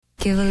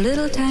Give a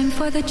little time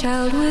for the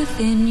child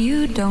within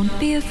you. Don't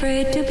be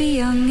afraid to be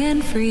young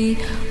and free.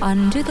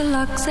 Undo the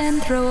locks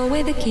and throw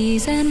away the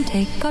keys and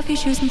take off your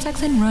shoes and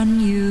socks and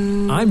run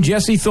you. I'm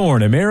Jesse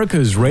Thorne,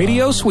 America's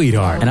radio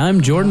sweetheart. And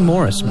I'm Jordan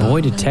Morris,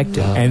 boy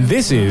detective. And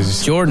this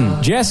is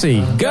Jordan. Jesse,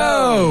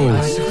 go!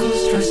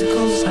 Bicycles,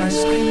 tricycles,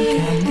 ice cream,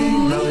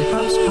 candy,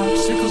 lollipops,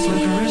 popsicles,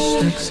 licorice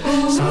sticks,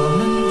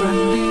 Solomon,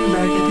 Grundy,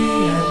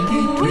 Raggedy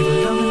Andy,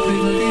 Tweedledum and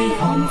Tweedledee,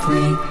 home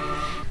free.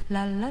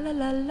 La la la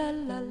la la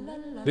la la.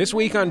 This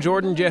week on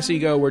Jordan Jesse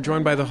Go, we're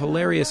joined by the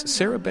hilarious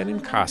Sara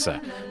Benincasa,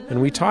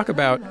 and we talk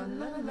about,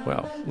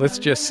 well, let's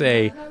just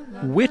say,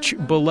 which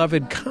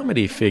beloved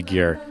comedy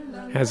figure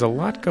has a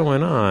lot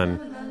going on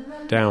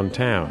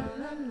downtown.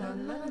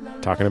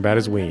 Talking about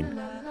his ween.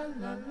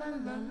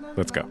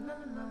 Let's go.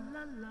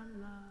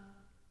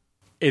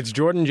 It's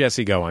Jordan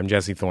Jesse Go. I'm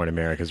Jesse Thorne,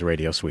 America's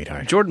radio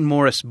sweetheart. Jordan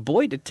Morris,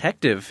 boy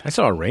detective. I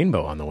saw a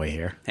rainbow on the way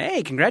here.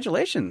 Hey,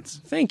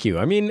 congratulations. Thank you.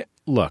 I mean,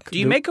 look. Do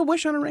you make a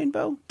wish on a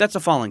rainbow? That's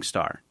a falling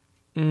star.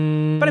 But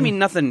I mean,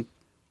 nothing.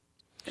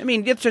 I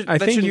mean, that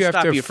shouldn't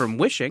stop you from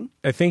wishing.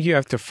 I think you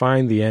have to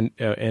find the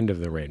end of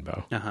the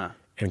rainbow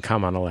and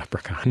come on a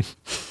leprechaun.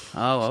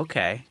 Oh,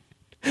 okay.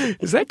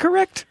 Is that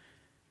correct?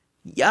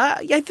 Yeah,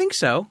 I think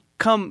so.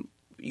 Oh,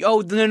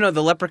 no,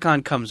 the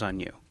leprechaun comes on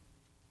you.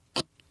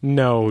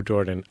 No,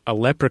 Jordan. A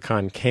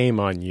leprechaun came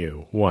on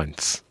you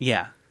once.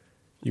 Yeah.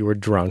 You were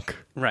drunk.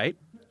 Right.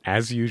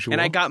 As usual.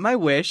 And I got my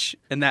wish,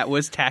 and that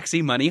was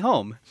taxi money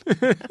home.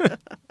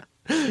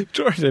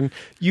 Jordan,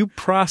 you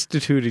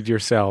prostituted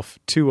yourself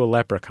to a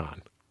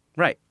leprechaun.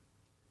 Right.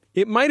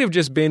 It might have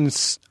just been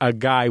a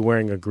guy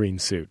wearing a green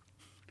suit.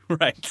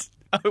 Right.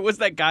 It was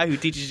that guy who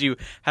teaches you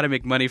how to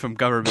make money from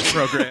government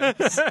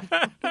programs.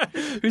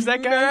 Who's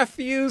that guy?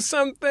 Matthew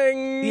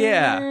something.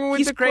 Yeah. With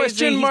He's the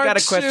crazy. He's got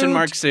a question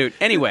mark suit.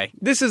 Anyway.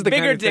 This is the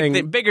bigger kind of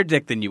thing... bigger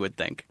dick than you would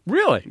think.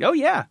 Really? Oh,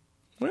 yeah.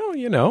 Well,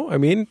 I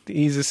mean,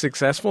 he's a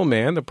successful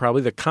man.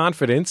 Probably the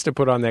confidence to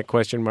put on that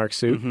question mark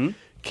suit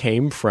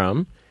came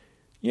from,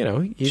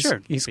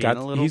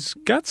 he's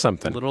got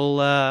something. A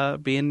little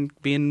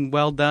being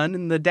well done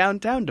in the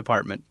downtown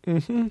department.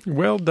 Mm-hmm.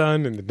 Well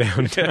done in the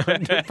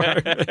downtown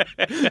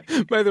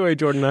department. By the way,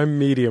 Jordan, I'm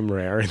medium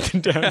rare in the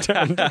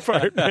downtown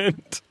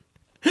department.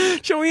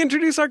 Shall we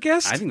introduce our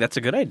guest? I think that's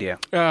a good idea.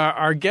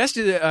 Our guest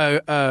is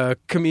a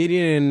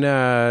comedian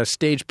and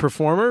stage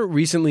performer,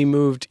 recently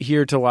moved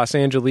here to Los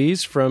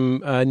Angeles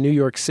from New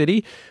York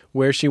City,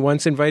 where she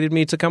once invited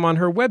me to come on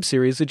her web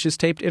series, which is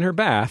taped in her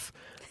bath.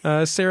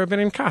 Sara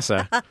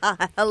Benincasa.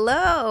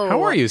 Hello.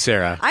 How are you,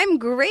 Sara? I'm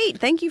great.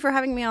 Thank you for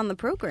having me on the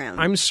program.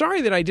 I'm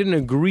sorry that I didn't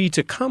agree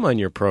to come on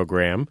your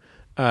program.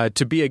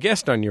 To be a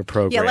guest on your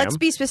program. Yeah, let's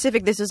be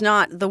specific. This is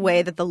not the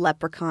way that the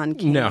leprechaun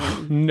came.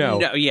 No,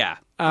 yeah.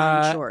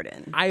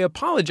 Jordan. I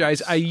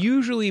apologize. I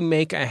usually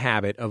make a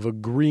habit of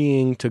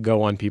agreeing to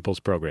go on people's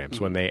programs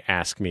when they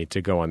ask me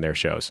to go on their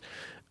shows.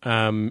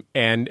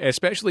 And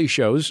especially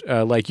shows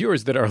like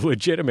yours that are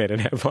legitimate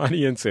and have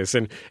audiences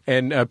and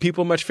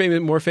people much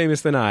more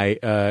famous than I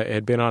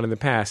had been on in the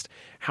past.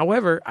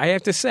 However, I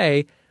have to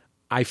say,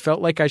 I felt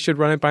like I should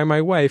run it by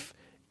my wife.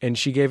 And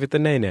she gave it the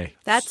nay-nay.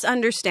 That's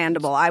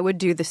understandable. I would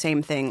do the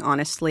same thing,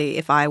 honestly,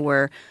 if I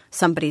were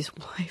somebody's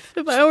wife.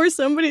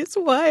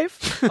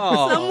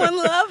 Oh. Someone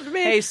loved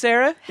me. Hey,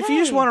 Sara, if you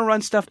just want to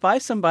run stuff by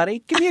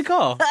somebody, give me a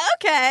call.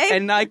 Okay.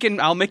 And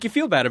I'll make you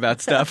feel bad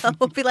about stuff.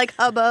 I'll be like,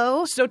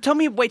 hubbo. So tell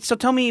me,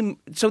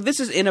 so this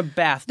is in a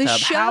bathtub. The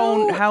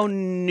show... How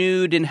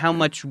nude and how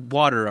much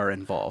water are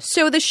involved?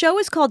 So the show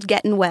is called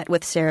Gettin' Wet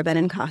with Sara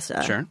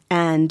Benincasa. Sure.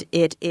 And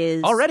it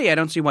is... Already, I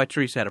don't see why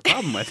Teresa had a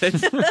problem with it.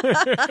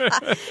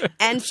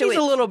 And so she's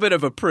a little bit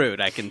of a prude,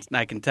 I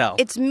can tell.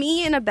 It's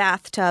me in a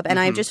bathtub, and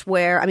I just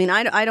wear. I mean,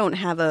 I don't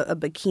have a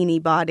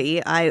bikini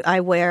body.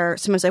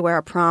 Sometimes I wear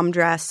a prom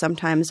dress.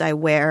 Sometimes I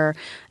wear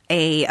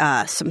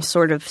some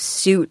sort of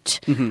suit,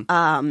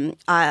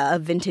 a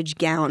vintage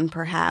gown,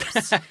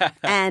 perhaps.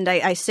 And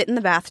I sit in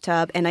the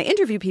bathtub and I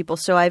interview people.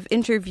 So I've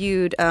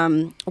interviewed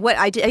what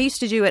I used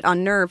to do it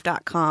on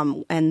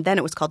Nerve.com, and then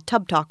it was called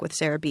Tub Talk with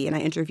Sarah B. And I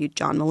interviewed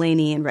John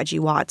Mulaney and Reggie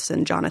Watts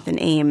and Jonathan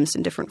Ames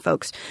and different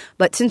folks.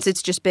 But since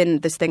it's just been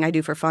this thing I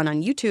do for fun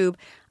on YouTube,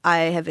 I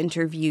have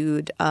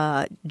interviewed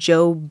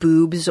Joe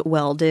Boobs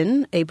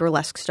Weldon, a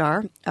burlesque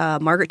star,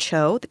 Margaret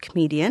Cho, the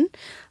comedian.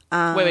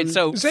 Wait.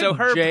 So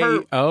her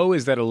J-O,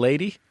 is that a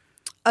lady?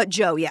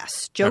 Joe,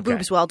 yes. Joe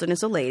Boobs Weldon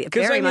is a lady.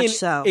 Very much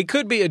so. It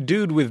could be a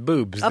dude with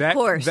boobs. Of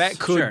course. That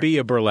could be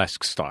a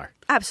burlesque star.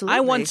 Absolutely.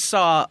 I once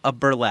saw a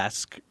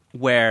burlesque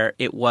where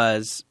it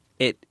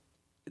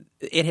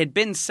had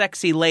been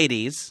sexy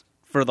ladies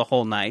for the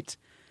whole night,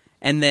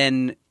 and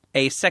then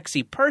a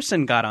sexy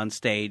person got on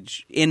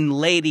stage in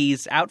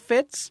ladies'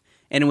 outfits,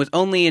 and it was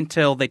only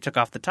until they took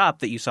off the top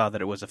that you saw that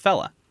it was a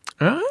fella.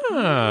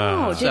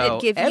 Oh. Did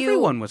it give you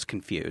everyone was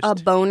confused. A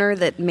boner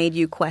that made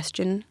you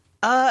question?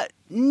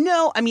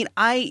 No. I mean,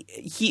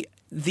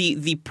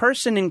 the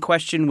person in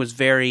question was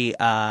very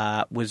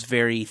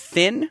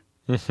thin,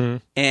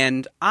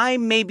 and I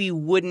maybe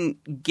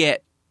wouldn't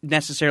get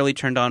necessarily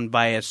turned on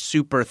by a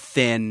super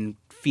thin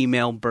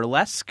female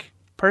burlesque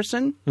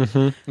person.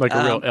 Like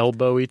a real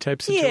elbowy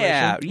type situation.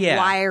 Yeah.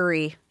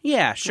 Wiry.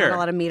 Yeah, sure. Not a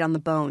lot of meat on the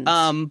bones.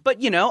 But,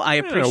 I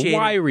appreciate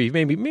wiry,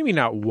 maybe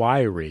not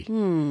wiry.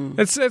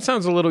 That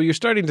sounds a little. You're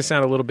starting to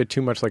sound a little bit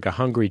too much like a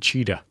hungry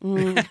cheetah.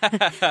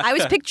 I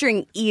was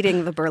picturing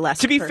eating the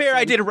burlesque. To be fair,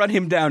 I person. did run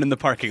him down in the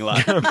parking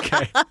lot.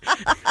 Okay.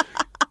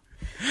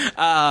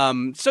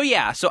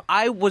 So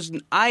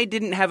I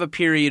didn't have a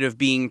period of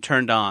being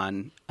turned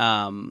on,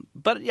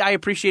 but I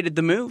appreciated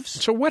the moves.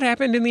 So what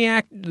happened in the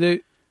act?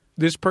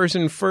 This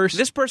person first.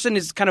 This person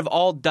is kind of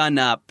all done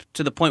up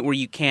to the point where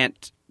you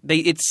can't.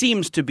 It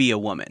seems to be a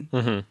woman,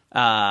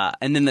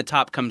 and then the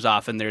top comes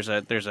off, and there's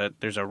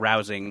a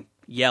rousing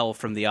yell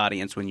from the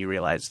audience when you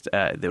realized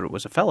that it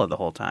was a fella the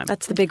whole time.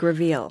 That's the big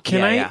reveal.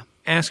 Can I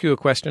ask you a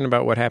question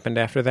about what happened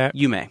after that?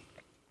 You may.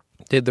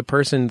 Did the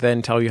person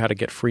then tell you how to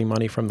get free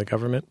money from the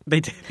government? They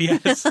did,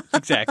 yes,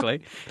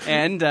 exactly.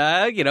 And,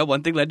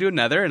 one thing led to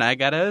another, and I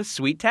got a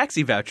sweet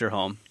taxi voucher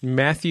home.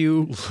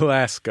 Matthew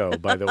Lasco,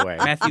 by the way.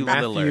 Matthew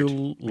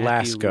Lillard.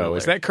 Lasco.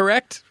 Is that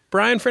correct,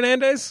 Brian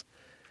Fernandez?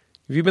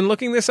 Have you been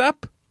looking this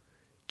up?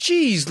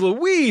 Jeez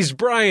Louise,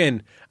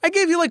 Brian. I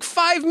gave you like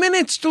 5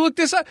 minutes to look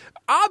this up.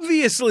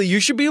 Obviously, you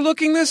should be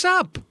looking this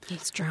up.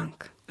 He's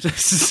drunk.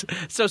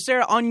 So,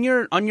 Sarah, on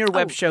your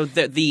web show,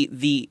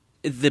 the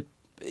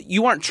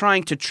you aren't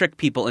trying to trick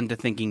people into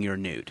thinking you're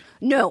nude.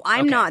 No,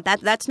 I'm not.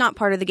 That's not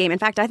part of the game. In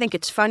fact, I think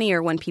it's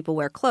funnier when people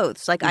wear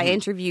clothes. Like I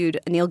interviewed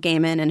Neil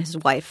Gaiman and his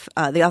wife,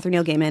 the author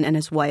Neil Gaiman and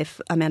his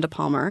wife Amanda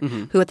Palmer,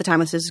 who at the time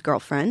was his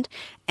girlfriend.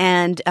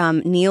 And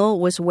Neil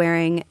was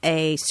wearing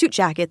a suit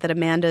jacket that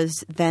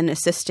Amanda's then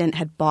assistant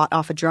had bought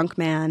off a drunk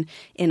man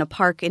in a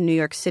park in New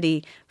York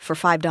City for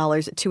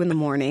 $5 at 2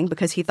 a.m.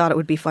 because he thought it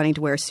would be funny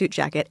to wear a suit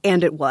jacket,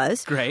 and it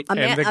was. Great.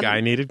 And the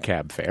guy needed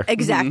cab fare.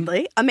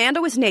 Exactly.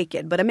 Amanda was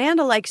naked, but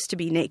Amanda likes to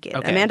be naked.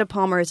 Okay. Amanda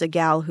Palmer is a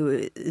gal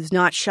who is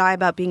not shy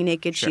about being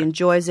naked. Sure. She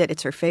enjoys it.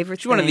 It's her favorite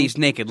She's thing. one of these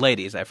naked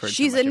ladies I've heard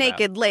She's so much a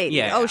naked about. lady.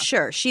 Yeah, Oh, yeah.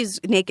 sure. She's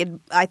naked.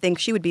 I think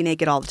she would be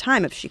naked all the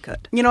time if she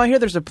could. I hear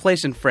there's a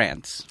place in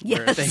France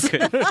where Yes. they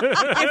could,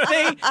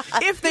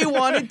 if they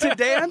wanted to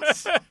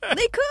dance,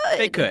 They could.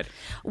 they could.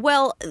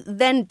 Well,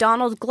 then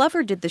Donald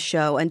Glover did the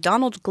show, and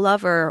Donald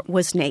Glover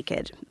was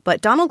naked.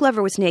 But Donald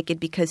Glover was naked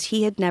because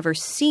he had never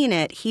seen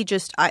it. He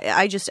just,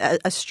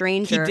 a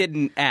stranger. He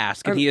didn't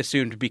ask, and he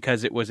assumed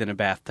because it was in a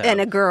bathtub. And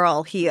a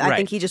girl. I Right.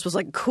 think he just was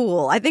like,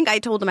 cool. I think I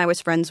told him I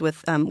was friends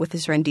with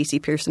his friend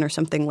DC Pearson or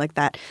something like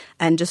that,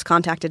 and just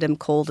contacted him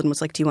cold and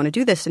was like, do you want to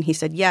do this? And he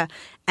said, yeah.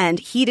 And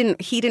he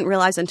didn't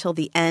realize until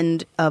the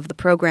end of the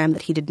program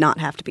that he did not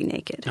have to be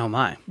naked. Oh,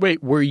 my.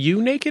 Wait, were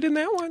you naked in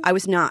that one? I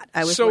was not.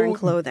 I was So- wearing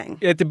clothing.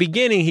 At the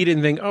beginning, he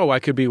didn't think, I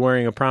could be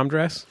wearing a prom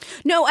dress?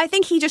 No, I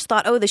think he just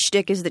thought, the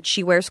shtick is that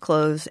she wears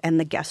clothes and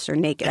the guests are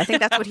naked. I think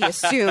that's what he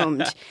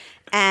assumed.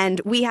 And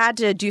we had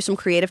to do some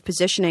creative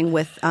positioning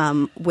with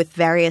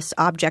various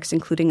objects,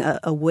 including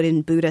a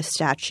wooden Buddha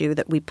statue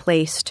that we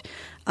placed,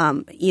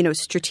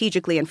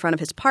 strategically in front of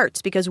his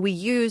parts, because we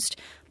used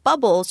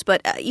bubbles,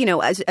 but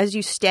as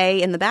you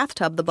stay in the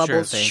bathtub, the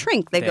bubbles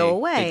shrink, they go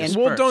away. they And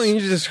Well, don't you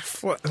just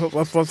flip.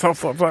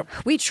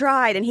 we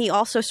tried, and he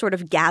also sort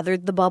of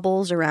gathered the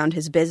bubbles around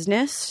his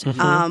business.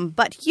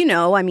 But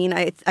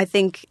I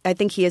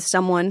think he is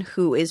someone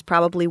who is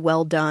probably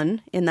well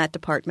done in that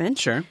department.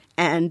 Sure.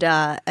 And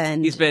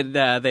He's been,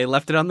 they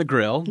left it on the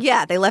grill.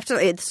 yeah, they left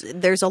it.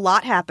 There's a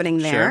lot happening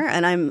there, Sure.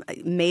 and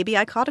maybe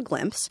I caught a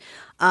glimpse.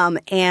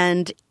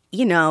 And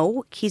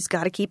he's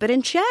got to keep it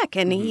in check,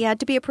 and he had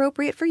to be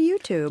appropriate for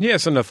YouTube. He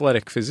has an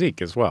athletic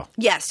physique as well.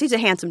 Yes, he's a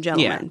handsome Yeah,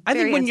 gentleman. I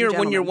think Very when you're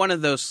handsome one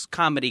of those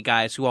comedy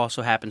guys who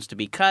also happens to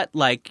be cut,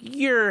 like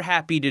you're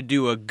happy to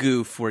do a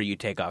goof where you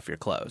take off your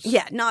clothes.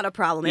 Yeah, not a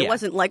problem. It Yeah.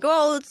 wasn't like,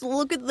 let's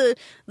look at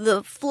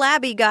the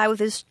flabby guy with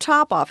his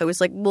top off. It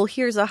was like, well,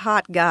 here's a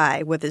hot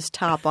guy with his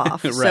top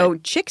off. Right. So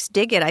chicks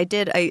dig it. I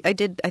did I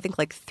think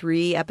like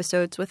 3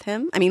 episodes with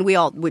him. I mean, we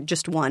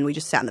just one. We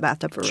just sat in the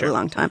bathtub for a really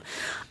long time.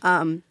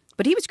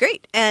 But he was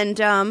great. And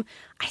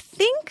I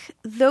think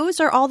those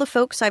are all the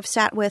folks I've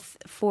sat with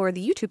for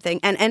the YouTube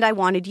thing. And I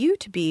wanted you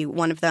to be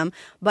one of them.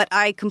 But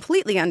I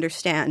completely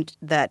understand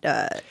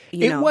that,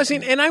 It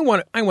wasn't, and I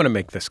want to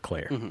make this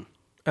clear.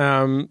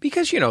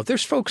 Because,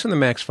 there's folks in the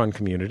Max Fun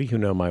community who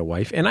know my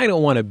wife, and I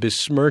don't want to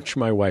besmirch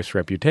my wife's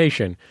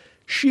reputation.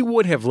 She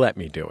would have let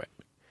me do it.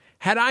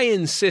 Had I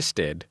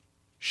insisted,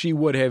 she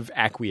would have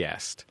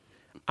acquiesced.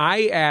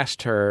 I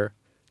asked her,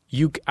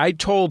 I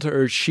told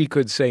her she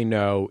could say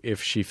no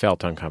if she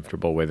felt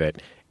uncomfortable with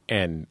it,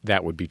 and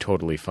that would be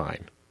totally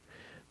fine.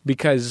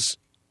 Because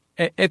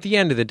at the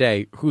end of the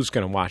day, who's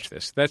going to watch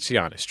this? That's the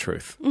honest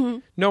truth. Mm-hmm.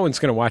 No one's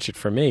going to watch it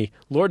for me.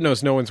 Lord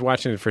knows no one's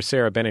watching it for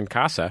Sara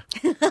Benincasa.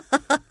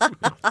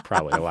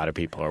 Probably a lot of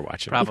people are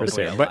watching it for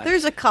Sarah. But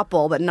there's a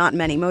couple, but not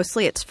many.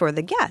 Mostly it's for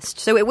the guest.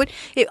 So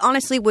it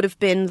honestly would have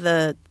been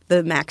the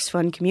Max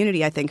Fun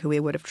community, I think, who we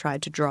would have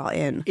tried to draw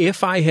in.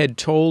 if I had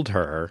told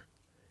her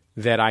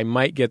that I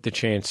might get the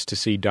chance to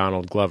see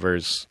Donald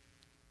Glover's,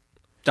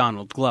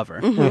 Donald Glover.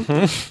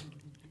 Little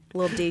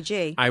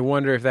DG. I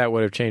wonder if that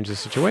would have changed the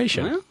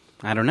situation. Well,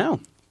 I don't know.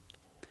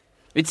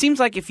 It seems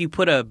like if you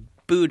put a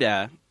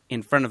Buddha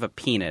in front of a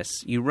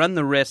penis, you run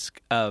the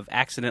risk of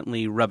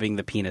accidentally rubbing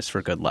the penis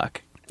for good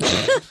luck.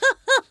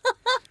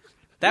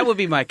 That would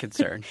be my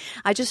concern.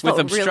 I just with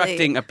felt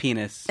obstructing really, a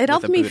penis. It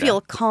helped with a me Buddha.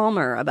 feel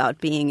calmer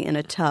about being in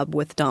a tub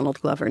with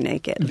Donald Glover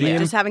naked.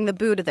 Just having the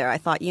Buddha there, I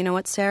thought, you know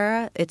what,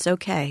 Sarah? It's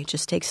okay.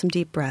 Just take some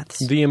deep breaths.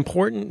 The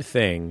important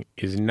thing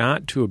is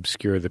not to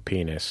obscure the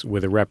penis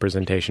with a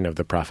representation of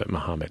the Prophet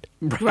Muhammad.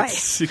 Right.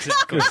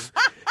 Exactly.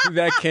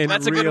 That can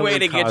That's a really good way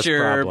to cause get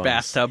your problems.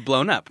 bathtub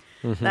blown up.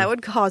 That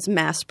would cause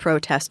mass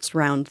protests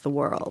round the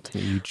world.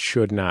 You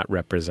should not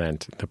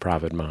represent the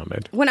Prophet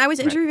Muhammad. When I was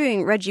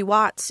interviewing Reggie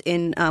Watts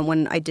in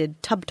when I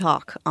did Tub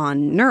Talk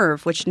on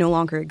Nerve, which no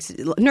longer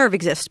Nerve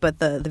exists, but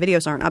the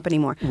videos aren't up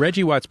anymore.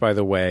 Reggie Watts, by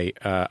the way,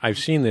 I've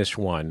seen this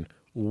one,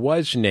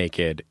 was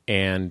naked,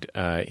 and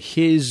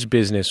his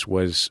business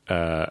was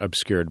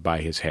obscured by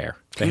his hair,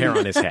 the hair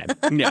on his head.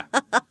 Yeah.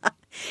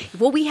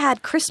 Well, we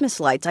had Christmas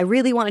lights. I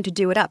really wanted to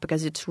do it up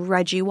because it's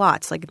Reggie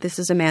Watts. Like, this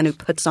is a man who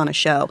puts on a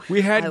show.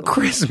 We had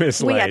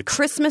Christmas lights. We had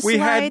Christmas We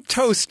lights. had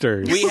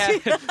toasters. We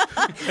had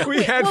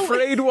We had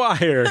frayed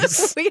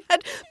wires. We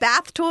had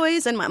bath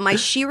toys and my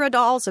She-Ra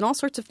dolls and all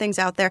sorts of things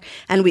out there.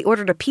 And we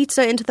ordered a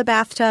pizza into the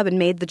bathtub and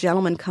made the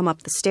gentleman come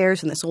up the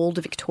stairs in this old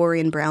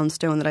Victorian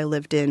brownstone that I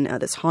lived in,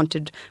 this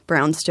haunted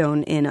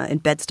brownstone in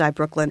Bed-Stuy,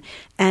 Brooklyn.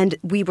 And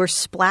we were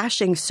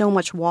splashing so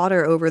much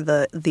water over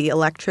the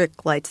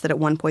electric lights that at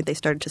one point they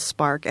started to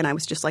spark. And I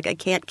was just like, I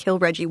can't kill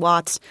Reggie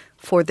Watts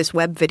for this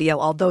web video,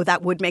 although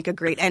that would make a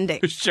great ending.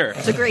 Sure.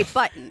 It's a great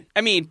button.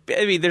 I mean,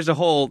 there's a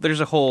whole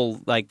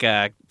like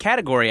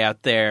category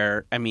out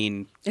there. I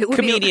mean, It would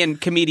be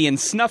comedian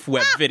snuff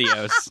web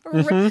videos.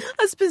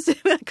 A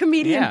specific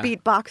comedian Yeah.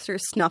 beatboxer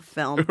snuff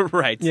film.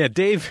 Right. Yeah,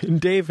 Dave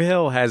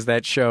Hill has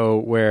that show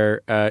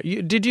where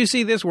did you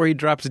see this where he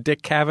drops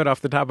Dick Cavett off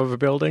the top of a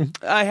building?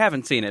 I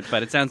haven't seen it,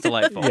 but it sounds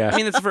delightful. Yeah. I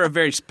mean, it's for a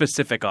very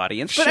specific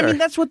audience. But I Sure. mean,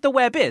 that's what the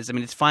web is. I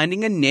mean, it's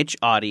finding a niche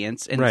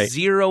audience and Right.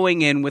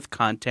 zeroing in with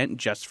content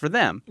just for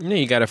them. Yeah,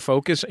 you got to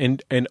focus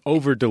and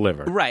over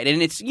deliver. Right.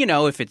 And it's,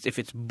 if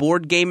it's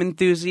board game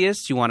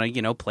enthusiasts, you want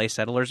to, play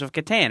Settlers of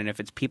Catan. And if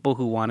it's people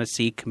who want to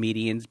see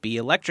comedians be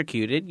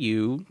electrocuted,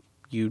 you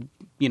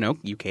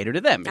cater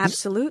to them. It's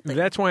Absolutely.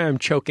 That's why I'm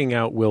choking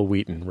out Will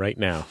Wheaton right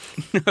now.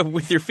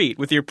 with your feet,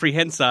 with your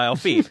prehensile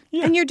feet.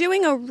 And you're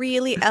doing a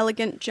really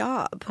elegant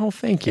job. Oh,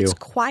 thank you. It's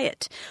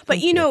quiet. But,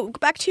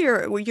 back to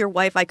your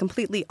wife, I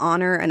completely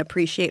honor and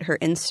appreciate her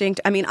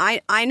instinct. I mean,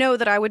 I know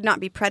that I would not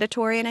be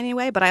predatory in any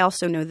way, but I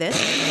also know this.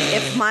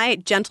 If my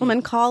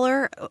gentleman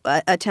caller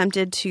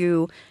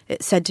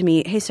said to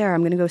me, hey, Sarah,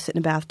 I'm going to go sit in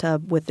a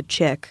bathtub with a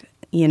chick,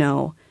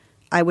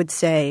 I would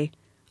say,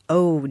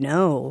 oh,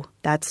 no,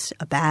 that's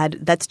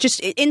just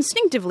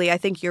instinctively, I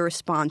think your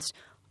response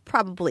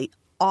probably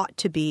ought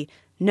to be,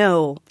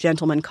 no,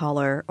 gentleman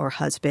caller or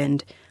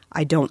husband,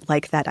 I don't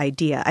like that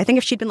idea. I think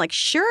if she'd been like,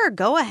 sure,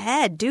 go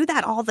ahead, do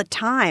that all the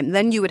time,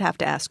 then you would have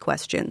to ask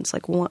questions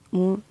like,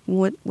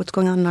 what's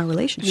going on in our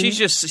relationship? She's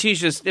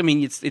just. I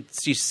mean,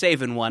 she's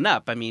saving one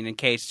up. I mean, in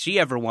case she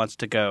ever wants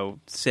to go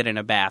sit in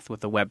a bath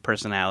with a web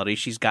personality,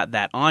 she's got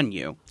that on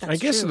you. I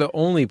guess true.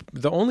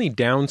 the only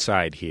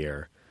downside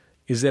here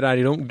is that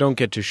I don't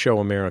get to show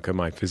America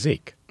my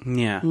physique.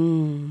 Yeah.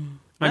 I'm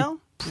Well,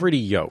 pretty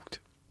yoked.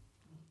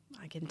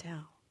 I can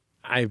tell.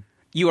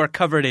 you are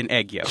covered in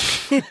egg yolk.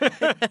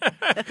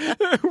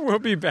 We'll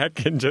be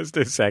back in just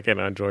a second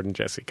on Jordan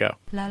Jesse Go.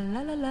 La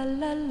la la la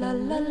la la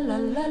la la la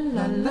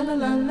la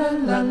la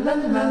la.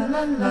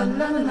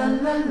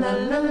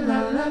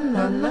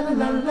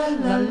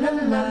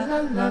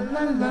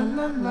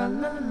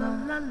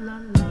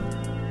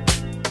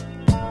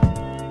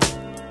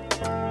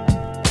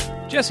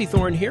 Jesse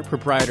Thorne here,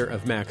 proprietor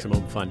of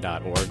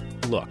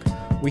MaximumFun.org. Look,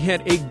 we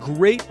had a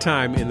great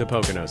time in the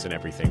Poconos and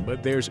everything,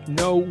 but there's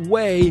no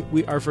way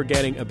we are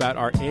forgetting about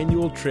our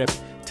annual trip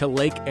to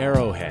Lake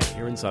Arrowhead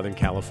here in Southern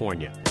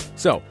California.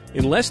 So,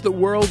 unless the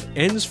world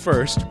ends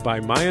first by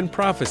Mayan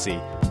prophecy,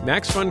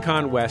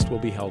 MaxFunCon West will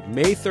be held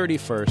May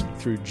 31st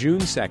through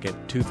June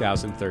 2nd,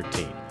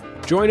 2013.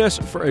 Join us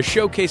for a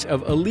showcase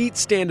of elite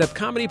stand-up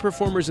comedy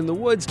performers in the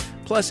woods,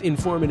 plus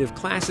informative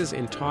classes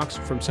and talks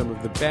from some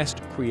of the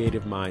best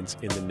creative minds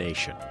in the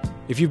nation.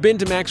 If you've been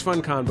to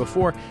MaxFunCon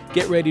before,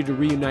 get ready to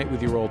reunite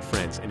with your old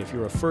friends. And if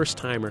you're a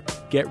first-timer,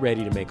 get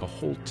ready to make a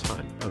whole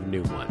ton of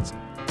new ones.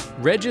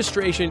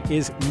 Registration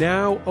is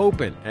now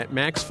open at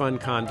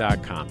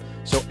MaxFunCon.com.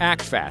 So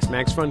act fast.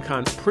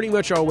 MaxFunCon pretty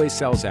much always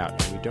sells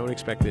out, and we don't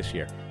expect this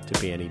year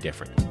to be any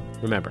different.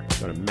 Remember,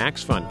 go to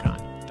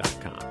MaxFunCon.com.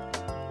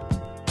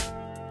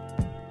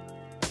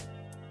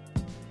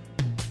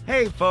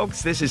 Hey,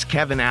 folks, this is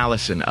Kevin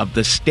Allison of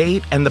The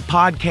State and the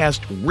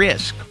podcast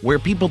Risk, where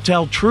people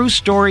tell true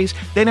stories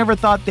they never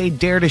thought they'd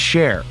dare to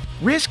share.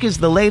 Risk is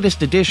the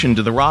latest addition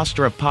to the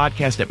roster of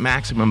podcasts at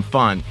Maximum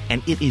Fun,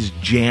 and it is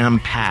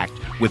jam-packed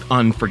with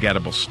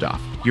unforgettable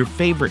stuff. Your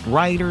favorite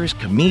writers,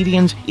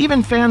 comedians,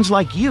 even fans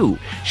like you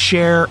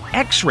share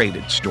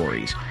X-rated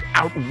stories,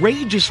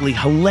 outrageously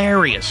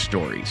hilarious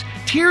stories,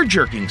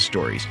 tear-jerking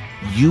stories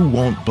you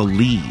won't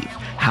believe.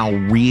 how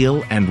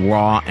real and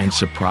raw and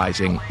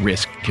surprising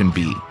Risk can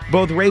be.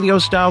 Both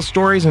radio-style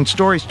stories and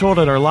stories told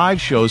at our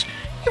live shows.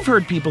 You've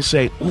heard people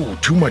say, "Ooh,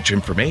 too much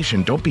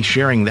information. Don't be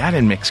sharing that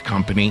in mixed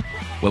company."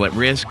 Well, at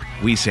Risk,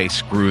 we say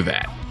screw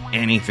that.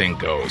 Anything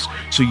goes.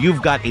 So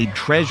you've got a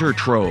treasure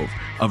trove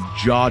of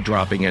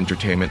jaw-dropping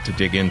entertainment to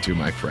dig into,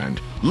 my friend.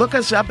 Look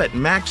us up at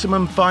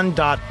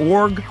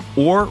MaximumFun.org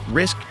or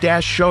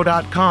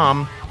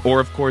risk-show.com. Or,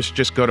 of course,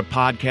 just go to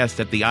podcast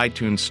at the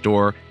iTunes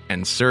store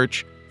and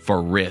search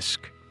for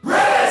Risk. La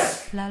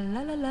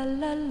la la la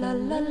la la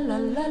la la la la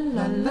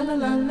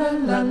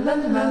la.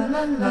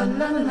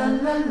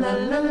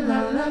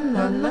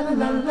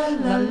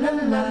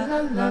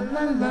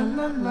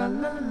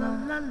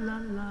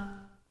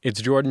 It's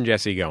Jordan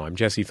Jesse Go. I'm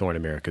Jesse Thorne,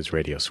 America's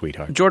radio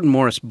sweetheart. Jordan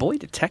Morris, boy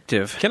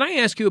detective. Can I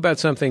ask you about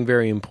something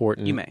very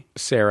important? You may.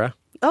 Sarah?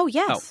 Oh,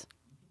 yes.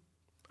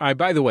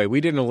 By the way, we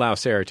didn't allow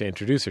Sarah to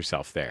introduce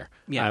herself there.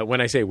 Yeah. When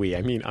I say we,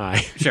 I mean I.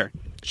 Sure.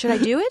 Should I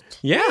do it?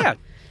 Yeah.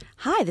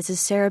 Hi, this is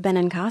Sara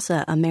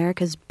Benincasa,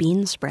 America's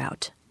bean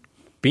sprout.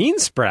 Bean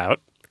sprout?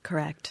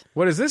 Correct.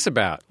 What is this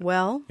about?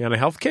 Well, You on a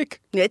health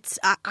kick?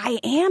 I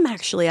am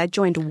actually. I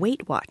joined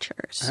Weight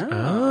Watchers.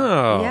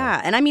 Oh.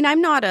 Yeah, and I mean, I'm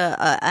not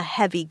a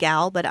heavy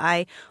gal, but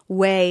I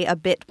weigh a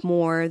bit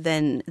more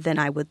than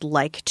I would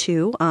like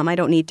to. I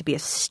don't need to be a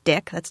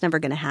stick. That's never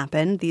going to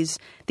happen. These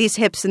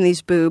hips and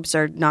these boobs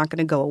are not going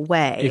to go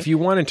away. If you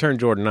want to turn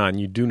Jordan on,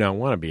 you do not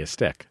want to be a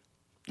stick.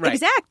 Right.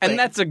 Exactly. And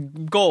that's a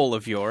goal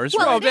of yours,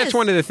 Well, right? Well, it that's is.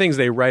 one of the things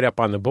they write up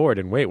on the board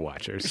in Weight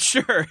Watchers.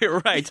 Sure,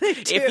 right. They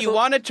If you do.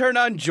 want to turn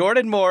on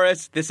Jordan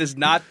Morris, this is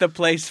not the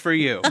place for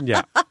you.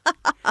 Yeah.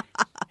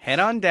 Head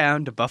on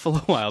down to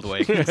Buffalo Wild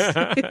Wings.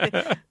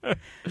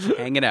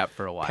 Hang it out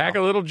for a while. Pack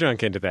a little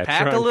junk into that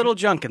Pack trunk. a little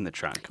junk in the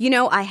trunk. You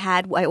know,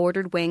 I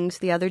ordered wings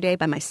the other day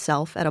by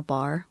myself at a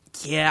bar.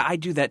 Yeah, I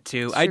do that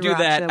too. I do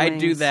that. Sriracha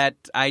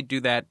I do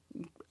that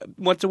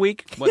once a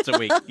week.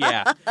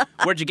 Yeah.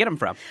 Where'd you get them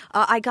from?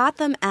 I got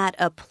them at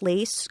a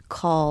place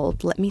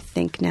called, let me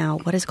think now,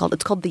 what is it called?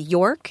 It's called The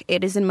York.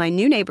 It is in my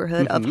new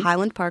neighborhood of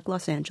Highland Park,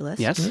 Los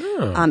Angeles. Yes.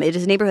 It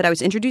is a neighborhood I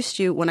was introduced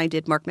to when I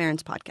did Mark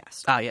Maron's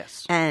podcast. Ah,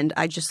 yes. And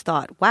I just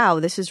thought, wow,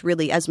 this is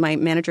really, as my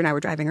manager and I were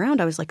driving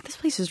around, I was like, this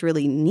place is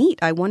really neat.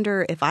 I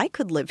wonder if I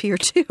could live here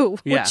too,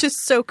 Yeah. which is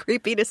so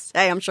creepy to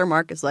say. I'm sure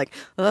Mark is like,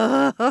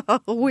 oh,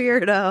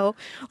 weirdo.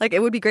 Like,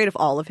 it would be great if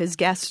all of his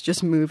guests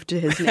just moved to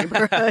his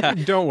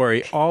neighborhood. Don't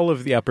worry. All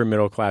of the upper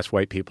middle class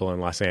white people in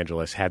Los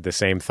Angeles had the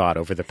same thought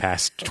over the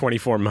past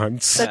 24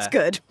 months. That's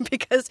good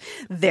because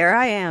there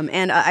I am,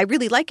 and I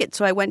really like it.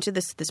 So I went to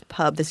this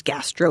pub, this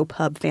gastro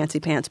pub, fancy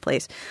pants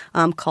place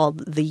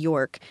called The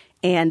York,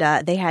 and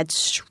they had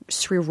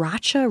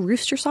sriracha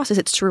rooster sauce. Is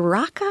it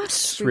sriracha?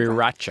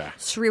 Sriracha.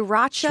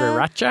 Sriracha.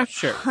 Sriracha?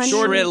 Sure. Honey-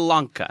 Sri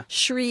Lanka.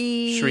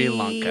 Sri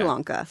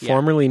Lanka. Yeah.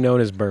 Formerly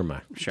known as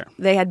Burma. Sure.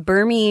 They had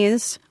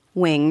Burmese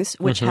wings,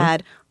 which Mm-hmm.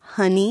 had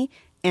honey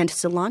and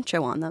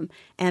cilantro on them.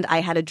 And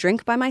I had a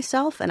drink by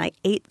myself, and I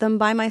ate them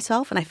by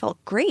myself, and I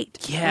felt great.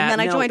 Yeah, And then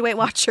I no. joined Weight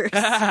Watchers.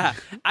 I've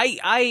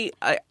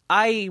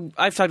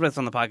talked about this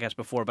on the podcast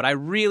before, but I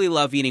really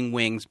love eating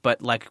wings.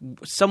 But like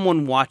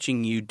someone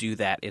watching you do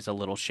that is a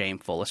little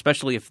shameful,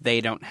 especially if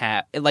they don't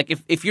have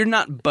if you're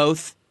not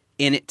both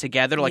in it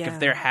together. Like Yeah. if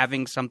they're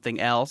having something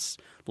else,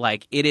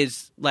 like it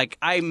is like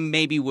I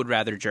maybe would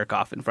rather jerk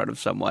off in front of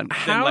someone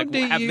How than like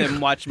do have you-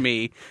 them watch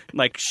me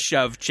like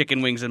shove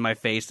chicken wings in my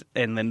face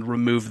and then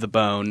remove the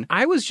bone.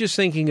 I was just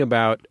thinking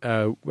about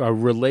a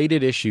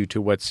related issue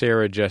to what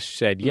Sarah just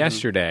said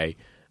yesterday,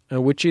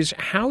 which is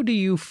how do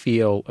you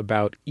feel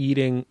about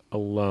eating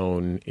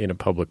alone in a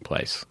public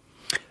place?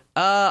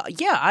 Yeah,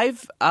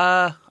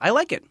 I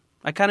like it.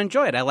 I kind of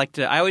enjoy it.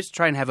 I always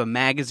try and have a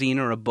magazine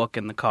or a book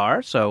in the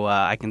car so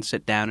I can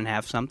sit down and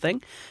have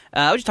something.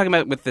 I was just talking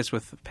about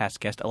with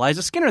past guest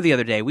Eliza Skinner the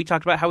other day. We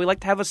talked about how we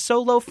like to have a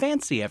solo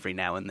fancy every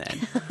now and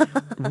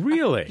then.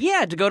 Really?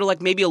 Yeah, to go to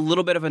like maybe a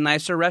little bit of a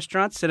nicer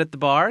restaurant, sit at the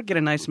bar, get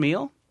a nice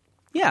meal.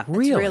 Yeah.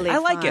 Really? I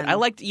like it. fun. I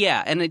liked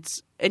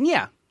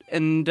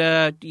and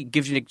it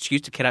gives you an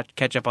excuse to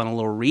catch up on a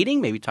little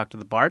reading, maybe talk to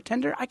the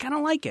bartender. I kind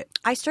of like it.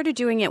 I started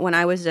doing it when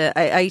I was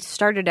I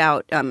started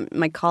out,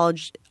 my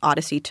college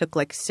odyssey took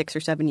like 6 or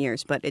 7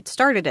 years, but it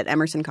started at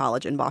Emerson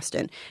College in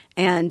Boston.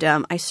 And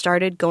I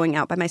started going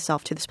out by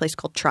myself to this place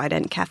called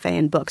Trident Cafe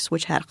and Books,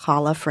 which had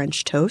challah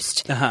French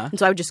toast. And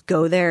so I would just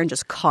go there and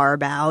just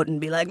carb out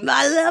and be like,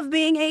 I love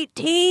being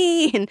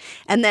 18.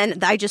 And then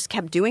I just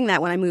kept doing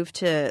that when I moved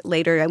to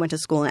later. I went to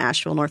school in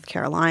Asheville, North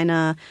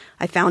Carolina.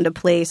 I found a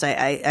place.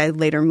 I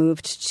later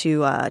moved to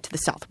the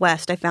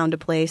Southwest. I found a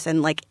place.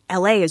 And like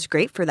LA is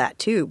great for that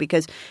too,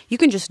 because you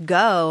can just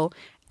go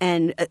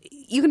and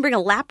you can bring a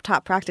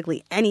laptop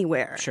practically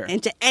anywhere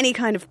into any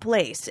kind of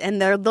place.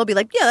 And they'll be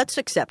like, yeah, that's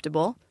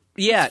acceptable.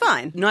 Yeah, It's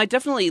fine. No, I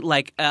definitely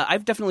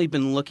I've definitely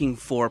been looking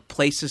for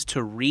places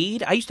to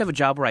read. I used to have a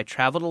job where I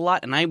traveled a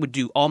lot, and I would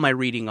do all my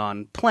reading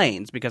on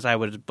planes because I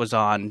was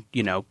on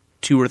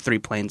 2 or 3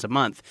 planes a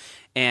month.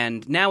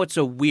 And now it's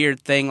a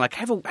weird thing.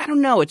 Like, I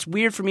don't know. It's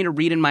weird for me to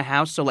read in my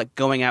house. So, like,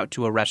 going out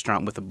to a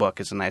restaurant with a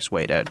book is a nice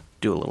way to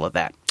do a little of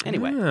that.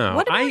 Anyway. Oh,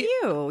 What about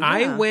you?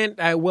 I went,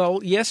 well,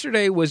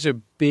 yesterday was a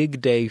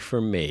big day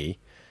for me.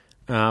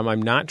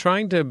 I'm not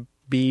trying to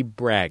be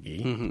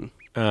braggy,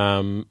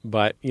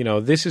 but,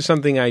 this is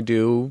something I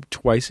do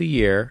twice a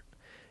year.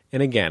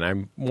 And again, I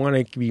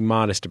want to be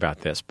modest about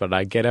this, but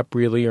I get up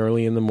really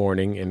early in the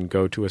morning and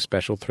go to a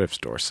special thrift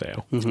store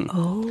sale.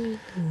 Oh.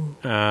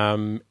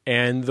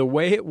 And the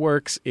way it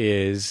works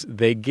is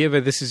they give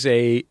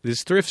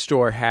this thrift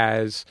store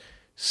has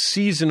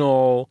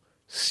seasonal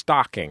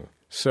stocking.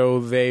 So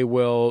they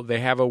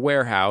have a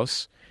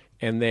warehouse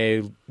and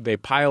they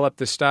pile up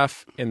the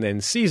stuff, and then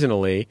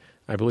seasonally,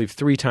 I believe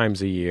 3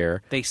 times a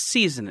year. They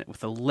season it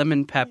with a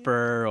lemon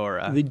pepper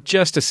or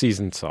just a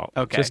seasoned salt.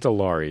 Okay. Just a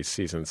Laurie's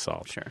seasoned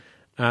salt. Sure.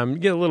 You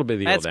get a little bit of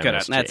the That's old good.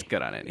 MSG. That's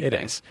good on anything. It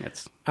is.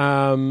 It's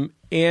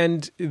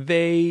And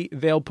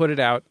they'll put it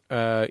out,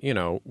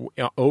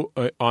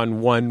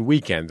 on one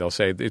weekend. They'll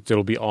say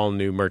it'll be all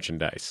new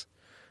merchandise.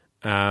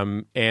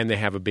 And they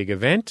have a big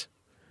event.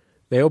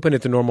 They open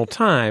at the normal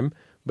time,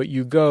 but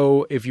you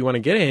go, if you want to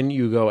get in,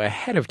 you go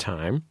ahead of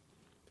time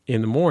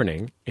in the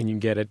morning, and you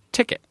get a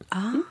ticket,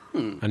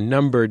 a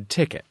numbered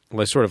ticket,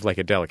 sort of like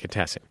a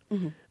delicatessen.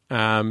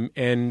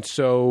 And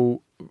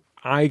so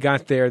I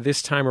got there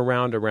this time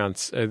around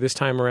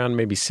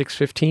maybe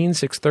 6:15,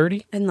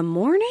 6:30 In the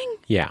morning?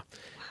 Yeah,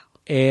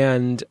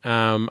 and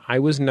I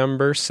was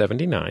number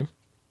 79.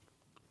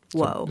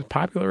 Whoa. It's a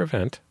popular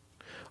event.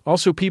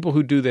 Also, people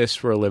who do this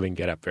for a living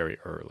get up very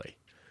early.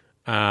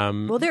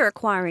 Well, they're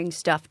acquiring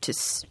stuff to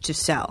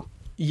sell.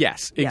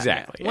 Yes,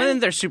 exactly. Well, then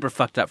they're super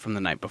fucked up from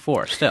the night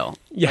before still.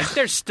 Yeah. Like,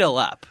 they're still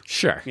up.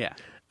 Sure. Yeah.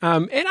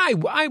 And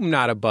I'm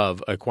not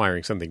above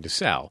acquiring something to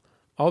sell,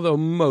 although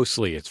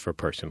mostly it's for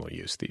personal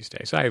use these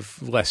days. I have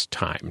less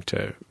time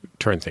to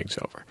turn things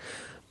over.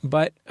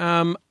 But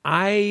I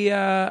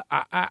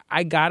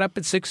got up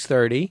at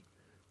 6:30,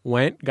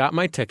 got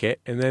my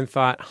ticket, and then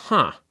thought,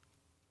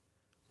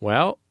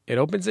 well, it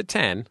opens at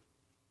 10.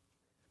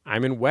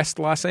 I'm in West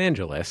Los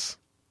Angeles.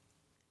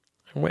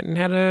 I went and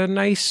had a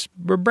nice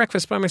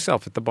breakfast by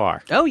myself at the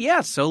bar. Oh,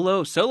 yeah.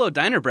 Solo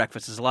diner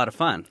breakfast is a lot of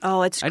fun.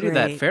 Oh, it's great. I do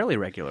that fairly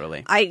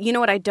regularly. You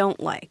know what I don't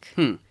like?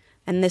 And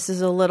this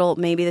is a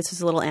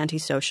little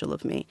antisocial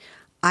of me.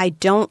 I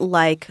don't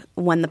like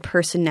when the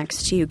person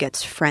next to you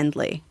gets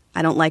friendly.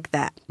 I don't like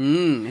that.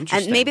 Interesting.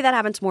 And maybe that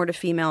happens more to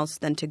females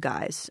than to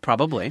guys.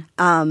 Probably.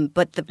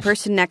 But the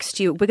person next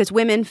to you, because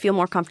women feel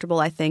more comfortable,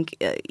 I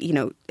think,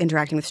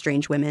 interacting with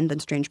strange women than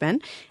strange men.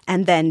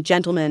 And then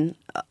gentlemen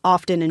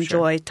often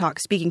enjoy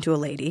speaking to a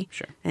lady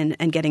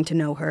and getting to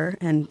know her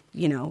and,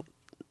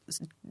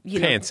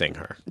 Pantsing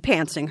her.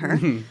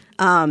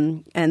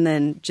 And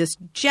then just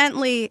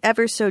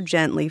ever so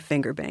gently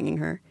finger banging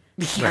her.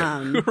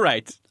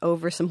 Right.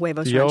 Over some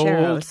huevos The old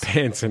rancheros.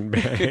 pants and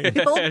bang.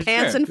 The old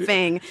pants and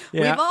fing.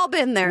 Yeah. We've all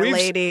been there,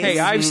 ladies. Hey,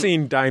 I've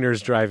seen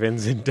diners,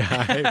 drive-ins, and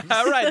dives.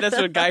 All right. That's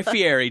what Guy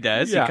Fieri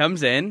does. Yeah. He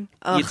comes in,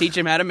 you teach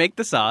him how to make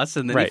the sauce,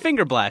 and then he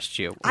finger blasts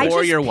you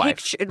or your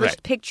wife.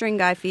 Just picturing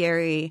Guy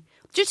Fieri.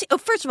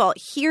 First of all,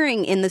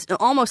 hearing in this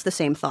almost the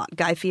same thought,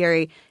 Guy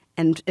Fieri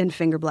and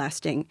finger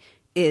blasting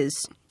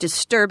is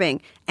disturbing,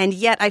 and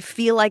yet I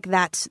feel like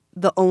that's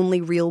the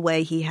only real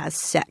way he has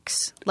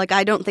sex. Like,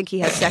 I don't think he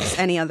has sex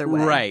any other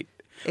way. Right.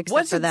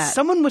 Except for that.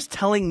 Someone was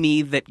telling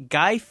me that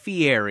Guy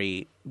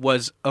Fieri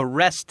was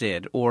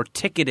arrested or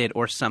ticketed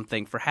or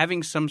something for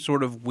having some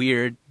sort of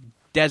weird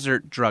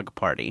desert drug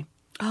party.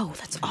 Oh,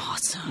 that's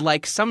awesome.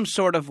 Like some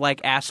sort of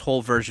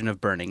asshole version of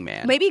Burning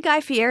Man. Maybe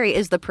Guy Fieri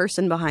is the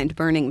person behind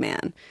Burning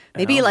Man.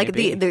 Maybe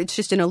it's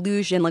just an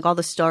illusion, like all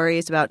the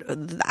stories about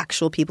the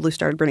actual people who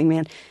started Burning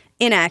Man.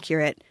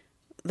 Inaccurate.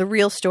 The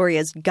real story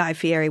is Guy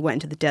Fieri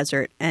went to the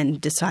desert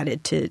and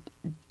decided to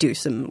do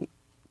some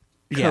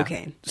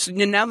cocaine. So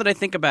now that I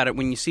think about it,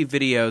 when you see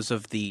videos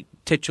of the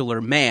titular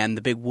man,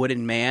 the big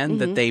wooden man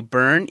that they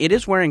burn, it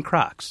is wearing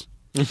Crocs.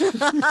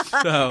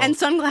 And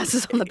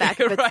sunglasses on the back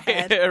of its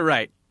head.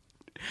 Right.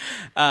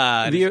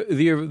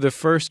 The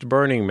first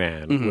Burning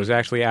Man was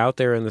actually out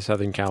there in the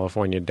Southern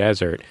California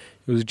desert.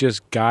 It was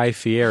just Guy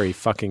Fieri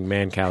fucking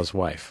Mancow's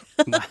wife.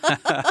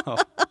 Wow.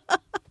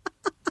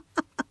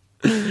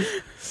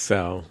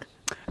 So,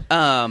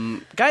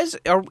 guys,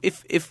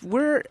 if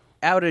we're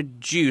out of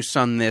juice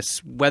on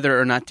this whether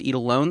or not to eat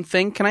alone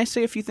thing, can I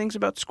say a few things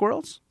about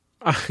squirrels?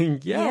 Well,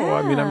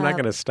 I mean, I'm not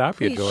going to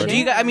stop you, Please George.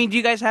 Do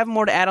you guys have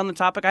more to add on the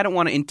topic? I don't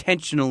want to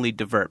intentionally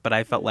divert, but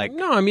I felt like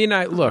No, I mean,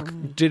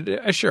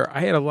 sure, I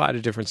had a lot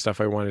of different stuff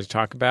I wanted to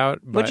talk about.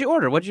 But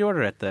What'd you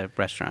order at the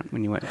restaurant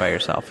when you went by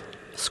yourself?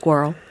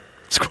 Squirrel.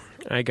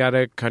 I got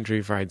a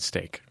country fried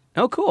steak.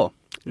 Oh, cool.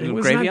 It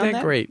was Gravy not on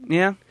that great.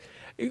 Yeah.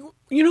 You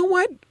know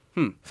what?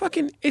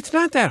 Fucking, it's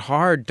not that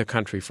hard to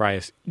country fry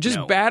it.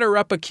 Just batter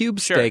up a cube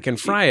steak and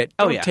fry it.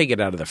 Don't take it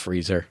out of the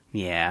freezer.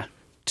 Yeah.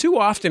 Too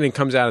often it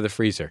comes out of the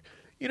freezer.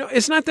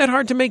 It's not that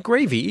hard to make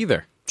gravy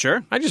either.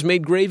 Sure. I just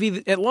made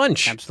gravy at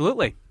lunch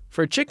Absolutely.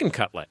 for a chicken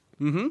cutlet.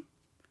 Mm-hmm.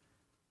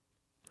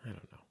 I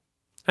don't know.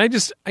 I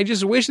just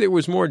wish there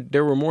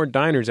were more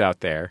diners out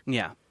there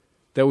Yeah.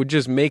 that would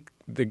just make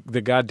the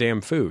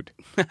goddamn food.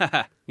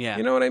 Yeah.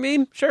 You know what I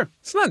mean? Sure.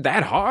 It's not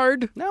that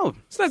hard. No.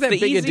 It's not that the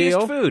big a easiest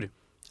deal. food.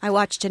 I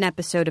watched an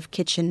episode of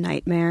Kitchen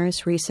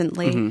Nightmares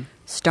recently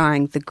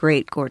starring the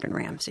great Gordon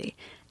Ramsay.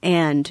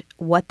 And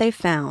what they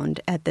found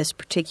at this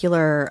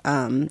particular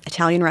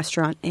Italian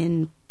restaurant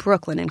in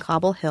Brooklyn, in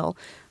Cobble Hill,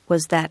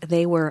 was that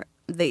they were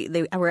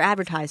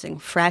advertising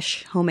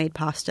fresh homemade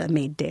pasta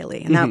made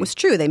daily. And that was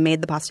true. They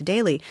made the pasta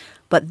daily.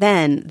 But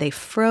then they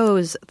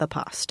froze the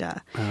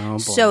pasta. Oh, boy.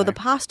 So the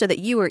pasta that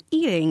you were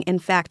eating, in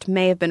fact,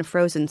 may have been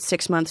frozen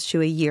 6 months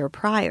to a year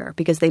prior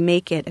because they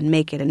make it and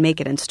make it and make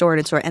it and store it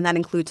and store it. And that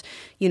includes,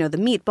 the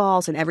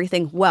meatballs and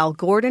everything. Well,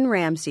 Gordon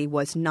Ramsay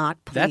was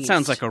not pleased. That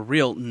sounds like a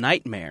real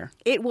nightmare.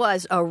 It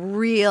was a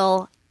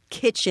real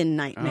kitchen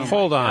nightmare.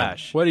 Hold on.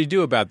 Gosh. What did he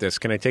do about this?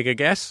 Can I take a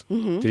guess?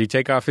 Did he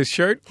take off his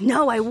shirt?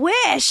 No, I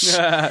wish.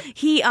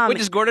 He Wait,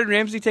 does Gordon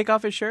Ramsay take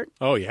off his shirt?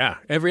 Oh yeah.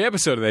 Every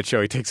episode of that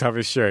show, he takes off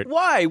his shirt.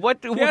 Why?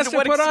 He has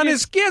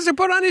to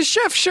put on his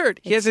chef shirt.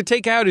 He has to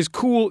take out his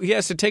cool. He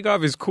has to take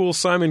off his cool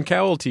Simon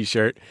Cowell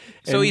T-shirt.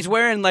 So And he's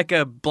wearing like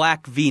a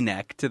black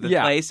V-neck to the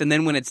Yeah. place, and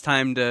then when it's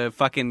time to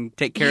fucking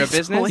take care of He's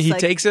business, always he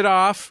like- takes it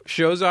off,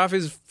 shows off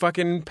his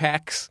fucking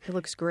pecs, It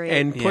looks great.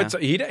 and puts.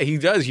 He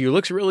does. He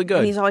looks really good.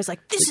 And he's always like,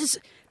 this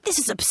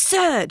is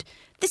absurd.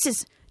 This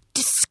is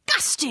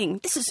disgusting.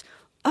 This is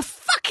a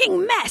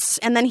fucking mess.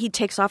 And then he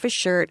takes off his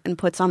shirt and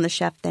puts on the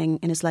chef thing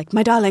and is like,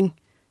 my darling,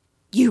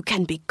 you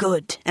can be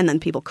good. And then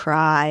people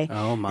cry.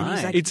 Oh, And my.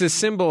 he's like, It's a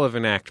symbol of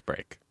an act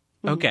break.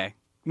 okay,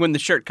 when the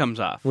shirt comes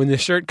off. When the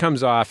shirt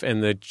comes off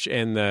and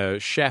the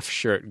chef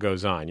shirt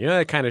goes on. You know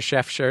that kind of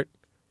chef shirt?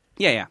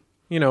 Yeah.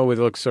 It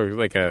looks sort of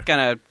like a...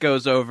 Kind of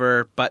goes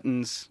over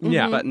buttons.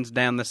 Yeah. Buttons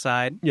down the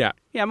side. Yeah.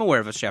 Yeah, I'm aware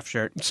of a chef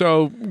shirt.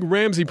 So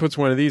Ramsay puts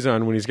one of these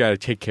on when he's got to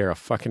take care of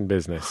fucking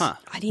business. Huh.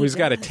 And When he's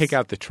got to does. take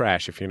out the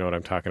trash, if you know what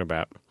I'm talking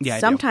about. Yeah, I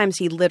do. Sometimes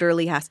he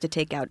literally has to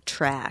take out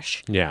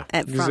trash. Yeah.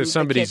 From Because the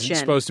somebody's kitchen.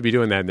 supposed to be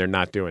doing that and they're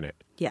not doing it.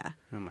 Yeah.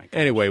 Oh, my God.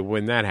 Anyway,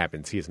 when that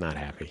happens, he's not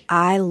happy.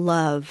 I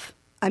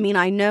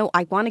know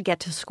I want to get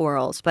to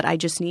squirrels, but I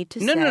just need to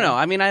say. No.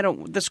 I mean, I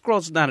don't. The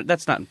squirrel's not.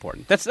 That's not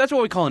important. That's what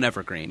we call an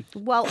evergreen.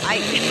 Well,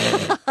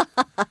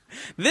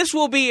 This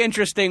will be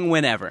interesting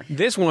whenever.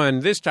 This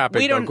topic,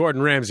 We though, don't-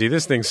 Gordon Ramsay,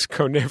 this thing's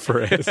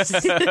coniferous.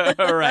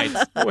 All right.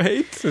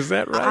 Wait, is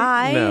that right?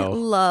 I No.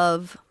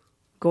 love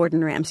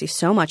Gordon Ramsay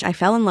so much. I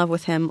fell in love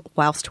with him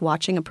whilst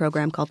watching a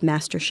program called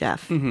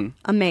MasterChef. Mm-hmm.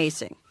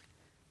 Amazing.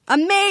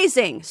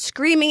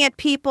 Screaming at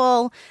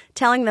people,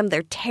 telling them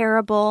they're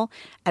terrible.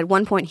 At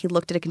one point, he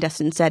looked at a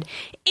contestant and said,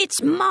 "It's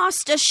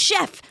Master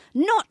Chef,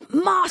 not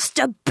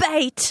Master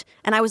Bait."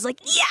 And I was like,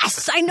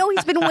 yes, I know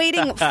he's been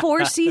waiting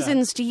 4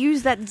 seasons to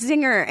use that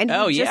zinger. And he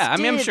Oh, just yeah. I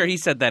mean, I'm did. sure he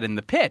said that in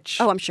the pitch.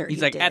 Oh, I'm sure He's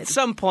he like, did. at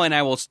some point,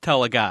 I will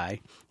tell a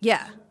guy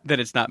Yeah. that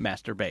it's not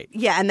masturbate.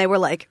 Yeah, and they were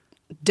like,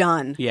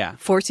 done. Yeah.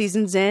 4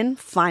 seasons in,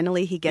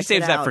 finally he He gets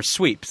saves it that out. for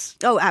sweeps.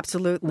 Oh,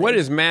 absolutely. What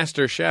is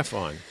Master Chef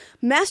on?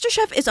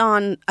 MasterChef is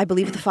on, I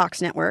believe, the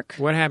Fox Network.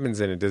 What happens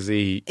in it? Does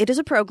he It is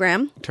a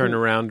program. turn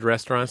around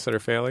restaurants that are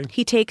failing?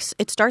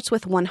 It starts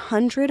with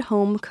 100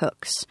 home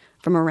cooks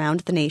from around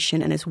the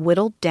nation and is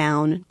whittled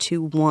down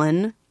to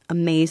one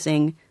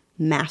amazing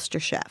master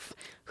chef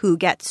who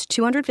gets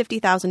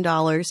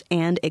 $250,000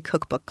 and a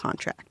cookbook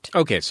contract.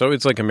 Okay, so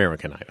it's like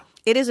American Idol.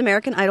 It is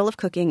American Idol of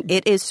cooking.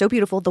 It is so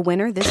beautiful. The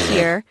winner this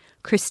year,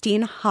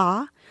 Christine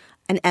Ha,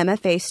 an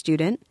MFA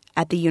student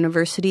at the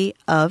University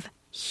of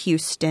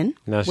Houston,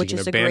 Now she which can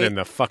is a abandon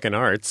great the fucking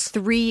arts.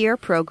 3-year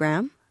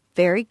program.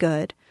 Very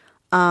good.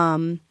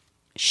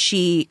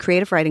 She,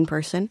 creative writing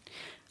person,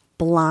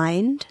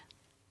 blind,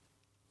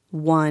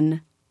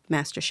 won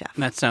MasterChef.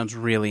 That sounds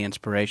really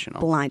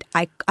inspirational. Blind.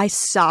 I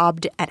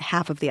sobbed at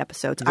half of the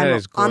episodes. That I'm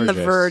is on the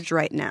gorgeous. verge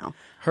right now.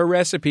 Her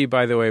recipe,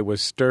 by the way,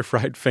 was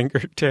stir-fried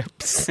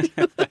fingertips.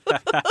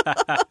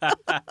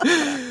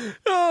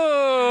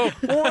 Oh,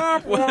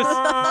 wah,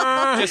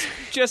 wah.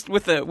 just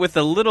with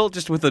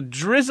a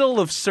drizzle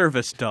of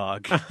service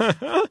dog.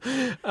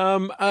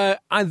 I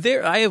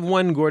have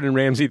one Gordon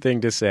Ramsay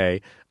thing to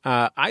say.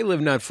 I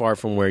live not far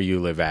from where you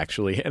live,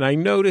 actually, and I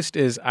noticed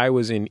as I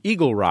was in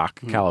Eagle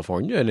Rock,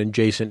 California, an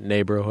adjacent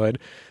neighborhood,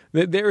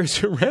 that there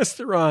is a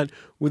restaurant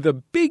with a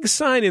big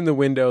sign in the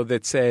window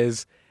that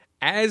says,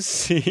 "As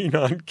seen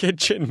on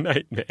Kitchen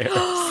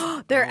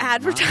Nightmares." They're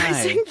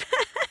advertising that.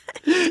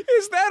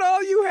 Is that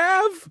all you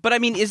have? But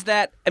is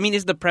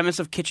the premise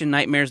of Kitchen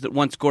Nightmares that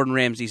once Gordon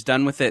Ramsay's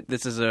done with it,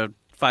 this is a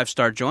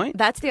 5-star joint?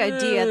 That's the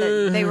idea,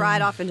 that they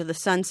ride off into the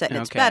sunset and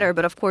it's Okay. better.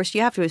 But of course,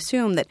 you have to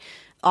assume that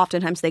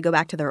oftentimes they go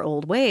back to their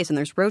old ways and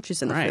there's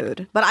roaches in the Right.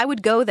 food. But I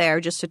would go there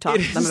just to talk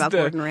It to them is about the-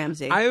 Gordon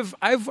Ramsay.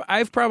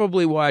 I've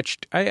probably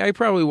watched I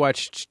probably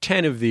watched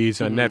 10 of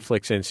these on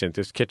Netflix Instant.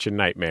 This Kitchen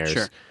Nightmares.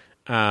 Sure.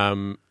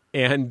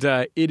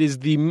 It is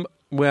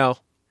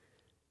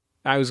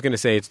I was going to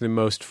say it's the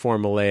most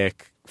formulaic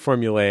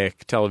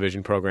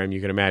television program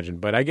you can imagine,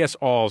 but I guess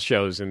all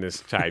shows in this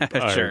type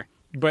are Sure.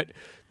 But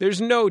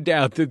there's no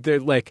doubt that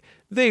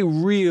they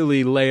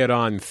really lay it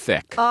on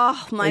thick.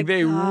 Oh my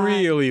They God.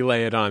 really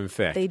lay it on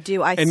thick. They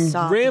do. I and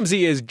saw.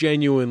 Ramsey is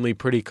genuinely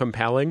pretty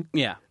compelling.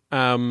 Yeah.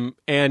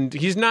 And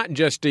he's not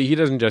just he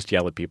doesn't just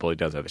yell at people, he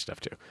does other stuff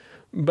too.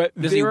 But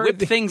Does he whip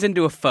things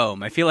into a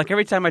foam? I feel like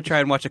every time I try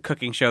and watch a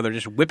cooking show, they're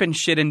just whipping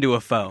shit into a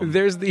foam.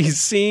 There's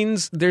these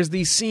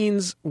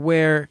scenes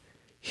where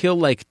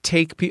he'll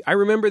take I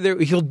remember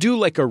he'll do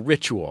like a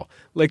ritual.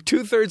 Like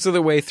 2/3 of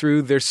the way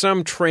through, there's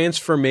some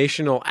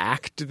transformational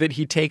act that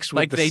he takes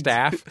with the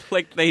staff.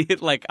 Like they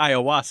hit like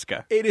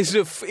ayahuasca. It is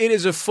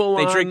a full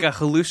on. They drink a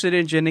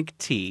hallucinogenic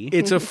tea.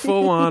 It's a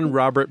full on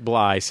Robert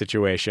Bly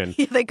situation.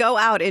 They go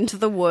out into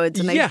the woods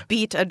and they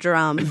beat a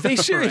drum. They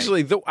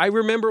seriously. I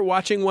remember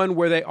watching one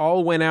where they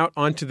all went out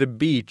onto the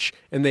beach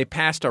and they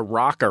passed a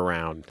rock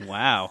around.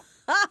 Wow.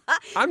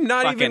 I'm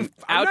not Fucking even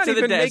out to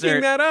the desert.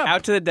 making that up.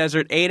 Out to the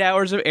desert. 8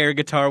 hours of air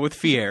guitar with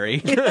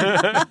Fieri.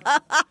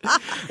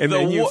 And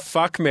then you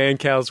fuck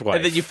Mancal's wife.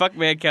 And then you fuck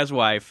Mancal's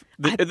wife.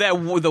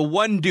 The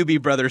one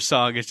Doobie Brothers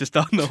song is just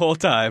on the whole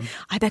time.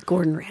 I bet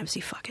Gordon Ramsay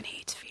fucking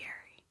hates Fieri.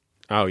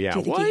 Oh, yeah. Do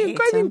you think Well, he I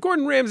hates think him?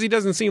 Gordon Ramsay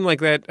doesn't seem like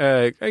that.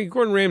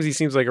 Gordon Ramsay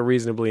seems like a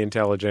reasonably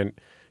intelligent.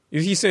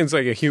 He seems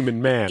like a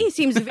human man. He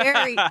seems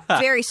very,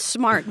 very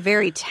smart,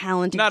 very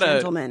talented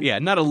gentleman.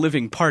 Not a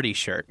living party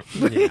shirt.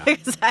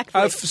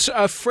 Exactly.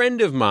 A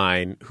friend of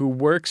mine who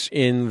works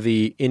in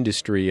the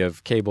industry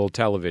of cable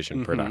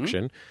television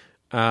production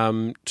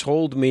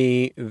told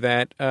me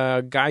that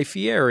Guy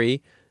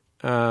Fieri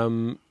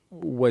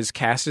was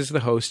cast as the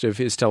host of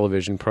his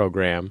television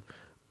program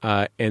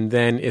and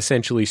then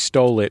essentially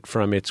stole it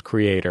from its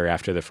creator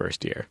after the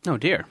first year. Oh,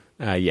 dear.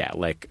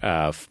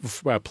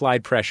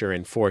 Applied pressure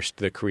and forced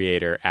the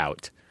creator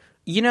out.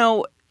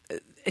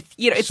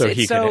 It's so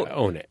he could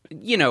own it.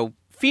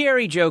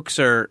 Fieri jokes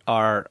are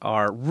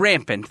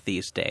rampant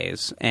these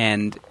days,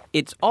 and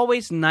it's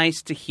always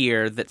nice to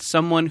hear that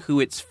someone who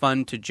it's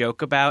fun to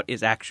joke about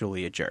is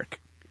actually a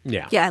jerk.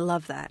 Yeah. Yeah, I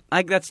love that.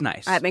 That's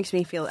nice. That makes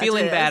me feel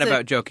Feeling bad as a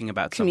about joking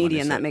about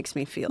comedian. someone. That makes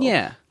me feel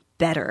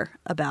better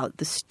about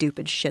the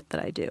stupid shit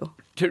that I do.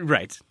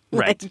 Right.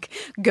 Like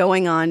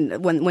going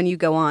on when you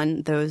go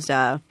on those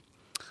like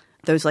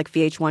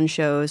VH1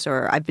 shows,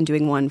 or I've been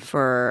doing one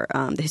for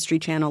the History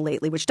Channel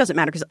lately, which doesn't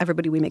matter because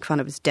everybody we make fun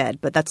of is dead.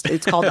 But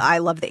it's called I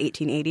Love the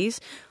 1880s.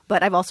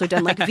 But I've also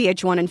done like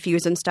VH1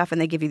 Infuse and stuff, and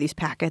they give you these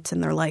packets,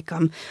 and they're like,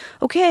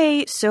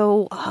 okay,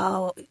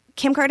 so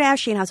Kim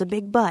Kardashian has a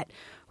big butt.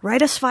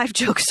 Write us 5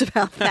 jokes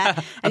about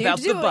that. And About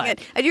you're the doing butt.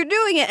 it. And you're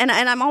doing it. And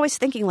I'm always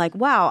thinking like,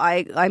 wow,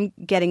 I'm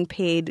getting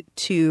paid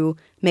to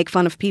make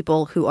fun of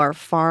people who are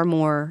far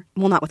more,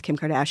 well, not with Kim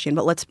Kardashian,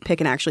 but let's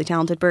pick an actually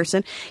talented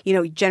person.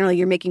 Generally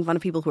you're making fun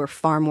of people who are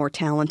far more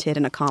talented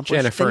and accomplished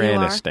Jennifer than you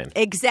Aniston.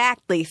 are.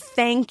 Exactly.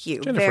 Thank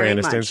you Jennifer very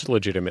Aniston's much.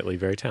 legitimately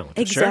very talented.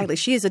 Exactly.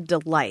 She is a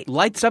delight.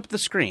 Lights up the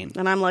screen.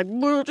 And I'm like,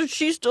 well, is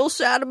she still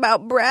sad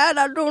about Brad?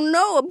 I don't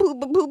know.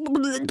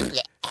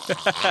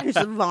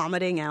 Just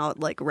vomiting out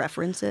like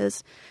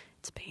references.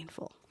 It's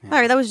painful. All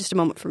right, that was just a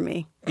moment for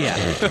me.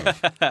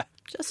 Yeah.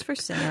 Just for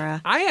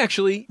Sarah. I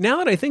actually, now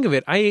that I think of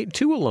it, I ate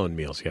 2 alone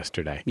meals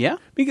yesterday. Yeah?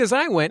 Because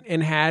I went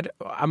and had,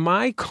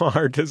 my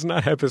car does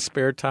not have a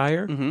spare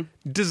tire,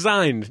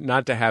 designed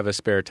not to have a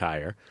spare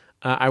tire.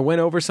 I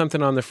went over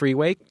something on the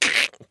freeway,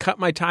 cut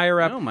my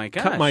tire up, Oh, my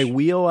cut gosh. my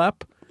wheel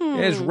up.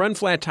 It has run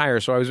flat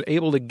tires, so I was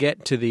able to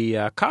get to the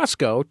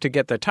Costco to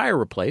get the tire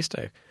replaced.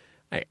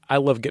 I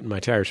love getting my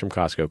tires from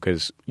Costco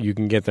because you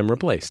can get them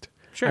replaced.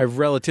 Sure. I have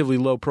relatively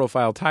low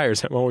profile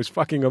tires. I'm always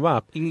fucking them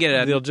up. You can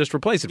get they'll just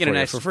replace it for Get a you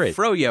nice for free.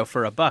 froyo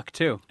for $1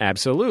 too.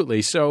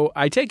 Absolutely. So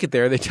I take it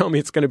there. They tell me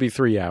it's going to be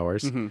 3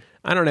 hours.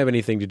 I don't have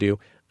anything to do.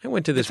 I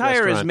went to this Tire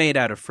restaurant. is made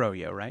out of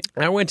froyo, right?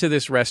 I went to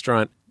this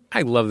restaurant.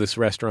 I love this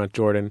restaurant,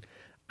 Jordan.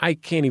 I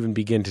can't even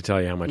begin to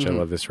tell you how much I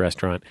love this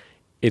restaurant.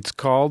 It's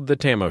called the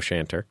Tam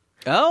O'Shanter.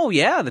 Oh,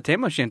 yeah. The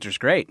Tam O'Shanter's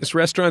great. This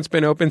restaurant's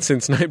been open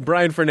since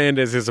Brian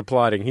Fernandez is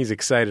applauding. He's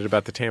excited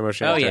about the Tam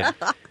O'Shanter. Oh, yeah.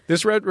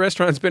 This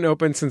restaurant's been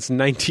open since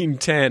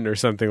 1910 or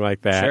something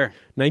like that. Sure.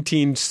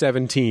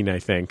 1917, I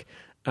think.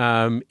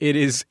 It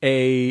is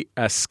a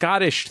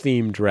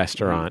Scottish-themed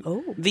restaurant.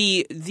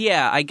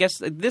 I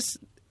guess this.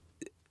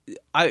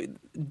 I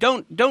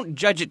don't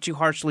judge it too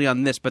harshly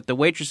on this, but the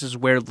waitresses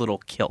wear little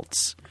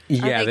kilts.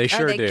 Yeah, they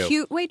sure Are they do.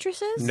 cute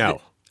waitresses? No.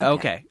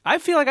 Okay. I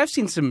feel like I've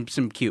seen some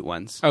cute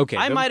ones. Okay,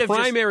 I the might have just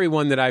primary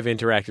one that I've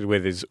interacted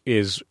with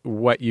is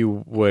what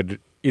you would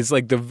is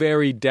like the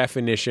very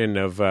definition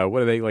of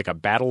what are they, like a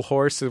battle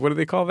horse? What do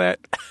they call that?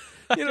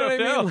 You know what I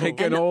know. mean? Like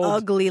An an old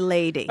ugly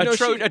lady.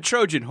 a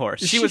Trojan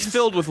horse. She was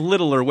filled with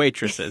littler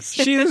waitresses.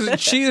 she's a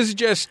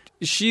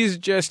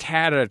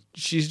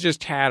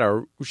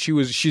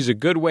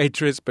good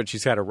waitress, but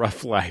she's had a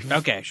rough life.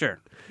 Okay,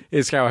 sure.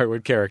 Is how I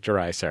would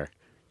characterize her.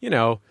 You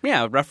know,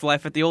 Yeah, rough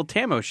life at the old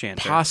Tam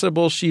O'Shanter.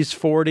 possible she's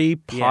 40,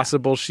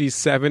 possible she's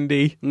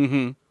 70.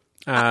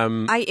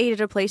 I ate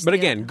at a place. But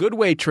again, good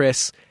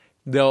waitress.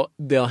 They'll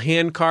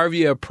hand carve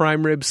you a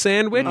prime rib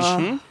sandwich.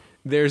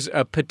 There's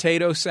a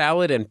potato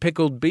salad and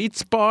pickled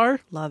beets bar.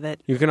 love it.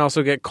 You can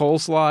also get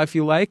coleslaw if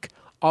you like.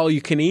 all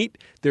you can eat.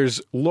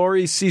 There's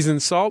Lori's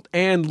seasoned salt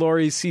and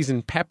Lori's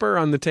seasoned pepper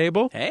on the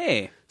table.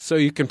 Hey. So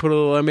you can put a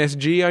little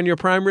MSG on your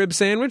prime rib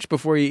sandwich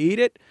before you eat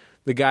it.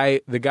 The guy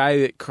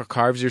that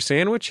carves your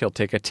sandwich, he'll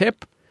take a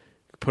tip,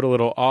 put a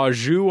little au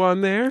jus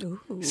on there.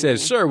 He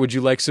says, "Sir, would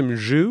you like some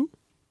jus?"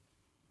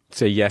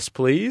 Say, "Yes,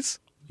 please."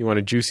 You want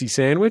a juicy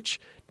sandwich?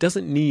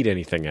 Doesn't need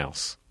anything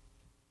else.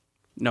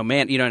 No,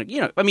 man, you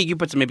know. I mean, you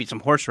put maybe some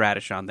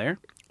horseradish on there.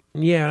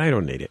 Yeah, I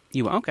don't need it. Okay.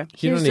 You don't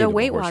Here's need a a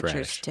Weight horseradish.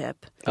 Watchers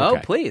tip. Oh,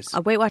 Okay. please.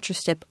 A Weight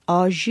Watchers tip: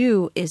 au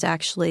jus is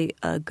actually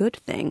a good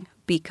thing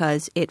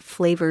because it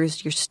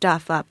flavors your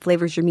stuff up,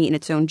 flavors your meat in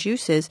its own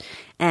juices,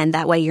 and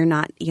that way you're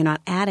not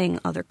adding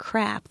other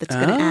crap that's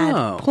going to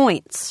add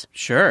points.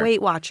 Sure.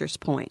 Weight Watchers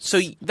points.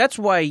 So that's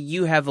why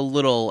you have a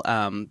little.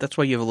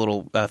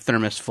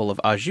 Thermos full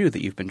of au jus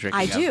that you've been drinking.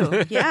 I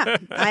of. do. Yeah,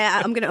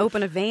 I'm going to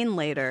open a vein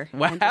later.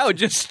 Wow, and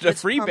just a pump it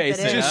freebase.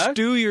 in. Just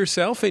stew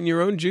yourself in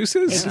your own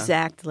juices?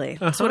 Exactly.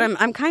 That's what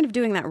I'm kind of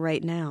doing that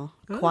right now,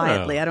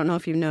 quietly. I don't know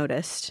if you've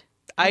noticed.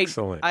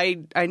 Excellent.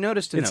 I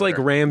noticed. It's like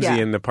Ramsey Yeah.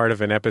 in the part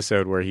of an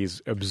episode where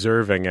he's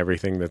observing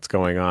everything that's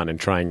going on and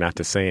trying not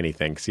to say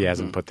anything because he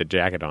hasn't put the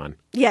jacket on.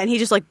 Yeah, and he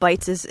just like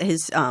bites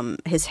his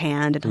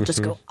hand and he'll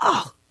just go,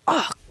 oh,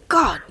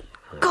 God,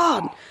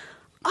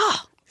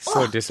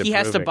 So disapproving. he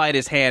has to bite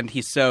his hand.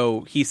 He's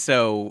so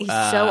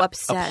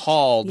upset.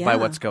 appalled by Yeah.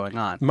 what's going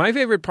on. My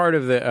favorite part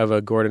of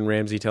a Gordon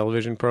Ramsay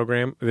television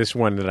program, this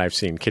one that I've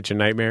seen, Kitchen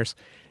Nightmares,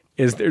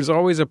 is there's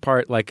always a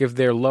part, like if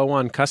they're low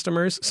on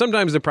customers,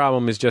 sometimes the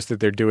problem is just that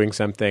they're doing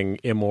something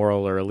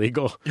immoral or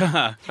illegal,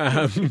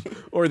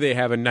 or they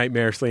have a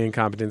nightmarishly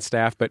incompetent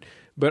staff, but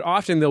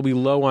often they'll be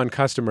low on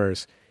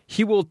customers.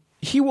 He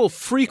will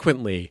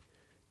frequently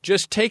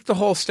just take the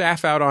whole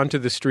staff out onto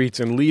the streets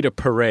and lead a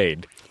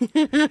parade.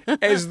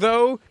 As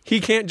though he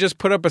can't just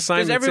put up a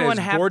sign that says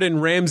Gordon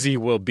Ramsay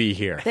will be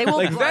here. They will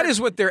that is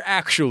what they're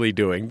actually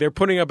doing. They're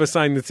putting up a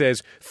sign that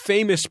says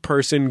famous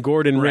person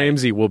Gordon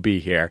Ramsay will be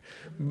here.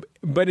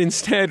 But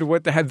instead,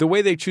 the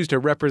way they choose to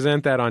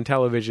represent that on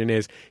television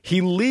is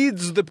he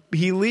leads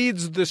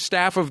the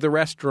staff of the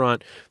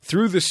restaurant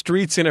through the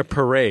streets in a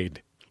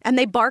parade. And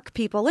they bark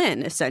people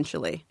in,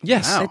 essentially.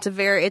 Yes. Wow.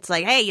 It's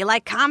like, hey, you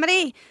like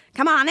comedy?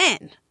 Come on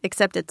in.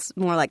 Except it's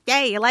more like,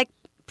 hey, you like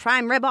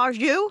prime rib au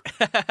jus?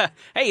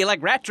 Hey, you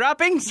like rat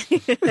droppings?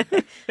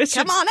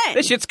 Come on in.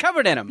 This shit's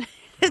covered in them.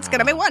 It's going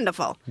to be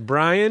wonderful.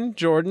 Brian,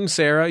 Jordan,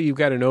 Sarah, you've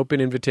got an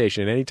open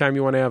invitation. Anytime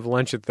you want to have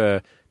lunch at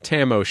the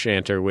Tam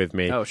O'Shanter with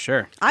me. Oh,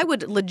 sure. I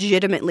would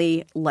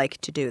legitimately like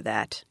to do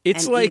that.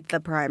 It's and like- eat the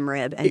prime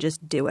rib and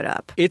just do it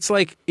up. It's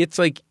like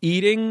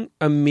eating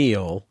a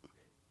meal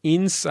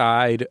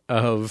inside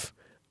of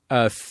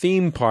a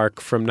theme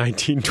park from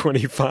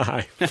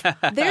 1925.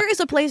 There is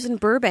a place in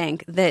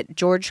Burbank that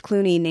George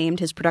Clooney named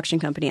his production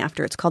company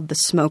after. It's called the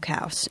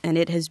Smokehouse, and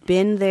it has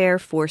been there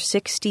for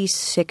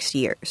 66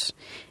 years.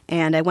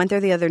 And I went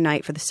there the other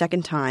night for the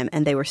second time,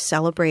 and they were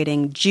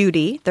celebrating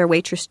Judy. Their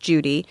waitress,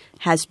 Judy,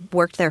 has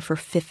worked there for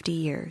 50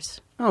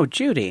 years. Oh,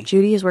 Judy.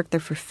 Judy has worked there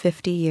for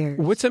 50 years.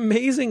 What's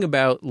amazing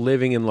about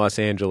living in Los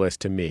Angeles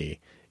to me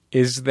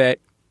is that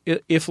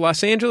if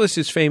Los Angeles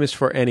is famous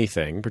for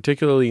anything,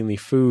 particularly in the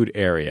food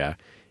area,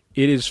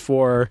 it is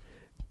for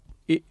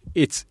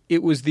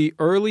it was the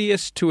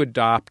earliest to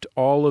adopt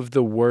all of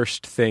the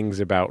worst things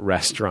about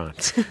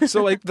restaurants.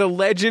 So like the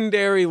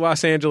legendary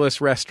Los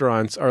Angeles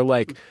restaurants are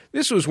like,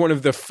 this was one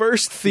of the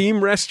first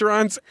theme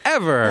restaurants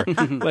ever.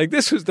 Like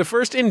this was the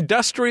first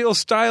industrial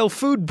style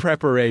food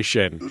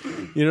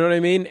preparation. You know what I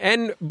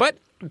mean? But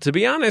to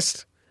be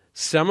honest,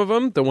 some of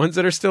them, the ones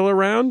that are still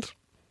around,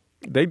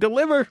 they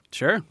deliver.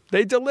 Sure.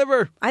 They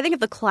deliver. I think of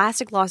the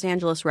classic Los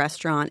Angeles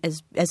restaurant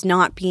as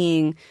not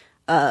being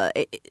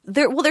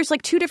there's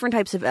like two different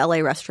types of LA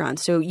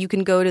restaurants. So you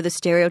can go to the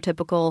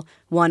stereotypical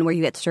one where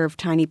you get served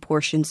tiny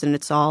portions and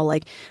it's all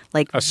like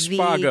A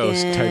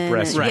Spago's vegan type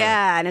restaurant.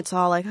 Yeah, and it's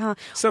all like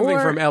Something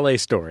from LA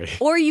Story.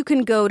 Or you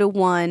can go to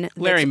one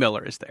Larry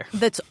Miller is there.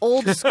 that's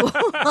old school.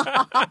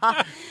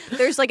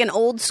 There's like an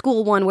old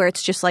school one where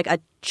it's just like a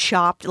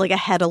chopped, like a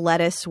head of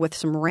lettuce with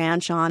some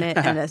ranch on it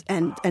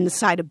and a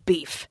side of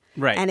beef.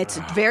 Right. And it's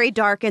very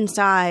dark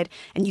inside,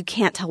 and you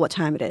can't tell what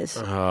time it is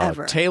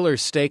ever.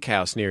 Taylor's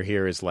Steakhouse near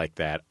here is like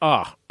that.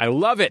 Oh, I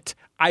love it.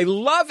 I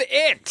love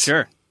it.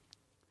 Sure.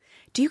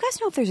 Do you guys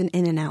know if there's an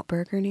In-N-Out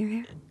burger near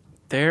here?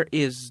 There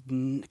is...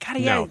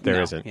 No,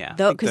 there isn't. Yeah.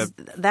 Though, because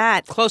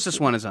that... Closest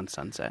one is on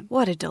Sunset.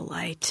 What a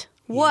delight.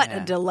 What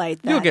a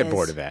delight that You'll get is.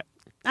 bored of that.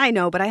 I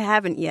know, but I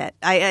haven't yet.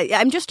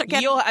 I'm just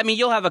getting...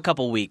 You'll have a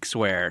couple weeks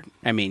where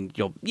I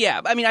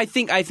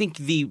think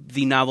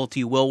the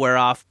novelty will wear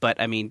off,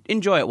 but I mean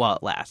enjoy it while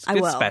it lasts. I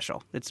It's will.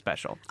 special. It's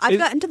special. I've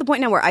gotten to the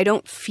point now where I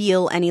don't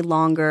feel any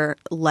longer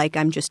like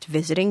I'm just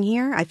visiting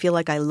here. I feel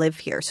like I live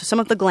here. So some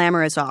of the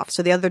glamour is off.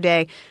 So the other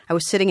day I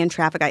was sitting in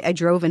traffic. I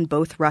drove in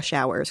both rush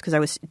hours because I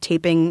was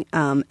taping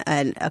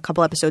a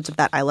couple episodes of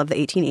that I Love the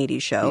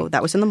 1880s show.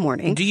 That was in the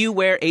morning. Do you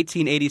wear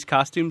 1880s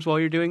costumes while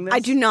you're doing this? I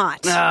do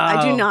not. No.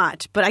 I do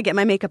not. but I get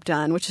my makeup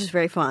done, which is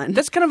very fun.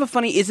 That's kind of a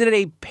funny. Is it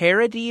a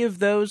parody of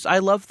those I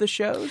Love the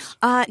Shows?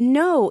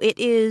 No, it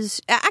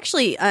is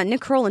actually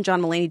Nick Kroll and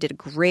John Mulaney did a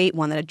great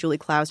one that had Julie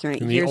Klausner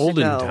In the years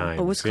olden ago. times,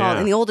 It was called yeah.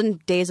 in the olden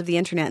days of the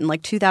internet in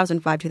like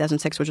 2005,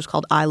 2006, which was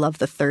called I Love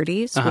the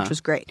 30s, which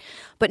was great.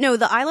 But no,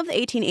 the I Love the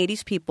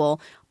 1880s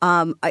people.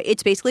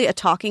 It's basically a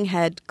talking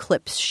head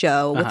clips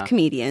show with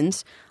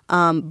comedians.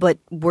 But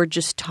we're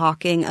just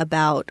talking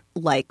about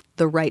like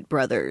the Wright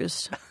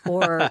brothers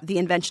or the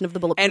invention of the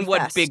bulletproof And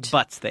what vest. big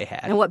butts they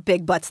had. And what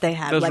big butts they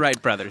had. Those Like, Wright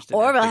brothers did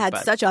have Orville big had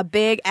butts. such a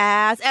big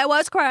ass. It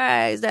was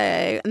crazy.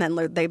 And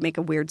then they make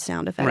a weird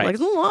sound effect. Right. Like,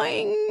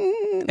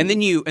 "Zoing." And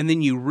then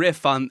you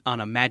riff on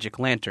a Magic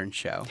Lantern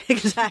show.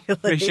 Exactly.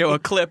 They show a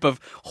clip of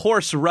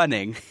horse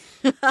running.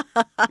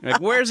 Like,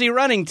 where's he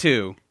running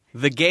to?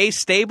 The gay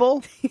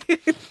stable?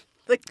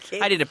 The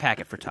kid- I did a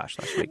packet for Tosh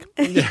last week.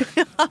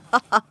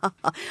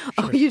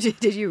 Oh, you did?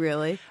 Did you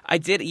really? I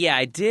did. Yeah,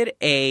 I did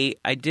a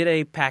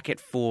packet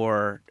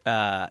for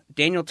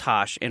Daniel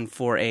Tosh and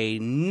for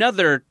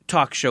another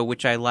talk show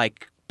which I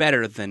like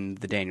better than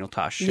the Daniel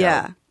Tosh show.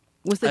 Yeah.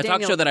 Was the A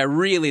talk show that I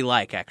really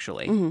like,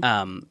 actually. And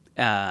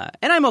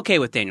I'm okay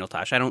with Daniel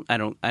Tosh. I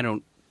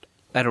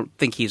don't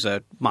think he's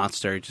a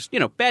monster. Just,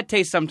 bad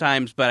taste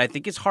sometimes, but I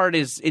think his heart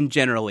is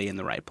generally in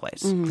the right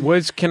place.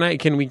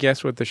 Can we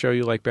guess what the show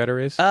you like better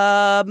is?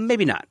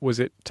 Maybe not. Was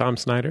it Tom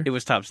Snyder? It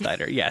was Tom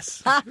Snyder,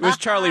 yes. It was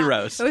Charlie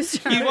Rose. was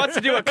Charlie He wants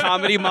to do a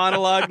comedy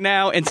monologue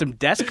now and some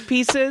desk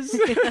pieces.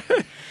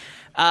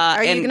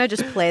 Are you going to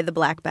just play the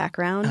black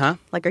background? Huh?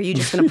 Like, are you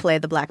just going to play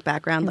the black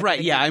background? Like,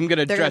 Right, yeah, I'm going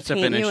to they're dress up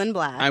paint in you in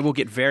black. I will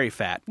get very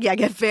fat. Yeah,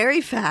 get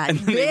very fat. then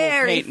they will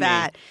Very paint me.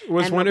 fat.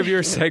 Was And one of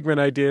your segment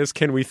ideas,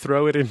 can we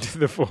throw it into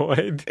the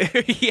void?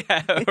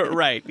 Yeah,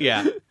 right,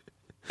 yeah.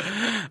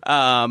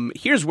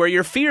 Here's where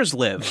your fears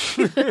live.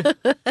 So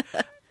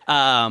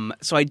I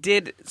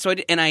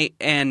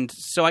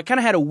kind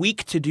of had a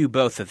week to do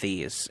both of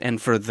these,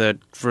 and for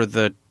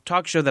the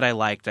talk show that I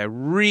liked, I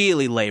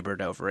really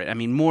labored over it. I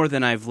mean, more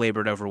than I've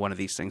labored over one of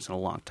these things in a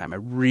long time. I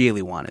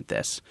really wanted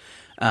this.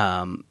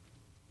 And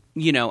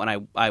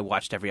I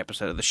watched every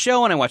episode of the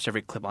show, and I watched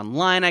every clip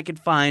online I could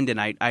find, and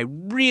I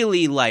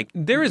really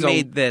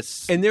made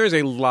this. And there is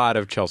a lot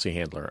of Chelsea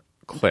Handler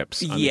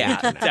clips. on the Yeah,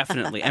 internet.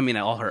 definitely. I mean,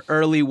 all her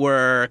early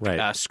work,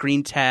 Right.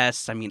 screen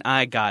tests. I mean,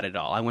 I got it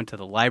all. I went to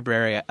the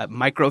library.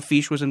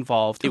 Microfiche was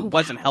involved. It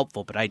wasn't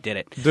helpful, but I did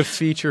it. The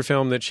feature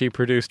film that she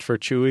produced for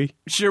Chewy.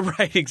 Sure,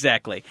 right,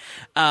 exactly.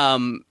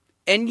 And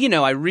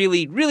I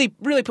really, really,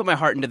 really put my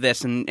heart into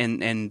this.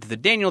 And the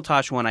Daniel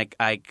Tosh one,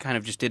 I kind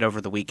of just did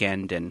over the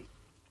weekend, and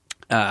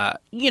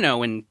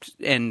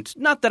and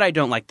not that I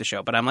don't like the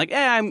show, but I'm like,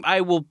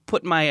 I will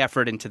put my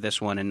effort into this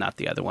one and not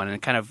the other one.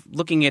 And kind of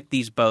looking at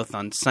these both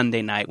on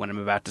Sunday night when I'm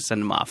about to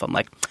send them off, I'm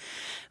like,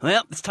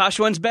 well, this Tosh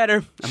one's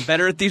better. I'm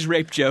better at these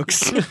rape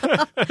jokes.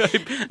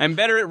 I'm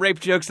better at rape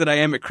jokes than I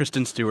am at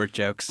Kristen Stewart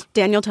jokes.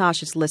 Daniel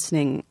Tosh is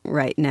listening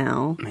right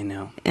now, I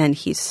know. and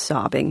he's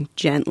sobbing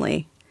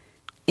gently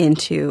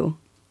into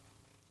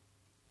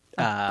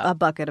a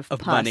bucket of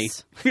pus. money.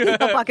 A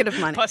bucket of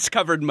money.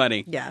 Pus-covered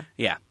money. Yeah.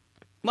 Yeah.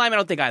 Well, I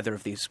don't think either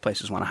of these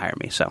places want to hire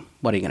me, so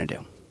what are you going to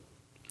do?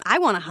 I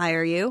want to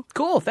hire you.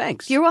 Cool,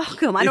 thanks. You're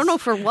welcome. I don't know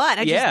for what.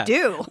 I just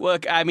do.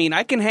 Look, I mean,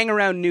 I can hang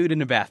around nude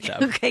in a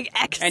bathtub. Okay,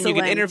 excellent. And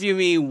you can interview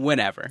me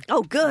whenever.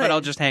 Oh, good. But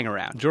I'll just hang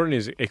around. Jordan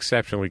is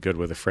exceptionally good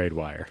with a frayed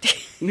wire.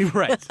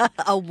 Right.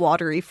 A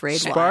watery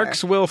frayed wire.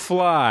 Sparks will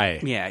fly.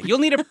 Yeah. You'll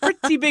need a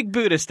pretty big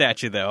Buddha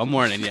statue, though. I'm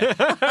warning you.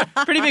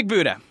 Pretty big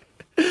Buddha.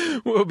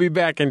 We'll be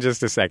back in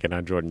just a second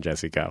on Jordan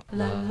Jesse Go.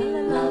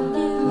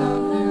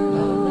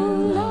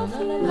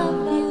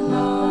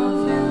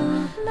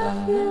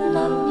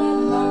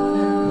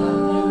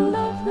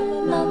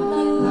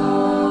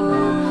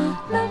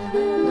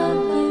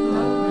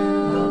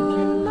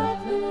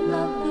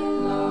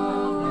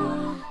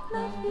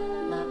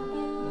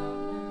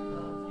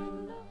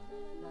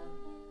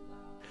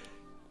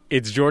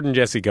 It's Jordan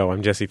Jesse Go.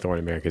 I'm Jesse Thorne,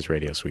 America's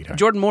radio sweetheart.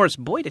 Jordan Morris,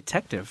 boy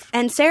detective.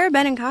 And Sara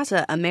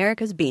Benincasa,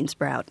 America's bean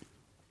sprout.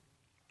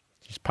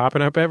 She's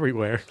popping up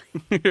everywhere.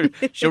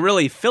 She'll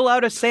really fill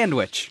out a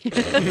sandwich. You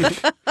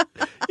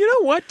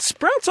know what?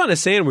 Sprouts on a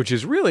sandwich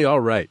is really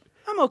all right.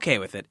 I'm okay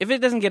with it if it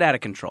doesn't get out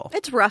of control.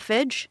 It's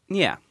roughage.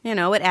 Yeah. You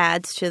know, it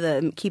adds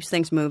to keeps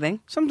things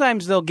moving.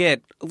 Sometimes they'll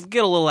get a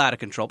little out of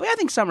control, but I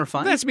think some are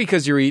fun. That's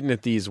because you're eating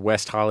at these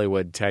West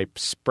Hollywood type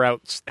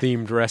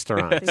Sprouts-themed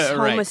restaurants. These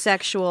Right.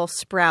 homosexual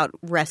sprout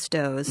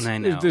restos. I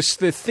know.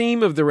 The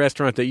theme of the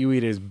restaurant that you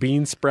eat is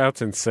bean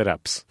sprouts and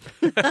sit-ups.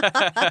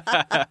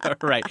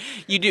 Right.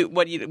 You do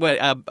what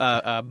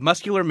a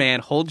muscular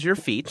man holds your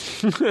feet,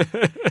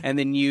 and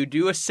then you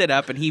do a sit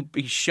up, and he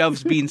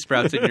shoves bean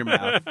sprouts in your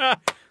mouth.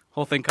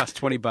 Whole thing costs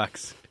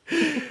 $20.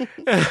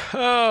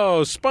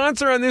 Oh,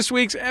 sponsor on this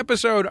week's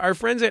episode, our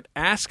friends at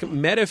Ask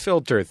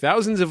Metafilter.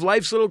 Thousands of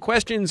life's little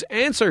questions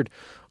answered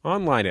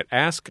online at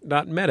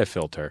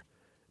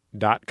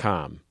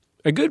ask.metafilter.com.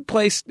 A good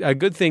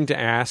thing to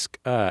ask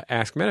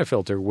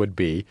Metafilter would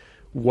be,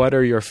 what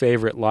are your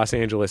favorite Los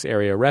Angeles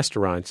area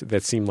restaurants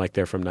that seem like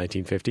they're from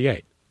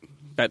 1958?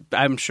 But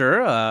I'm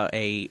sure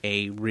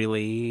a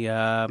really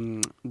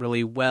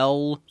really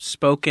well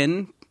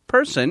spoken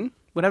person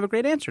would have a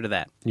great answer to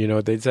that. You know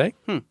what they'd say?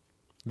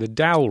 The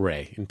Dowel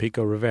Ray in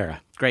Pico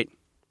Rivera. Great.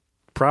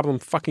 Problem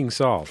fucking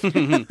solved.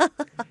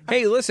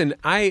 Hey, listen,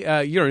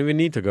 you don't even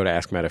need to go to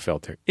Ask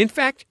Metafilter. In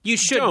fact, You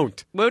should.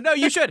 Don't. Well, no,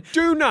 you should.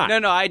 Do not.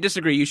 No, I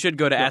disagree. You should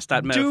go to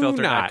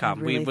ask.metafilter.com.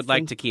 I We really would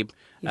like think to keep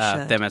you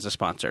should. them as a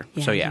sponsor.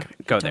 Yeah, So, yeah,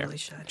 go you there. totally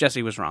should.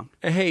 Jesse was wrong.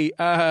 Hey,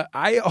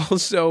 I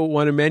also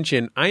want to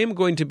mention I am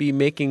going to be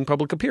making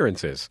public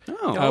appearances,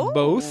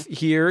 both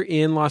here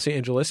in Los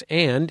Angeles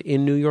and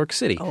in New York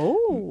City.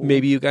 Oh.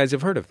 Maybe you guys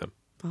have heard of them.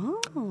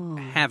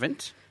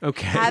 Haven't.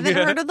 Okay. Haven't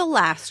heard of the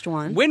last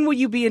one. When will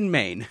you be in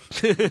Maine?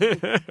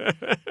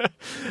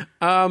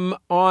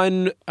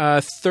 On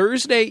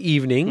Thursday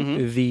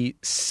evening, the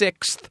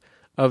 6th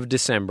of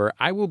December,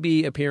 I will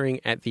be appearing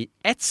at the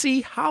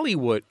Etsy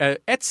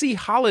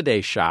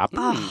Holiday Shop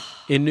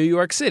in New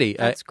York City.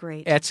 That's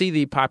great. Etsy,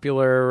 the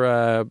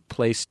popular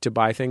place to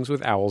buy things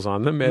with owls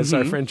on them, as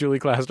our friend Julie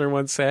Klausner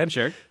once said.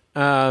 Sure.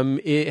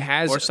 It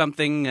has Or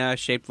something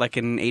shaped like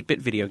an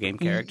 8-bit video game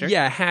character.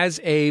 Yeah, has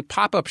a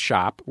pop-up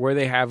shop where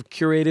they have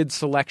curated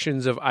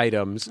selections of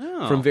items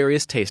from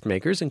various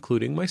tastemakers,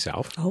 including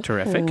myself.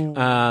 Terrific.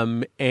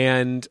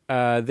 And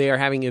they are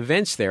having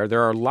events there.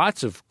 There are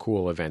lots of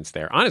cool events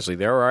there. Honestly,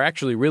 there are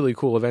actually really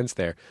cool events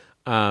there.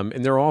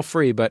 And they're all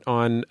free. But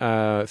on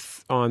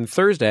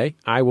Thursday,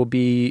 I will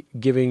be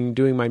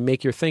doing my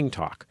Make Your Thing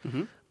talk.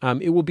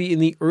 It will be in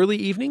the early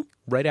evening,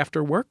 right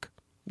after work.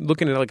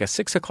 Looking at like a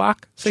 6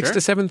 o'clock, 6 to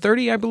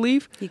 7:30, I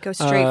believe. You go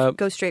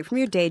straight from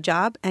your day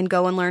job and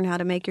go and learn how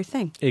to make your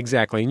thing.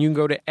 Exactly. And you can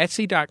go to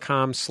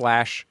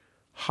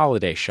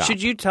etsy.com/holiday shop.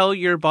 Should you tell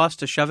your boss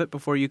to shove it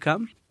before you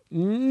come?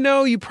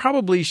 No, you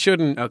probably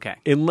shouldn't. Okay.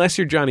 Unless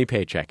you're Johnny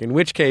Paycheck, in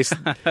which case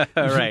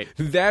Right.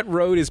 that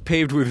road is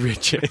paved with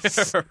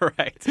riches.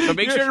 Right. But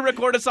make sure to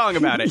record a song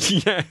about it.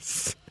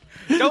 Yes.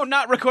 Don't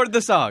not record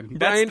the song.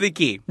 That's the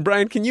key.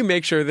 Brian, can you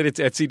make sure that it's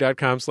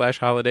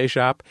etsy.com/holiday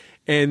shop?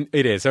 And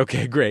it is.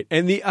 Okay, great.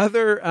 And the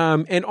other,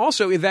 and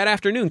also that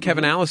afternoon,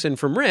 Kevin Allison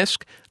from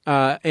Risk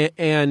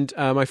and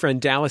my friend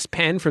Dallas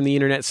Penn from the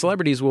Internet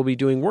Celebrities will be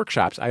doing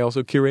workshops. I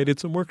also curated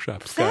some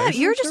workshops, guys.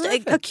 You're just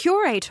a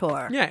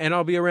curator. Yeah, and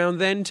I'll be around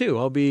then too.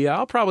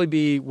 I'll probably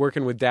be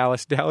working with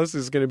Dallas. Dallas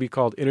is going to be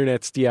called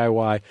Internet's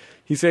DIY.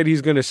 He said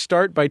he's going to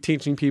start by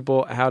teaching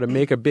people how to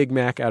make a Big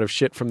Mac out of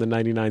shit from the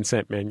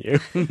 99-cent menu.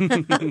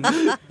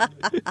 The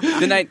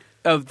night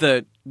of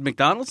the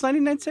McDonald's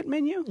 99-cent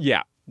menu?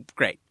 Yeah.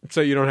 Great.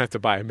 So you don't have to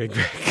buy a Big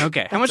Mac.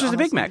 Okay. How much does a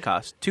Big Mac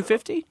cost?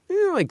 $2.50?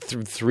 Like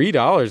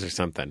 $3 or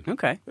something.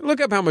 Okay.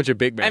 Look up how much a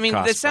Big Mac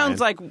costs. It sounds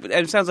like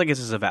this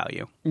is a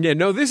value. Yeah,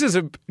 no, this is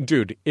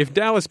dude, if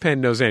Dallas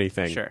Penn knows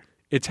anything, Sure.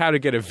 It's how to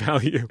get a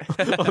value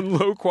on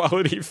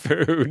low-quality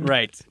food.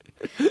 Right.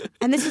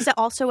 And this is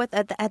also at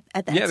the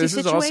Etsy Yeah, this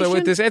is also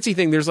with this Etsy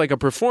thing. There's like a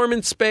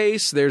performance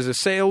space. There's a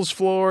sales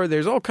floor.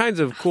 There's all kinds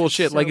of cool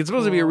shit. so Like it's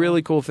supposed to be a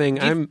really cool thing.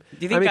 I'm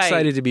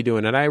excited to be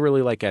doing it. I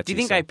really like Etsy. Do you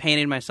think I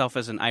painted myself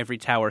as an ivory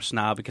tower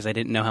snob because I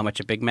didn't know how much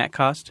a Big Mac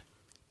cost?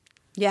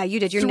 Yeah, you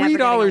did. You're never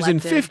getting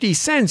elected.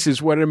 $3.50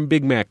 is what a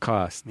Big Mac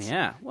costs.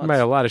 Yeah. I buy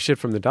a lot of shit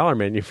from the dollar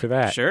menu for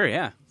that. Sure,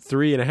 yeah.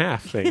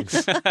 3.5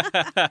 things.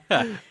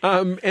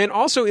 And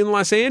also in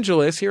Los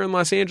Angeles, here in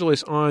Los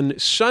Angeles on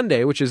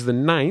Sunday, which is the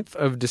 9th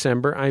of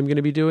December, I'm going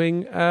to be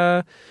doing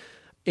a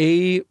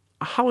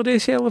holiday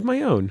sale of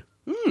my own.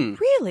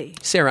 Really?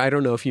 Sarah, I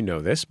don't know if you know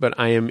this, but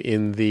I am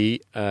in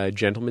the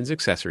gentleman's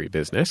accessory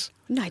business.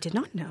 No, I did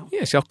not know.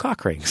 Yeah, I sell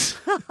cock rings.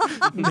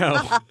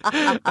 No.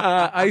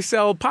 I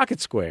sell pocket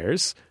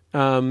squares.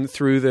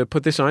 Through the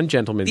Put This On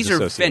Gentlemen's These are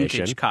Association.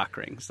 vintage cock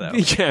rings, though.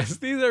 Yes,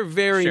 these are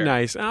very Sure.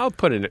 nice. I'll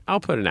put an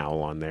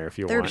owl on there if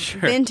you They're want.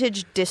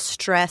 vintage,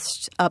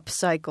 distressed,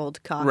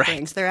 upcycled cock Right.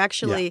 rings. They're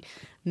actually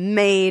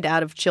made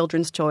out of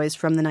children's toys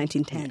from the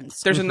 1910s.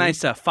 There's a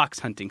nice fox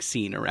hunting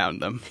scene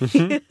around them.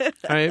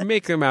 I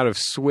make them out of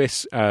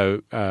Swiss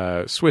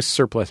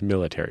surplus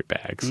military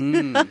bags.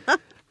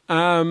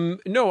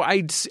 No,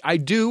 I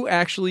do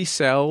actually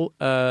sell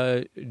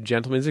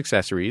gentlemen's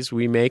accessories.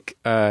 We make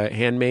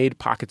handmade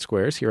pocket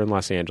squares here in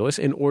Los Angeles,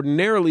 and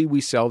ordinarily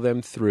we sell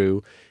them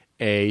through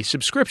a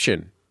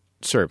subscription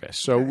service.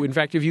 So, in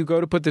fact, if you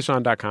go to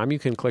putthison.com, you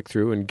can click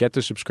through and get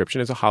the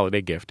subscription as a holiday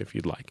gift if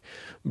you'd like.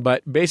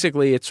 But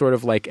basically, it's sort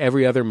of like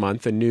every other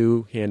month, a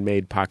new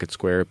handmade pocket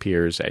square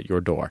appears at your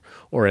door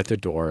or at the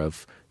door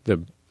of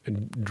the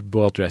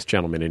well-dressed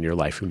gentleman in your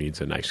life who needs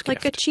a nice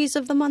Like gift. a Cheese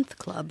of the Month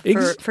club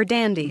for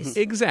dandies.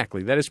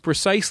 Exactly. That is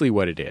precisely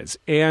what it is.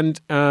 And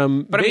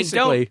But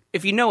basically,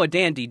 if you know a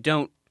dandy,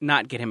 don't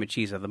not get him a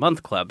Cheese of the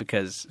Month club,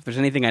 because if there's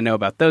anything I know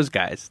about those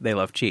guys, they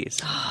love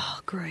cheese. Oh,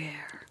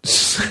 Gruyere.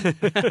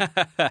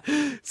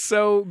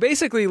 So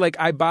basically, like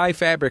I buy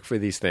fabric for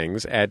these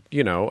things at,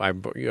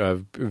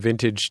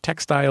 vintage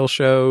textile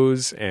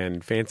shows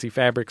and fancy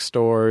fabric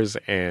stores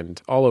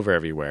and all over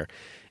everywhere.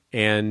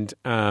 And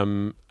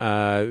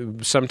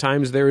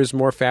sometimes there is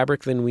more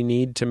fabric than we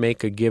need to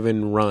make a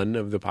given run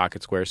of the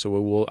pocket square.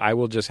 So I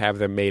will just have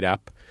them made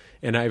up.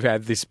 And I've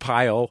had this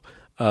pile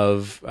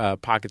of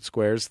pocket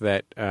squares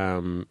that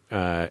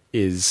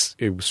is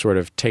sort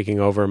of taking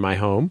over my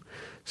home.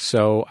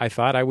 So I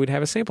thought I would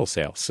have a sample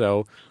sale.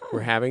 So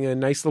we're having a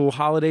nice little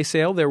holiday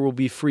sale. There will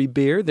be free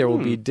beer. There will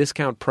be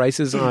discount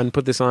prices on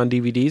Put This On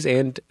DVDs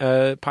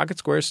and pocket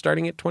squares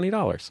starting at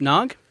 $20.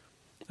 Nog?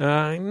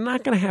 I'm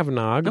not going to have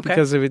nog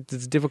because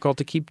it's difficult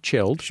to keep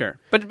chilled. Sure.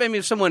 But I mean,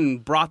 if someone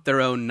brought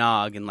their own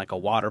nog in like a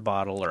water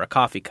bottle or a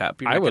coffee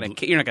cup, you're not going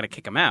to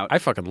kick them out. I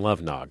fucking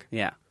love nog.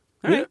 Yeah.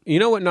 All right. You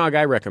know what nog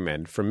I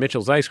recommend from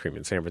Mitchell's Ice Cream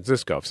in San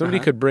Francisco? If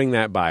somebody could bring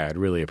that by, I'd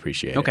really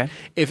appreciate it. Okay.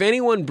 If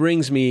anyone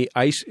brings me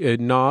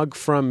nog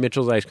from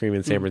Mitchell's Ice Cream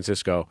in San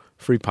Francisco,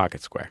 free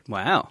pocket square.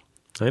 Wow.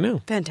 I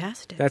know.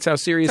 Fantastic. That's how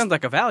serious. Sounds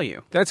like a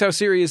value. That's how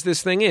serious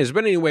this thing is.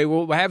 But anyway,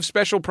 we'll have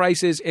special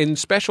prices and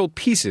special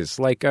pieces.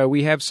 Like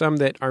we have some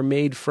that are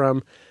made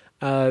from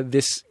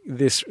this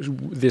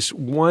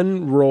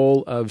one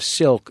roll of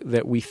silk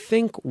that we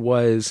think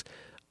was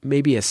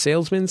maybe a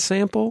salesman's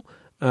sample.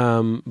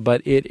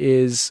 But it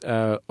is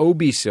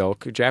obi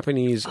silk,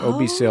 Japanese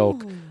obi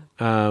silk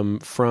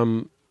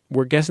from,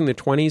 we're guessing the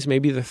 20s,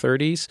 maybe the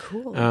 30s,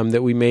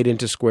 that we made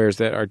into squares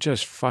that are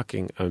just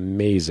fucking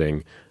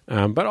amazing.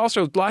 But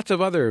also lots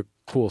of other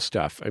cool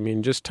stuff. I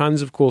mean, just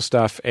tons of cool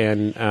stuff.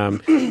 And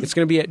it's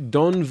going to be at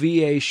Don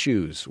V.A.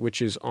 Shoes,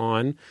 which is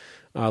on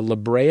La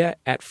Brea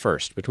at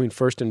First, between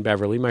First and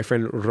Beverly. My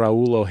friend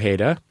Raul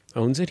Ojeda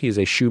owns it. He's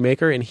a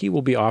shoemaker, and he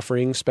will be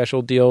offering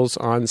special deals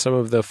on some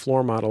of the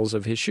floor models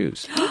of his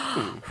shoes.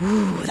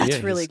 Ooh,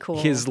 that's really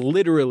cool. His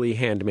literally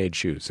handmade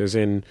shoes, as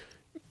in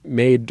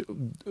made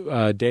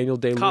Daniel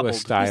Day-Lewis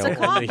style. He's a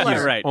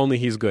cobbler. Right. Only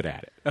he's good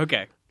at it.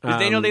 Okay. Is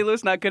Daniel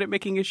Day-Lewis not good at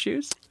making his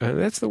shoes?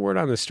 That's the word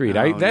on the street.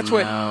 No. That's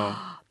what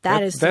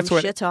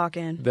shit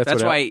talking.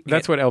 That's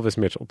what Elvis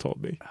Mitchell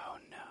told me. Oh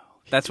no.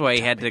 That's why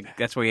he had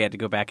to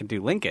go back and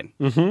do Lincoln.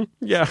 Mm-hmm.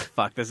 Yeah.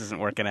 Fuck, this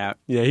isn't working out.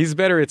 Yeah, he's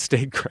better at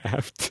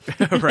statecraft.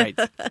 Right.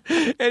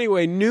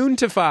 Anyway, noon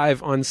to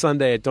 5 on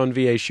Sunday at Don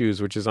V.A.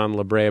 Shoes, which is on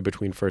La Brea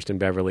between First and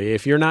Beverly.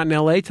 If you're not in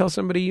L.A., tell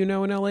somebody you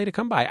know in L.A. to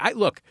come by.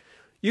 Look,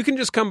 you can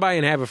just come by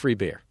and have a free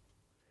beer.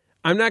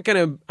 I'm not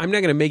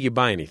gonna make you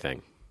buy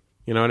anything.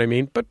 You know what I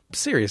mean? But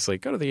seriously,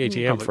 go to the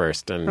ATM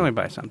first and really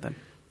buy something.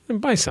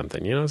 And buy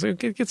something. You know, so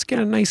let's get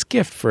a nice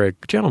gift for a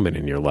gentleman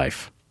in your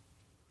life.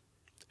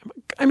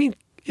 I mean,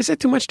 is that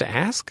too much to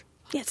ask?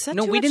 Yeah,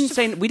 no, we didn't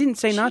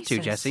say not to,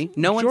 Jesse.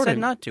 No one said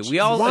not to. We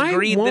all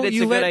agreed that it's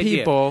a good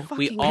idea.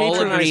 We all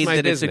agreed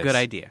that it's a good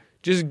idea.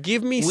 Just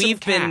give me some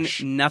cash. We've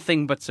been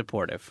nothing but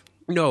supportive.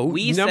 No,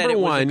 we said it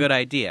was a good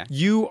idea.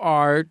 You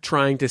are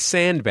trying to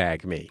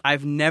sandbag me.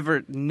 I've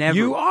never.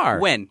 You are.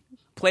 When?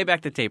 Play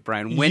back the tape,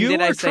 Brian. When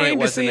did I say it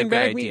wasn't a good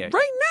idea? Right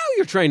now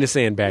you're trying to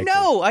sandbag me.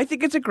 No, I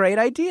think it's a great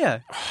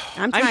idea.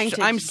 I'm trying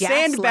to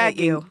gaslight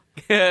you.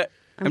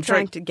 I'm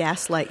trying to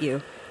gaslight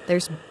you.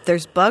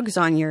 There's bugs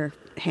on your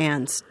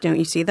hands. Don't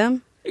you see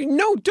them?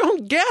 No,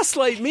 don't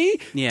gaslight me.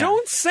 Yeah.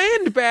 Don't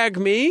sandbag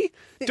me.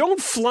 Don't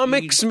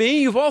flummox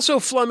me. You've also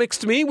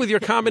flummoxed me with your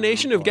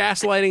combination of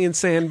gaslighting and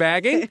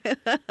sandbagging. Do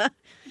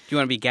you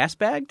want to be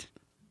gasbagged?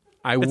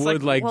 I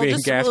would like being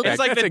gasbagged. It's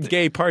like that's a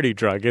gay party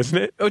drug, isn't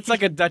it? It's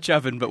like a Dutch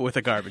oven, but with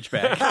a garbage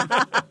bag.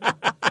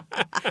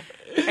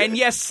 And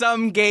yes,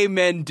 some gay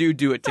men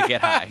do it to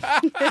get high.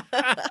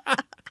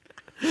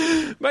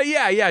 But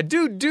yeah,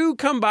 do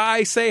come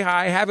by, say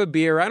hi, have a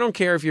beer. I don't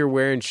care if you're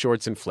wearing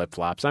shorts and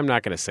flip-flops. I'm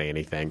not going to say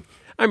anything.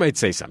 I might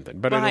say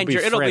something, but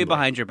it'll be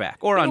behind your back,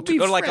 or on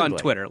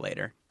Twitter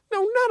later.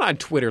 No, not on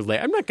Twitter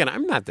later. I'm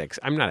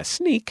not a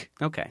sneak.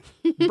 Okay.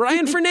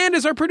 Brian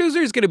Fernandez, our producer,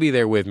 is going to be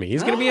there with me.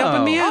 He's going to be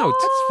helping me out.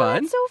 That's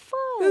fun. That's so fun.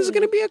 This is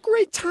going to be a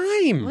great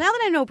time. Well, now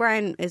that I know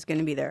Brian is going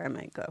to be there, I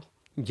might go.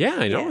 Yeah,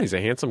 I know. Yeah. He's a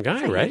handsome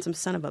guy, right? Handsome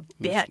son of a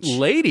bitch.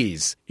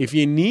 Ladies, if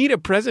you need a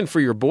present for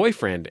your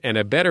boyfriend and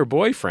a better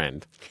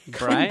boyfriend,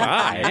 Brian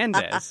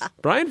Fernandez.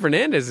 Brian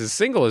Fernandez is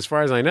single as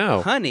far as I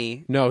know.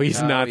 Honey. No,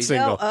 he's not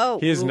single.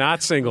 He is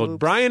not single. Oops.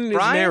 Brian is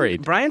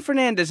married. Brian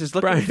Fernandez is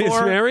looking Brian for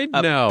is married?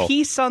 a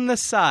piece on the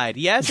side.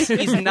 Yes,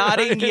 he's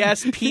nodding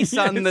yes, piece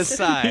on the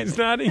side. He's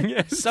nodding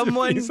yes, piece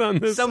on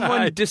the side.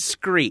 Someone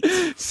discreet.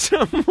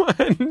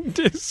 Someone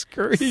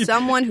discreet.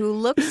 Someone who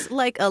looks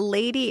like a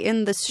lady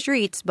in the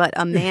streets, but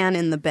a man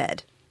in the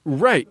bed.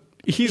 Right.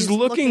 He's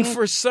looking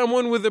for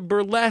someone with a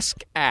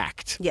burlesque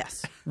act.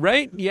 Yes.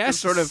 Right? Yes.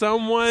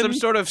 Some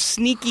sort of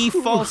sneaky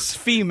false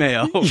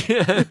female.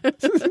 Yeah.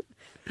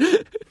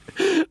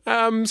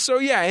 So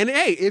yeah, and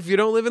hey, if you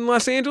don't live in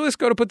Los Angeles,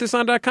 go to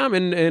putthison.com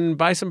and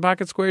buy some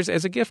pocket squares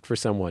as a gift for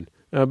someone.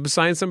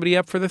 Sign somebody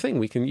up for the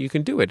thing. You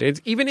can do it.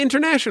 It's even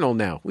international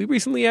now. We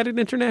recently added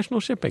international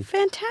shipping.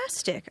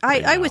 Fantastic.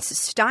 I was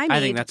stymied. I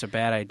think that's a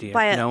bad idea.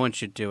 No one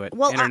should do it.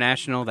 Well,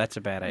 international, that's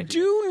a bad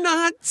idea. Do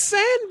not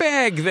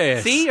sandbag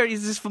this. See?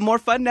 Is this more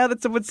fun now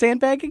that someone's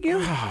sandbagging you?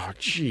 Oh,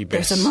 gee.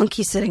 There's a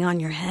monkey sitting on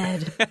your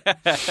head.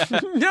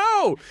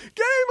 No!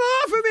 Get him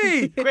off of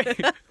me! Wait,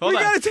 we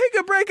got to take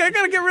a break. I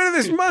got to get rid of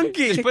this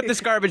monkey. Just put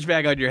this garbage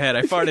bag on your head.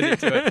 I farted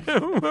into it.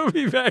 We'll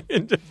be back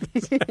in just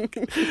a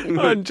second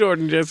on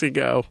Jordan Jesse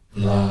Go.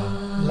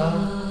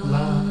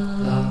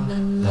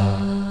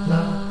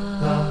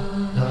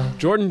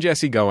 Jordan,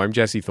 Jesse, go. I'm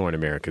Jesse Thorne,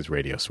 America's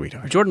radio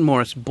sweetheart. Jordan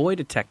Morris, boy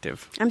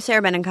detective. I'm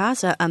Sara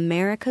Benincasa,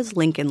 America's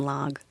Lincoln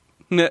Log.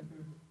 N-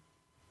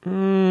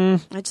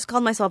 I just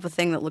called myself a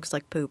thing that looks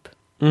like poop.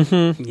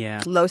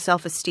 yeah. Low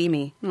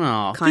self-esteem-y.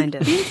 Oh, Kind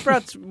of. Bean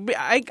sprouts.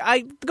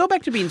 I go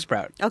back to bean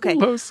sprout. Okay.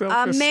 Low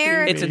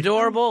self-esteem. It's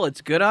adorable.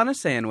 It's good on a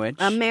sandwich.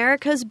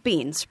 America's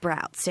Bean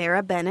Sprout,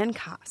 Sara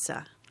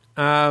Benincasa.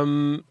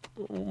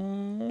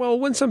 Well,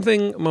 when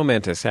something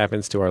momentous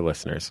happens to our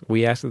listeners,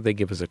 we ask that they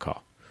give us a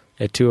call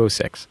at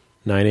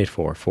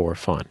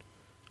 206-984-4FUN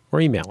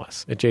or email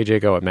us at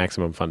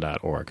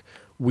jjgo@maximumfun.org.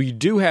 We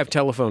do have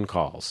telephone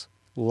calls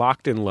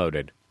locked and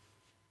loaded.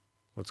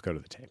 Let's go to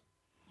the tape.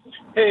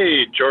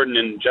 Hey, Jordan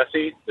and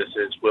Jesse. This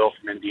is Will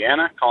from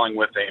Indiana calling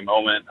with a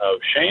moment of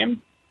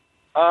shame.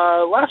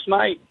 Last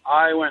night,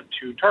 I went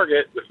to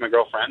Target with my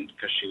girlfriend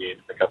because she needed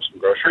to pick up some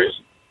groceries.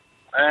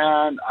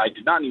 And I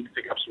did not need to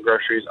pick up some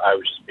groceries. I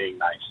was just being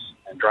nice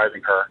and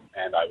driving her,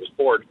 and I was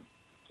bored.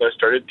 So I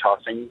started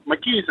tossing my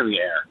keys in the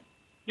air,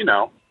 you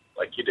know,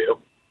 like you do.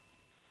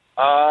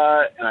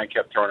 And I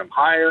kept throwing them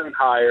higher and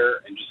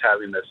higher and just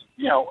having this,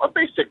 you know, a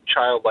basic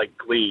childlike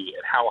glee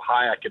at how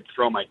high I could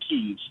throw my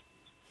keys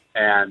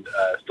and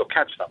still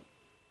catch them.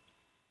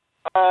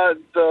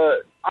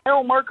 The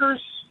aisle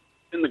markers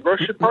in the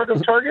grocery part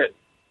of Target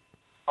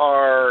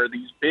are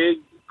these big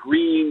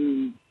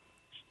green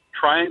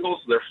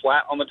triangles. They're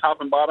flat on the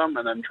top and bottom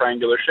and then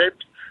triangular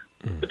shaped.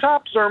 The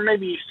tops are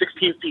maybe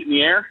 16 feet in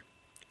the air.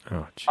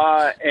 Oh,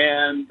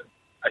 And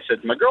I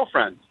said to my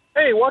girlfriend,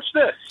 hey, watch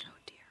this.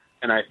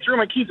 And I threw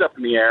my keys up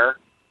in the air,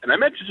 and I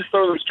meant to just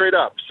throw them straight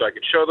up so I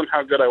could show them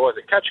how good I was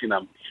at catching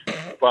them.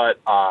 But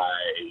I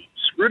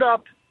screwed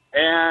up,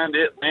 and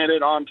it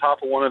landed on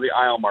top of one of the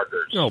aisle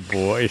markers. Oh,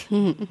 boy.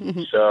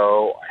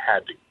 So I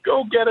had to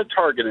go get a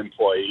Target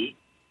employee,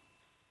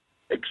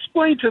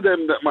 explain to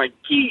them that my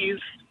keys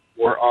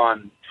were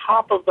on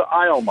top of the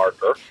aisle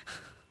marker,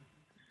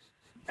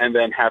 and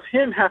then have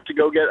him have to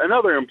go get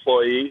another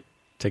employee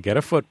To get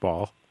a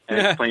football. and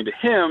explain to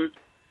him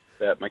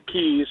that my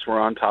keys were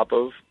on top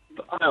of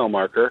the aisle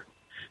marker.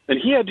 Then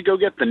he had to go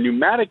get the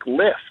pneumatic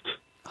lift,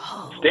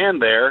 stand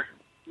there,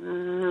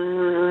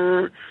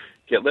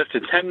 get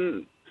lifted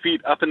 10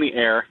 feet up in the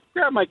air,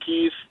 grab my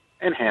keys,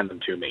 and hand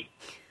them to me.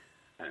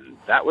 And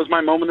that was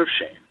my moment of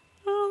shame.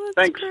 Oh, that's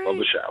Thanks. great. Love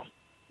the show.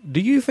 Do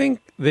you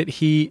think that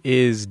he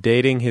is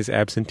dating his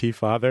absentee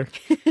father?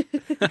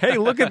 Hey,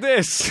 look at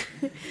this.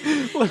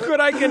 Look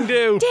what I can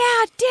do.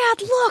 Dad,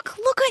 look,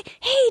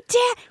 hey,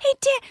 Dad,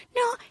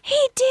 no,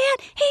 hey, Dad.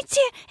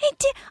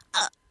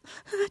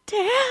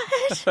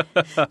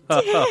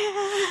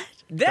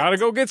 Gotta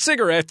go get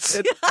cigarettes.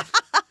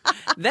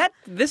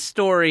 This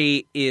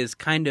story is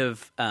kind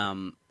of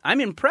I'm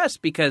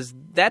impressed because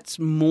that's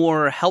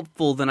more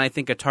helpful than I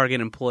think a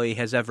Target employee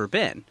has ever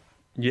been.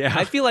 Yeah.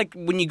 I feel like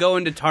when you go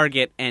into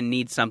Target and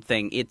need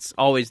something, it's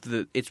always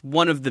it's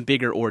one of the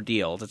bigger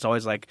ordeals. It's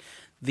always like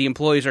the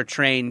employees are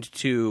trained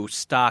to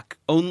stock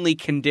only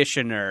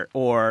conditioner,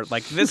 or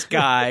like this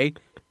guy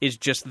is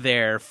just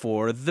there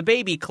for the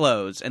baby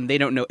clothes and they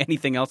don't know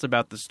anything else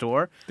about the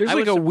store. There's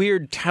like a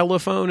weird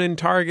telephone in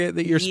Target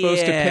that you're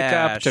supposed to pick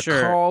up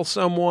to call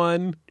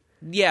someone.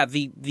 Yeah,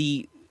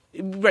 the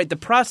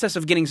process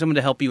of getting someone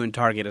to help you in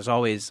Target is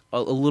always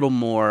a little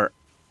more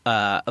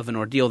of an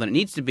ordeal than it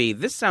needs to be.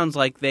 This sounds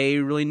like they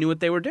really knew what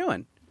they were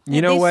doing.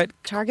 You know what?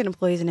 Target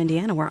employees in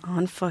Indiana were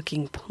on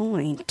fucking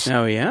point.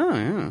 Oh,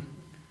 yeah.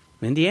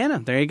 Indiana,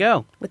 there you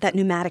go. With that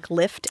pneumatic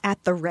lift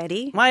at the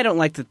ready. Well, I don't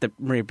like that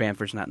Maria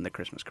Bamford's not in the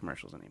Christmas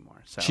commercials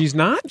anymore. So. She's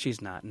not?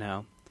 She's not,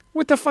 no.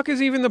 What the fuck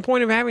is even the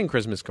point of having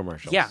Christmas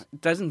commercials? Yeah,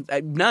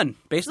 none.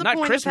 What's the Not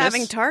point of Christmas.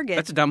 having Target?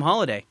 That's a dumb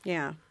holiday.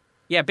 Yeah.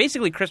 Yeah,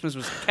 basically Christmas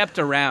was kept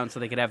around so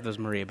they could have those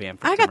Maria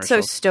Bamford I got so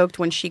commercials. stoked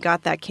when she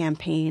got that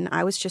campaign.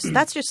 I was just,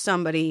 that's just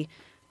somebody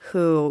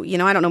who, you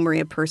know, I don't know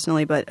Maria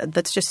personally, but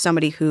that's just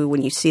somebody who,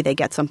 when you see they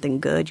get something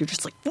good, you're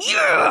just like,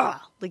 yeah!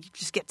 Like, you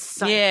just get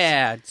psyched.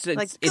 Yeah.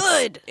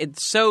 Good.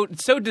 It's so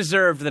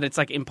deserved that it's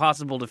like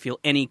impossible to feel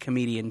any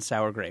comedian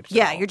sour grapes. at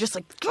Yeah, all. you're just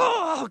like,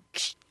 oh,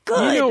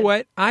 good. You know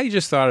what? I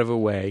just thought of a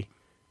way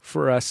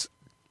for us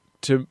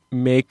to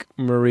make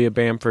Maria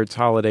Bamford's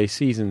holiday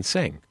season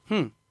sing.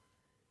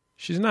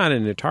 She's not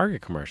in the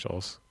Target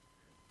commercials,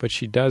 but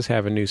she does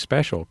have a new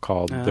special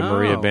called the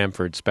Maria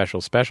Bamford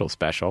Special.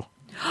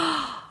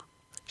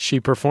 She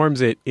performs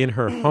it in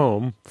her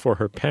home for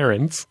her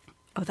parents.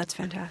 Oh, that's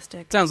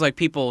fantastic. Sounds like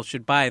people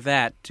should buy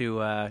that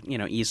to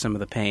ease some of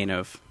the pain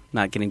of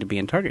not getting to be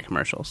in Target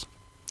commercials.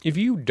 If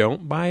you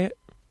don't buy it,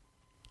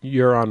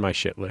 you're on my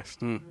shit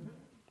list.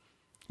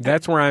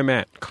 That's where I'm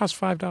at. It costs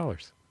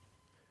 $5.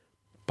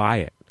 Buy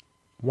it.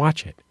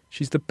 Watch it.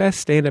 She's the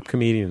best stand-up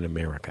comedian in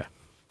America.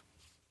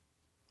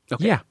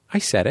 Okay. Yeah, I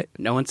said it.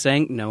 No one's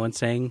saying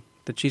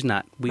that she's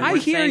not. I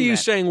hear you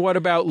saying, what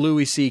about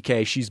Louis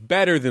C.K.? She's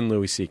better than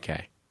Louis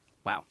C.K.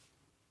 Wow.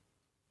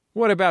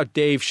 What about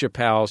Dave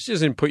Chappelle? She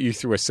doesn't put you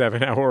through a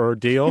 7-hour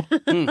ordeal.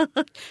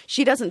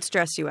 She doesn't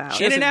stress you out.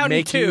 She In and doesn't out in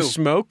make you 2.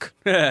 smoke.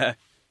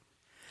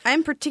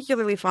 I'm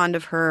particularly fond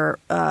of her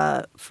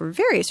for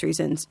various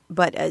reasons,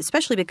 but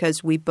especially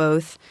because we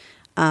both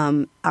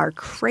are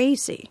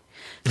crazy.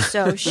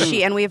 So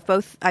we have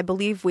both, I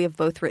believe we have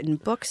both written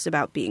books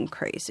about being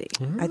crazy.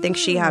 I think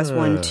she has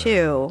one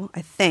too,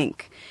 I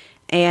think.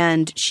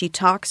 And she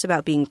talks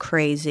about being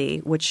crazy,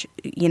 which,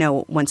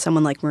 when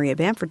someone like Maria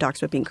Bamford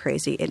talks about being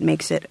crazy, it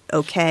makes it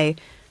okay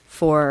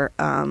for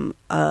a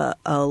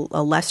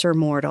lesser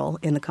mortal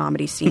in the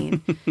comedy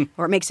scene,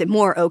 or it makes it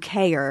more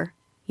okayer.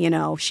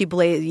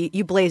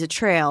 You blaze a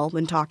trail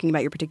when talking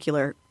about your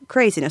particular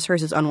craziness.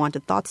 Hers is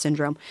unwanted thought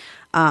syndrome.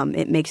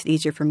 It makes it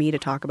easier for me to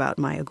talk about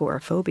my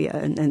agoraphobia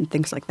and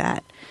things like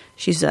that.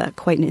 She's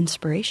quite an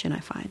inspiration,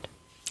 I find.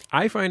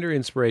 I find her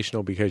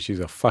inspirational because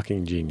she's a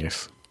fucking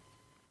genius.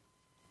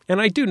 And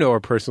I do know her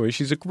personally.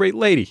 She's a great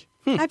lady.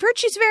 I've heard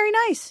she's very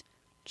nice.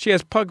 She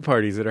has pug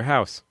parties at her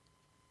house.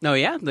 Oh,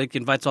 yeah? Like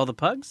invites all the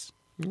pugs?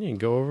 You can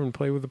go over and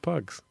play with the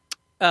pugs.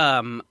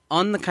 On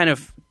the kind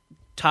of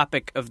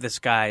topic of this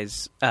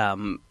guy's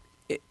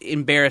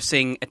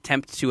embarrassing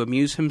attempt to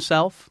amuse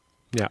himself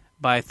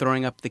by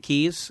throwing up the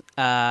keys,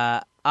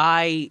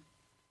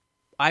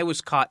 I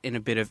was caught in a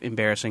bit of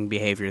embarrassing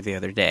behavior the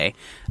other day.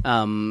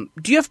 Do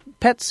you have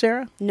pets,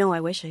 Sarah? No, I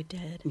wish I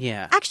did.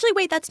 Yeah. Actually,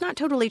 wait, that's not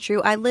totally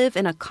true. I live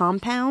in a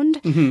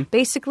compound,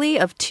 basically,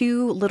 of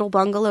 2 little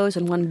bungalows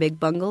and 1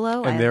 big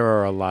bungalow. And there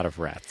are a lot of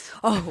rats.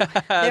 Oh,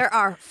 there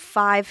are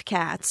 5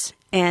 cats,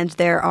 and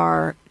there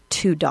are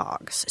 2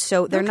 dogs.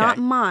 So they're not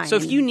mine. So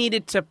if you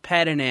needed to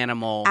pet an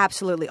animal...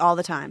 Absolutely, all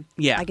the time.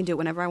 Yeah. I can do it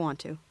whenever I want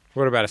to.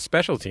 What about a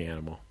specialty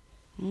animal?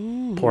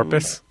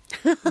 Porpoise?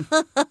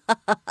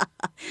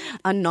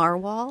 A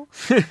narwhal?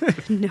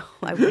 No,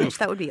 I wish.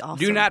 That would be awesome.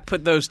 Do not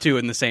put those 2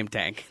 in the same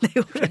tank.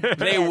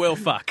 They will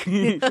fuck.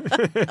 And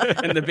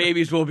the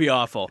babies will be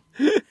awful.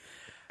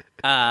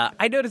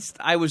 I noticed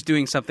I was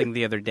doing something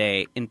the other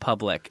day in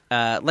public.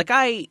 I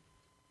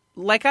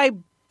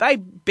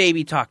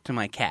baby talk to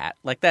my cat.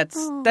 Like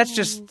that's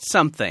just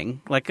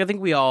something. Like I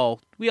think we all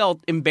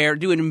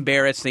do an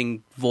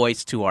embarrassing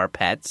voice to our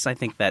pets. I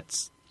think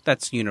that's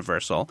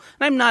universal.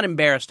 And I'm not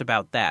embarrassed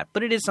about that,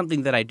 but it is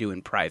something that I do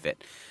in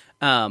private.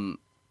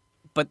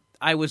 But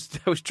I was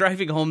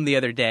driving home the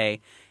other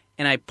day,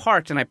 and I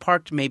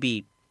parked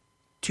maybe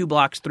 2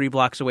 blocks, 3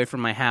 blocks away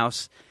from my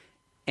house,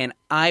 and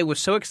I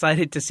was so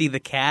excited to see the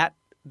cat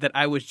that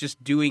I was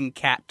just doing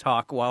cat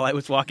talk while I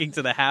was walking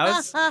to the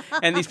house.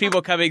 And these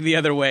people coming the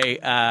other way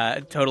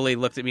totally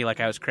looked at me like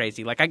I was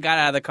crazy. Like I got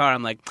out of the car,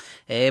 I'm like,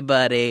 "Hey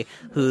buddy,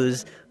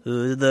 who's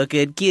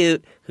looking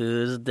cute?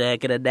 Who's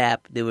taking a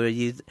nap?"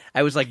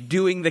 I was like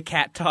doing the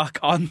cat talk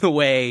on the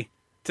way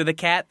to the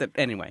cat.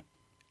 Anyway,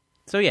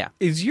 so yeah.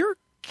 Is your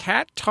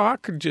cat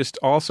talk just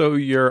also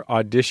your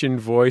audition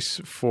voice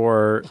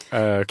for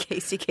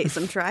Casey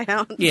Kasem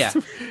tryouts? Yeah.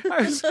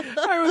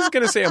 I was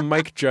going to say a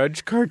Mike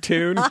Judge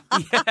cartoon.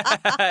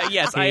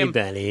 Yes, Hey, I am.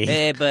 buddy.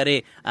 Hey,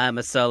 buddy. I'm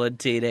a solid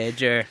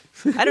teenager.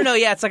 I don't know.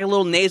 Yeah, it's like a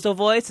little nasal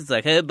voice. It's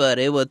like, "Hey,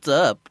 buddy, what's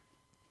up?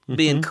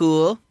 Being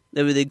cool?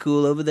 Everything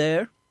cool over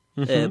there?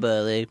 Hey,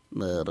 buddy.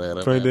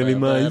 Find any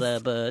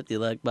mice? Do you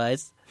like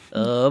mice?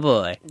 Oh,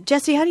 boy."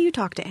 Jesse, how do you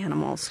talk to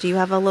animals? Do you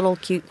have a little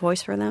cute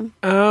voice for them?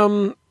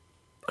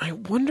 I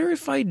wonder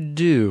if I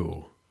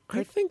do.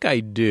 I think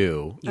I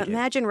do.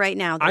 Imagine right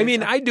now. I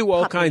mean, I do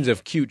all puppy. kinds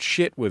of cute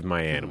shit with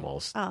my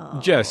animals. Oh.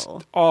 Just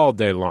all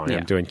day long, Yeah.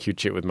 I'm doing cute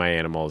shit with my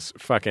animals.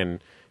 Fucking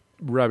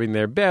rubbing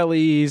their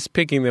bellies,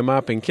 picking them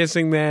up and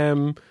kissing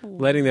them,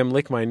 letting them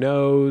lick my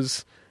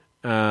nose,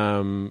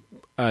 doing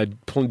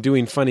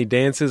funny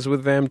dances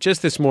with them.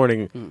 Just this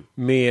morning,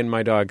 me and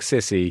my dog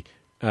Sissy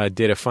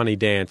did a funny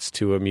dance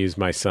to amuse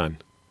my son.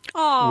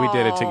 Aww. We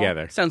did it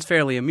together. Sounds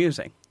fairly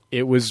amusing.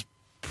 It was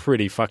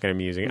pretty fucking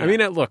amusing. Yeah. I mean,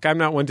 look, I'm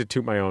not one to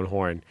toot my own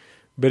horn,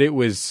 but it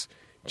was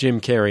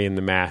Jim Carrey in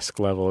The Mask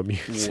level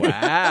amusing.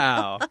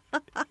 Wow.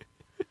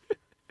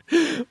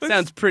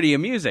 Sounds pretty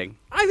amusing.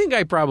 I think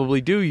I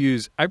probably do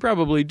use a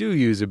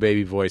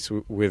baby voice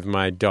with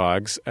my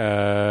dogs, but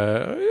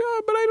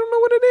I don't know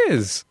what it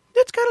is.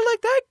 It's kind of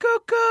like that,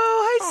 Coco.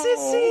 Hi,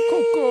 Sissy.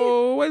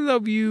 Coco, I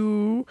love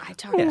you. I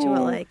talk to it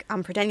like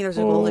I'm pretending there's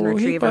a golden hey,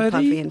 retriever buddy.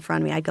 puppy in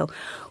front of me. I go,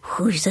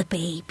 "Who's a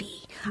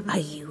baby? Are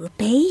you a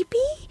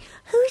baby?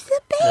 Who's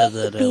a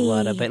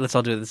baby? Let's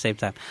all do it at the same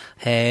time.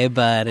 Hey,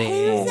 buddy.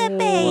 Who's a What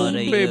are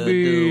baby? you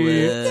baby. doing?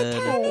 Who's a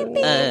tiny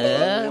baby?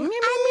 Meow, meow, meow,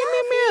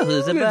 meow.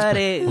 Who's a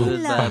buddy?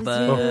 Who's my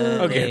buddy?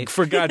 Okay,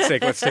 for God's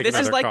sake, let's take This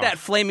another is like call. that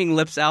Flaming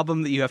Lips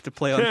album that you have to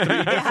play on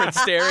 3 different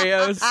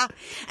stereos.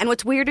 And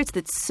what's weird is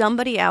that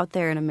somebody out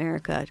there in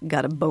America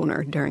got a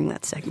boner during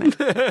that segment.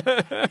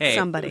 Hey,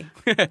 Somebody.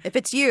 If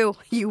it's you,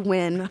 you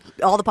win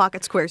all the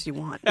pocket squares you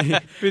want.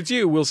 If it's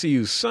you, we'll see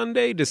you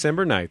Sunday,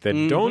 December 9th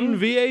at Don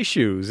VA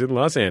Shoes in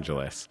Los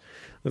Angeles.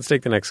 Let's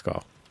take the next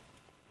call.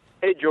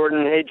 Hey,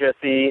 Jordan. Hey,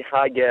 Jesse.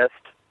 Hi, guest.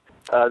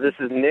 This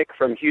is Nick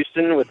from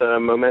Houston with a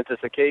momentous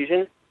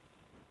occasion.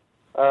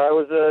 I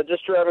was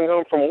just driving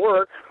home from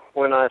work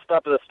when I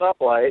stopped at a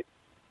stoplight,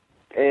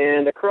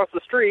 and across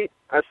the street,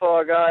 I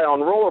saw a guy on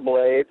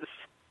rollerblades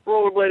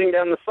rollerblading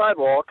down the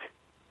sidewalk,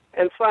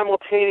 and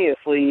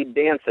simultaneously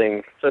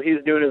dancing. So he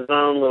was doing his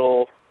own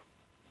little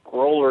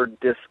roller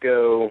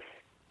disco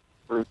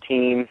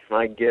routine,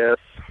 I guess.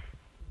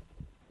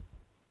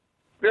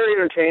 Very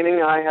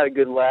entertaining. I had a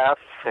good laugh,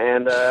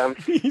 and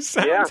He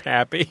sounds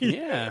happy.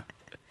 Yeah.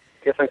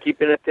 guess I'm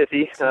keeping it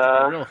pithy.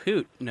 A real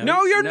hoot.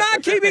 No, you're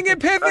not keeping it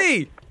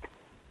pithy.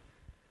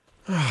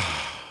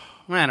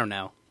 I don't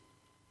know.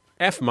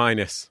 F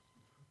minus.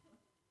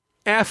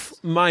 F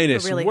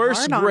minus. Really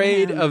Worst hard on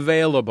grade him.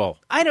 available.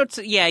 I don't.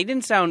 Yeah, he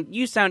didn't sound.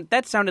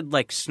 That sounded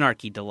like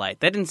snarky delight.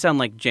 That didn't sound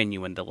like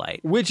genuine delight.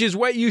 Which is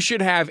what you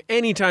should have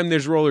anytime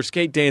there's roller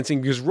skate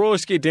dancing, because roller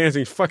skate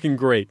dancing is fucking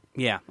great.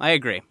 Yeah, I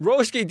agree.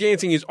 Roller skate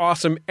dancing is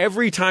awesome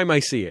every time I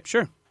see it.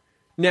 Sure.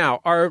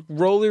 Now, are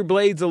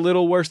rollerblades a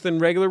little worse than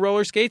regular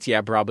roller skates? Yeah,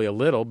 probably a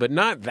little, but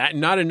not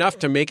enough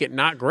to make it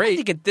not I great.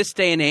 think at this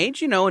day and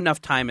age,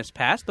 enough time has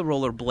passed. The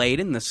rollerblade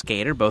and the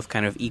skate are both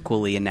kind of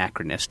equally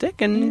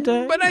anachronistic, and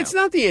But it's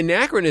not the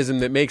anachronism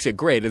that makes it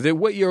great.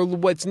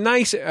 What's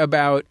nice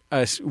about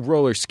a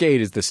roller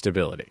skate is the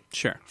stability.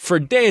 Sure. For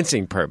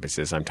dancing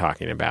purposes, I'm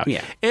talking about.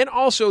 Yeah. And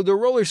also, the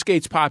roller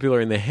skate's popular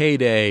in the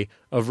heyday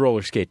of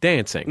roller skate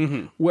dancing,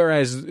 Mm-hmm.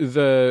 whereas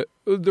the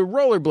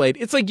rollerblade,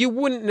 it's like you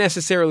wouldn't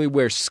necessarily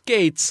wear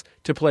skates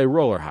to play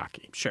roller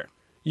hockey. Sure.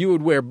 You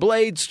would wear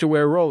blades to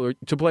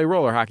play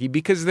roller hockey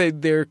because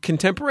they're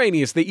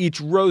contemporaneous. They each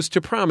rose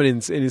to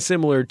prominence in a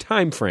similar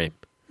time frame.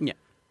 Yeah.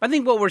 I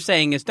think what we're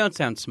saying is don't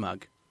sound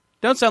smug.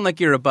 Don't sound like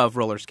you're above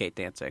roller skate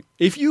dancing.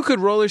 If you could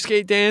roller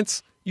skate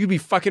dance, you'd be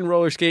fucking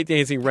roller skate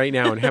dancing right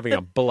now and having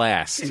a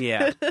blast.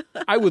 Yeah.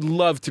 I would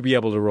love to be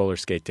able to roller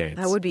skate dance.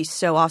 That would be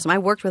so awesome. I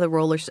worked with a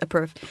roller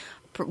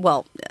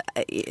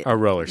A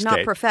roller skate.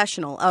 not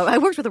professional. I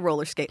worked with a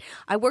roller skate.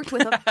 I worked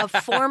with a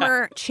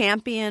former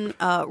champion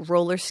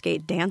roller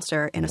skate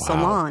dancer in a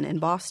salon in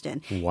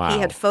Boston. Wow. He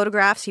had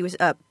photographs. He was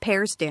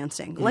pairs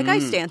dancing, like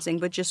ice dancing,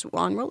 but just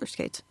on roller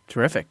skates.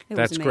 Terrific. It was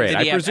That's amazing. great. Did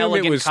I he have presume it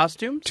elegant was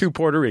costumes? two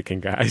Puerto Rican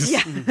guys.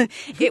 Yeah,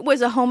 it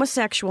was a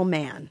homosexual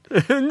man.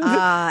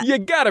 You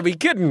gotta be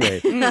kidding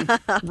me.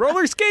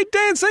 Roller skate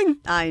dancing?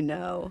 I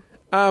know.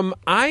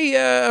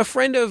 A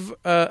friend of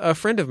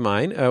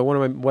mine, one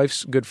of my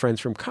wife's good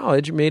friends from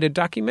college, made a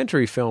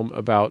documentary film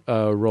about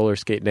roller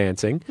skate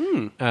dancing,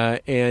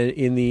 and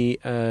in the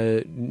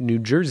New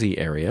Jersey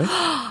area.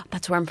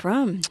 That's where I'm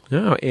from.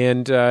 No,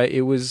 and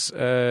it was.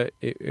 I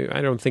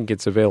don't think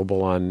it's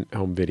available on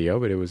home video,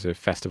 but it was a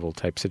festival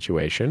type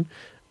situation.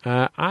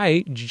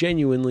 I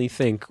genuinely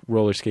think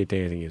roller skate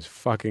dancing is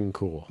fucking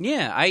cool.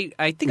 Yeah,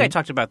 I think I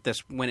talked about this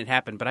when it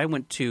happened, but I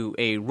went to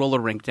a roller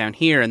rink down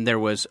here, and there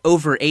was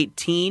over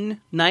 18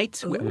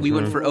 night. We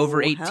went for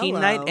over 18 hello.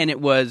 night, and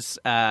it was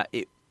Earth,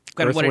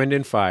 Wind,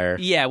 and Fire.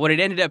 Yeah, what it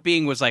ended up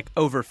being was like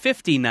over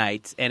 50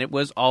 nights, and it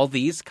was all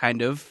these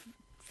kind of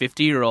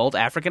 50-year-old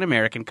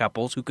African-American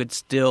couples who could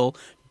still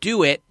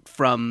do it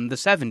from the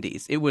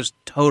 70s. It was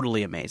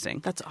totally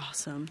amazing. That's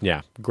awesome.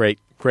 Yeah, great.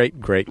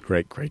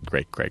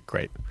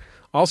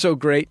 Also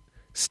great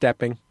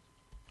stepping.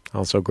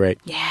 Also great.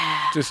 Yeah.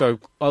 Just a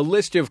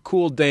list of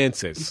cool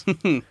dances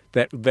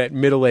that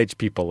middle-aged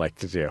people like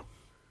to do.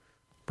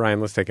 Brian,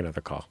 let's take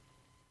another call.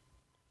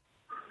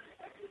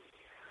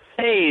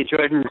 Hey,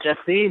 Jordan,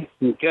 Jesse,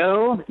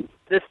 Go.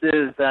 This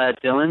is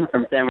Dylan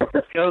from San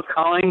Francisco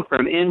calling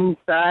from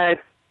inside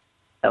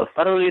El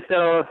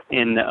Farolito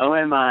in the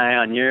OMI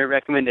on your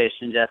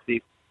recommendation,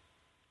 Jesse.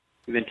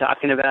 We've been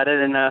talking about it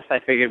enough. I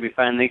figured we'd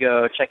finally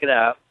go check it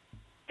out,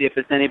 see if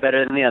it's any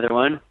better than the other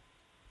one.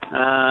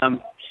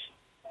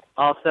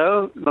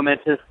 Also,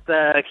 momentous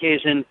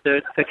occasion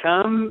to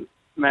come.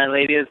 My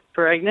lady is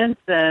pregnant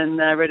and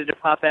ready to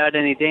pop out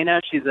any day now.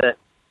 She's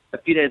a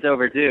few days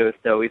overdue,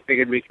 so we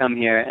figured we'd come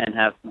here and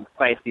have some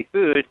spicy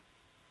food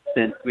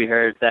since we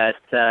heard that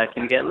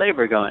can get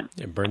labor going.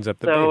 It burns up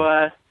the So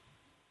baby.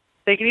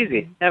 take it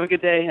easy. Have a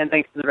good day, and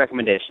thanks for the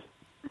recommendation.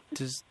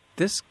 Has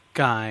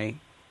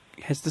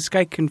this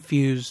guy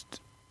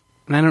confused,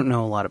 and I don't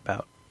know a lot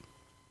about,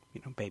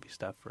 baby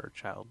stuff or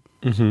child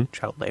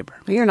labor.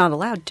 You're not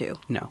allowed to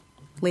No,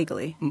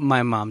 legally.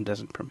 my mom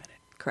doesn't permit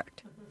it.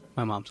 Correct.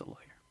 My mom's a lawyer.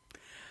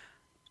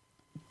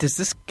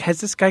 Has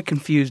this guy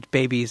confused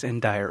babies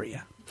and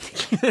diarrhea?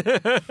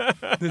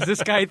 Does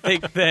this guy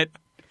think that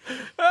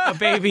a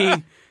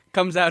baby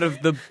comes out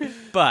of the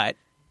butt,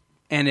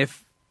 and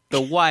if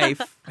the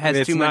wife has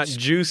it's too not much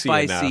juicy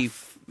spicy,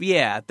 enough.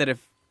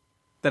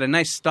 that a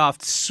nice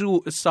soft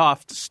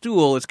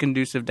stool is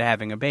conducive to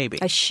having a baby?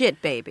 A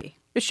shit baby.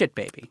 A shit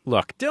baby.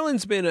 Look,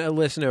 Dylan's been a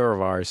listener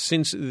of ours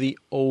since the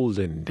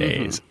olden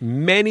days.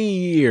 Many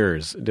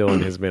years,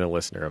 Dylan has been a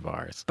listener of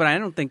ours. But I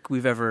don't think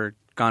we've ever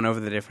gone over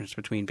the difference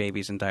between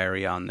babies and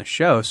diarrhea on the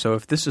show. So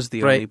if this is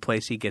the Right. only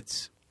place he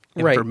gets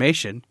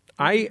information,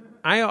 I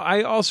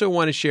also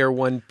want to share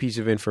one piece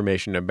of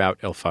information about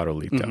El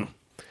Farolito.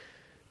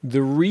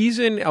 The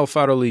reason El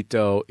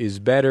Farolito is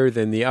better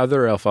than the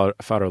other El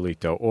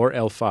Farolito or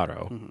El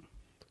Faro,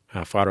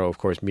 Faro, of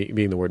course,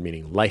 being the word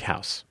meaning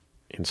lighthouse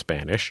in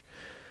Spanish,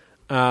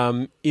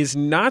 is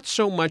not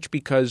so much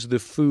because the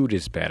food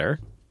is better,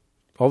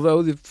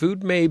 although the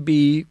food may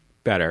be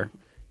better.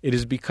 it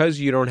is because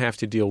you don't have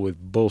to deal with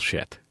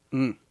bullshit.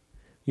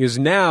 Because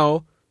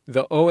now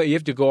you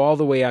have to go all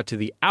the way out to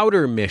the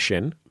outer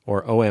mission,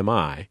 or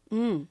OMI,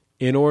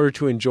 in order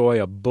to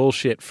enjoy a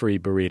bullshit-free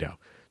burrito.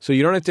 So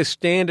you don't have to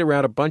stand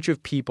around a bunch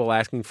of people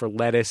asking for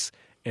lettuce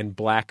and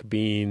black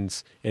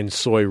beans and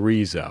soy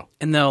rizo.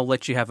 And they'll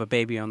let you have a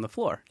baby on the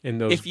floor.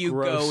 And those if you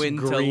gross go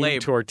into green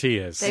labor.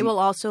 tortillas. They will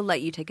also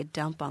let you take a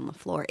dump on the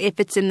floor if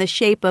it's in the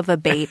shape of a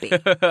baby.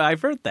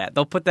 I've heard that.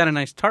 They'll put down a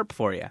nice tarp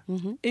for you.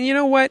 And you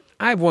know what?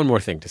 I have one more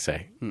thing to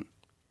say.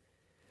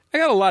 I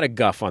got a lot of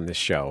guff on this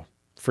show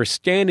for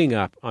standing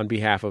up on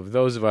behalf of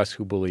those of us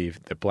who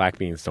believe that black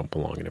beans don't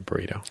belong in a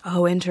burrito.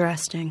 Oh,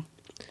 interesting.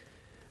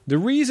 The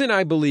reason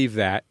I believe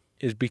that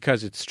is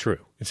because it's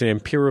true. It's an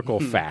empirical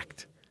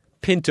fact.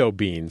 Pinto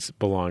beans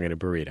belong in a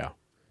burrito,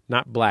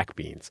 not black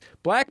beans.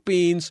 Black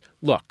beans,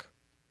 look,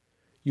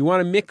 you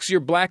want to mix your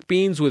black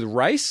beans with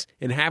rice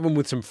and have them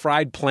with some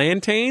fried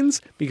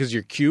plantains because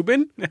you're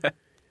Cuban?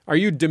 Are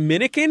you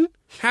Dominican?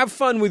 Have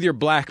fun with your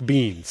black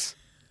beans.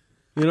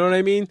 You know what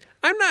I mean?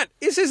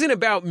 This isn't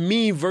about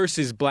me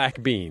versus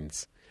black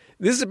beans.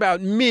 This is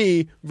about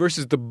me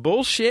versus the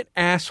bullshit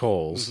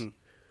assholes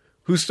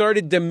who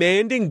started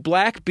demanding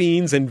black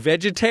beans and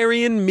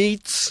vegetarian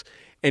meats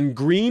and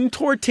green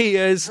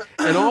tortillas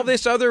and all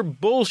this other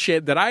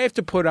bullshit that I have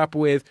to put up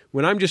with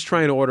when I'm just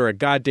trying to order a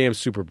goddamn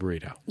super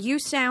burrito. You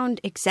sound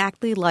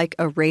exactly like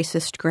a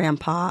racist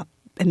grandpa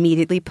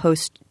immediately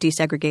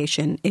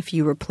post-desegregation if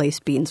you replace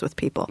beans with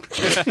people.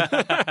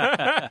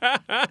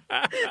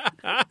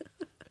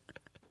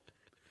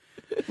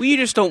 Well, you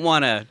just don't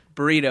want a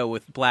burrito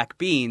with black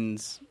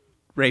beans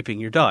raping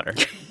your daughter.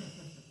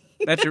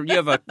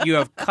 You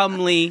have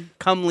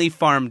comely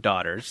farm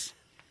daughters.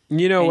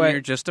 You know what?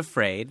 You're just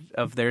afraid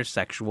of their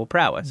sexual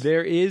prowess.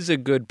 There is a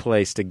good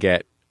place to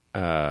get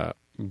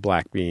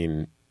black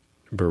bean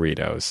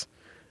burritos.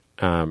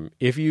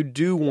 If you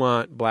do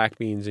want black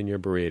beans in your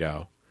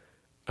burrito,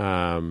 I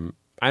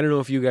don't know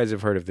if you guys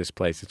have heard of this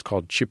place. It's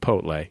called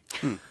Chipotle.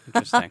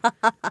 Interesting.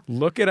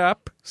 Look it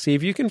up. See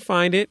if you can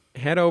find it.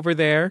 Head over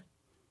there.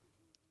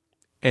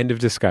 End of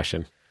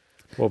discussion.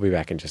 We'll be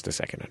back in just a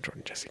second on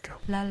Jordan Jesse Go.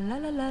 La la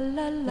la la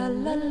la la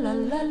la la la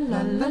la la.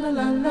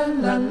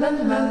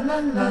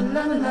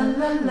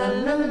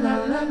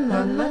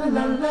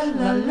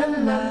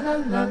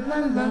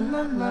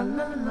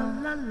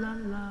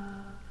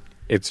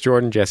 It's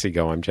Jordan Jesse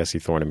Go. I'm Jesse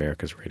Thorne,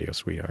 America's radio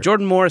sweetheart.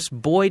 Jordan Morris,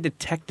 boy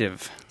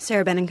detective.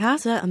 Sarah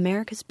Benincasa,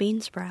 America's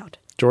bean sprout.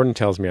 Jordan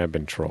tells me I've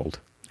been trolled.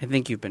 I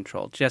think you've been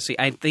trolled. Jesse,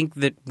 I think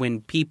that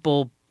when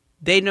people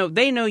they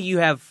know you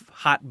have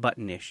hot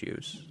button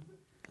issues.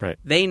 Right.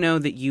 They know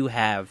that you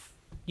have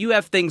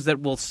things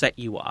that will set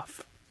you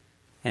off.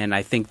 And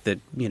I think that,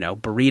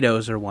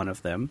 burritos are one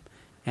of them.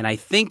 And I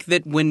think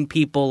that when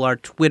people are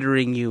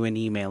twittering you and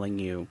emailing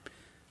you,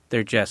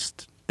 they're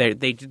just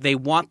they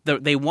want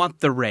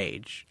the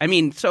rage.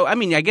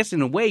 I guess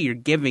in a way you're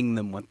giving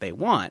them what they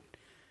want.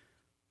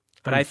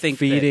 But I think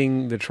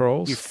feeding the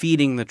trolls? You're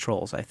feeding the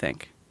trolls, I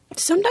think.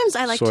 Sometimes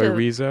I like soy to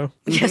rizo?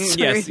 Yes,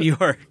 yes, you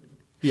are.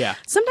 Yeah.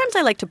 Sometimes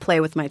I like to play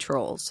with my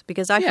trolls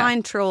because I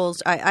find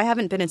trolls – I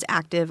haven't been as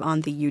active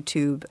on the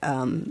YouTube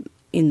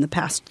in the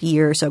past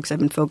year or so because I've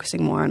been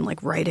focusing more on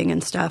like writing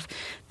and stuff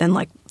than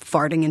like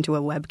farting into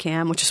a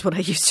webcam, which is what I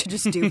used to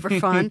just do for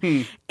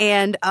fun.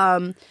 And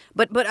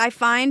but I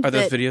find Are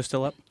those that, videos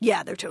still up?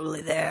 Yeah, they're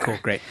totally there. Cool,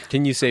 great.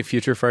 Can you say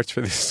future farts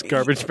for this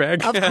garbage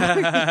bag? Of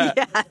course,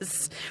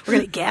 yes. We're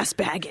going to gas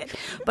bag it.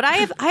 But I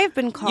have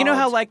been called – You know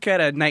how like at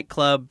a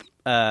nightclub –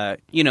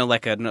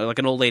 like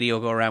an old lady will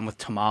go around with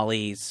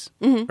tamales,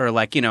 or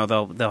like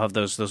they'll have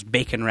those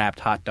bacon wrapped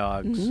hot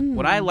dogs.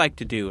 What I like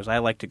to do is I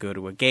like to go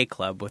to a gay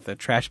club with a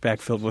trash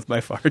bag filled with my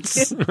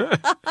farts,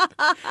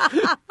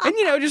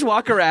 and just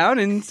walk around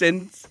and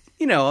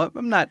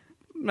I'm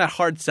not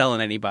hard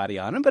selling anybody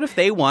on them, but if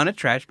they want a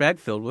trash bag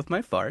filled with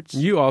my farts,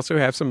 You also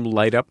have some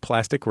light up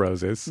plastic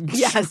roses.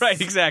 Yes.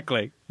 right,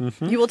 exactly.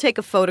 You will take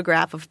a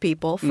photograph of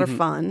people for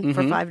fun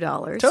for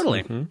 $5.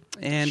 Totally.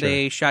 And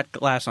a shot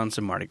glass on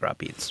some Mardi Gras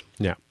beads.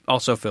 Yeah.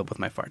 Also filled with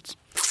my farts.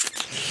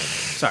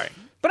 Sorry.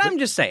 But I'm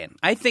just saying.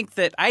 I think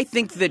that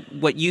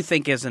what you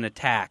think is an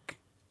attack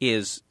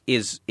is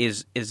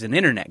an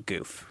internet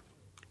goof.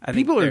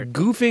 People are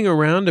goofing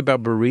around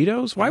about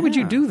burritos? Why would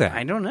you do that?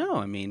 I don't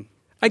know.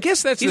 I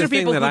guess that's the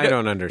thing that I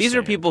don't understand. These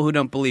are people who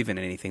don't believe in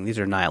anything. These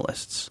are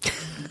nihilists.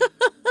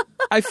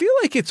 I feel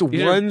like it's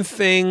one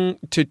thing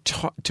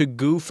to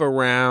goof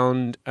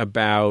around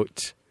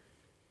about,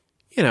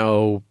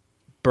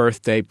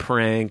 birthday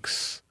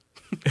pranks.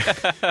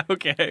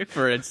 Okay,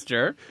 for instance,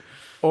 sure.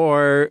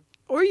 Or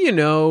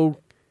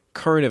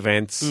current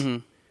events.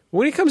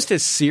 When it comes to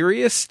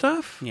serious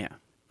stuff,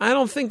 I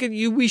don't think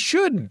we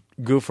should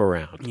goof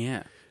around.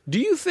 Yeah. Do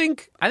you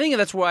think? I think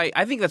that's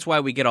why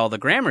we get all the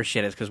grammar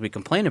shit is because we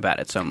complain about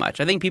it so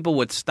much. I think people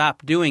would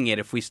stop doing it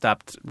if we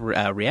stopped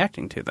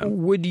reacting to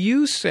them. Would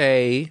you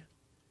say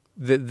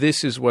that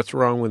this is what's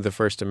wrong with the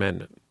First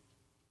Amendment?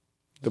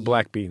 The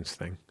black beans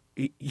thing.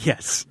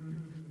 Yes.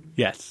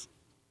 Yes.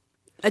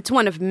 It's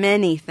one of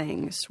many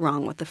things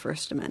wrong with the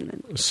First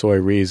Amendment. Soy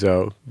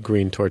rizo,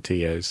 green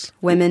tortillas.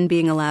 Women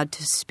being allowed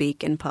to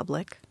speak in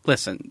public.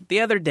 Listen, the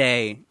other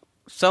day,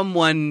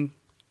 someone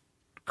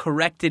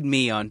corrected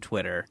me on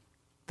Twitter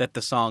that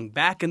the song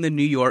Back in the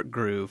New York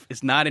Groove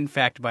is not in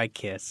fact by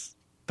Kiss,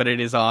 but it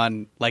is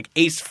on, like,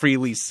 Ace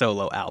Frehley's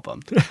solo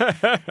album.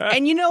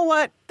 And you know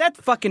what? That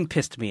fucking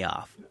pissed me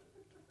off.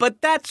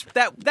 But that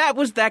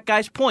was that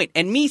guy's point.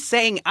 And me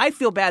saying I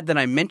feel bad that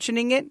I'm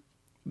mentioning it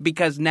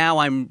because now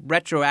I'm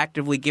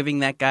retroactively giving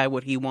that guy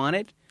what he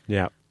wanted.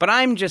 Yeah. But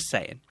I'm just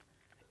saying.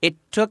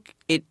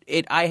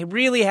 I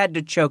really had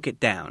to choke it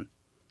down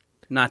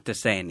not to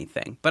say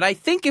anything. But I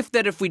think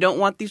if we don't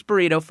want these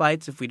burrito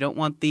fights, if we don't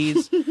want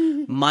these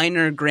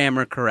minor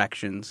grammar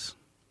corrections,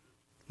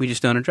 we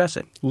just don't address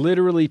it.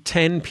 Literally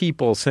 10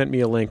 people sent me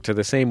a link to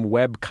the same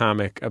web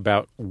comic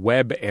about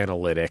web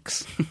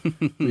analytics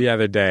the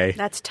other day.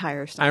 That's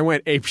tiresome. I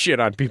went apeshit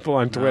on people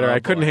on Twitter. Oh,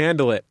 I couldn't boy.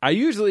 handle it. I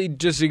usually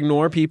just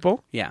ignore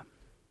people, Yeah.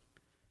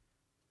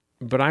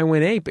 but I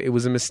went ape. It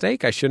was a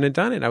mistake. I shouldn't have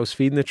done it. I was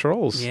feeding the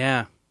trolls.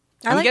 Yeah.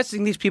 I I'm like-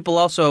 guessing these people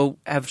also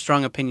have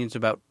strong opinions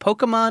about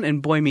Pokemon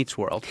and Boy Meets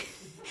World.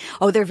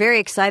 Oh, they're very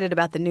excited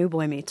about the new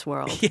Boy Meets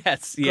World.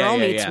 Yes. Yeah, Girl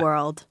yeah, Meets yeah.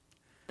 World.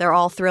 They're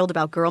all thrilled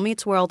about Girl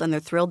Meets World, and they're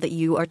thrilled that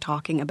you are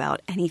talking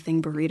about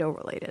anything burrito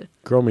related.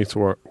 Girl Meets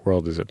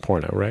World is a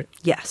porno, right?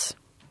 Yes.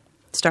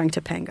 Starring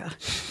Topanga.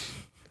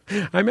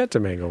 I met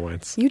Domingo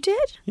once. You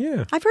did?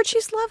 Yeah. I've heard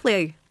she's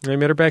lovely. I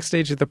met her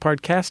backstage at the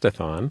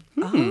Podcastathon,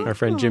 our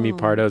friend Jimmy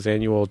Pardo's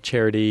annual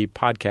charity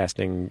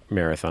podcasting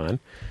marathon.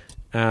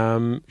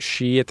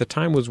 She, at the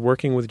time, was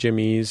working with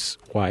Jimmy's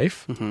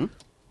wife.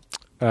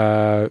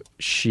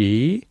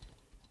 She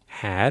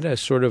had a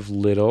sort of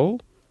little,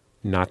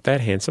 not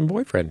that handsome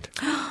boyfriend.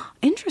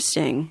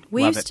 Interesting.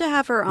 We Love used it. to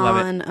have her Love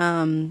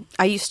on,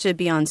 I used to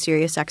be on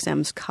Sirius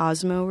XM's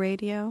Cosmo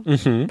Radio.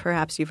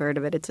 Perhaps you've heard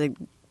of it. It's a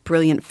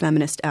brilliant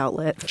feminist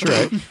outlet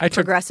for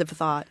progressive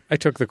thought. I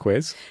took the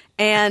quiz.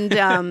 And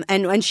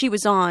when she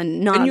was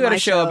on, not And you on had my a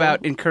show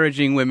about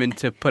encouraging women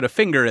to put a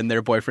finger in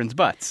their boyfriend's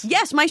butts.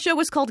 Yes, my show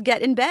was called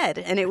Get in Bed,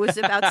 and it was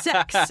about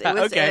sex. It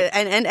was, Okay.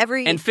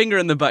 and finger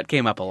in the butt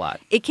came up a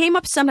lot. it came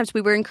up sometimes. We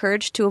were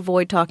encouraged to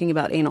avoid talking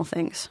about anal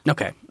things.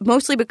 Okay.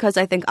 Mostly because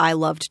I think I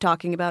loved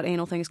talking about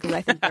anal things because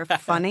I think they're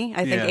funny.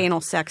 I think Yeah.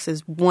 anal sex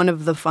is one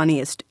of the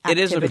funniest It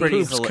is a activities. pretty-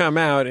 Hoops come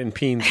out and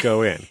peens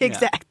go in.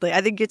 Exactly. I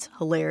think it's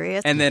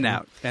hilarious. And then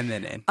out. And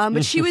then in.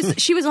 But she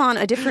was on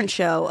a different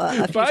show a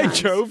few By times.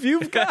 Jove,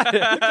 you've got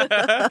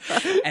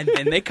it. And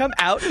then they come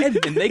out and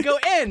then they go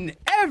in.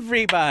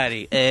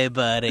 Everybody. Hey,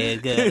 buddy.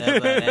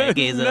 Good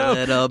buddy. He's a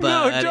little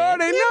buddy. No,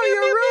 Jordan, no,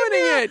 you're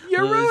ruining it.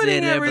 You're Who's ruining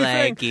in her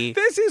everything. blankie?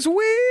 This is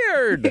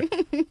weird.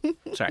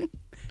 Sorry.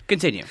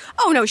 Continue.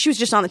 Oh no, she was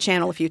just on the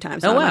channel a few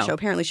times on my wow. show.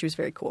 Apparently, she was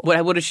very cool.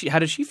 How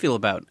does she feel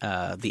about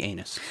the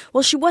anus?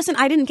 Well, she wasn't.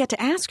 I didn't get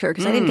to ask her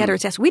because I didn't get her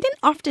to ask. We didn't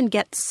often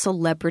get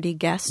celebrity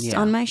guests Yeah.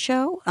 on my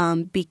show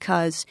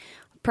because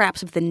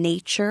perhaps of the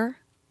nature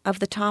of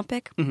the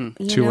topic. You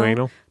Too know?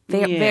 anal?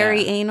 Very, Yeah.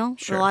 very anal.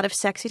 Sure. A lot of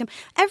sexy time.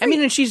 I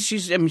mean, and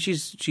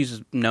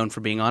she's known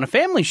for being on a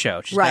family show.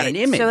 She's right. got an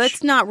image. So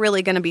it's not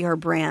really going to be her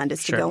brand.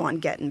 Is Sure. to go on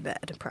Get in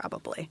Bed,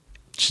 probably.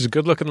 She's a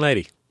good-looking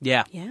lady.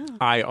 yeah. Yeah.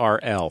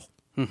 IRL.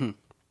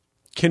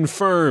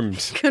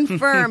 Confirmed.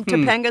 Confirmed.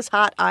 Topanga's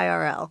hot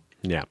IRL.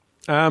 Yeah.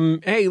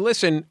 Hey,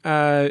 listen,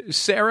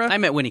 Sarah. I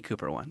met Winnie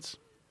Cooper once.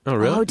 Oh,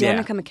 really? Oh,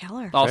 Danica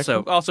McKellar.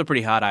 Also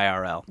pretty hot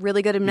IRL.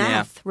 Really good at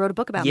math. Wrote a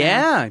book about math.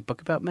 Yeah, a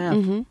book about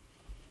math.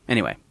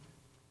 Anyway,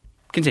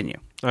 continue.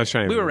 I was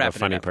trying to We were think of a wrapping it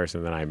funny up.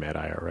 person that I met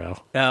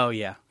IRL. Oh,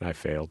 yeah. I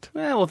failed.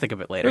 Well, we'll think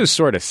of it It later. was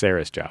sort of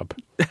Sarah's job.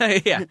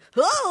 Yeah.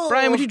 Oh!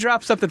 Brian, would you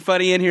drop something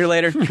funny in here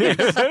later?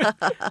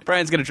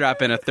 Brian's going to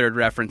drop in a third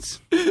reference.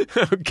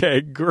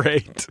 Okay,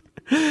 great.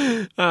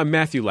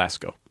 Matthew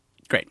Lasko.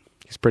 Great.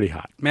 He's pretty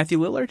hot. Matthew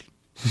Lillard?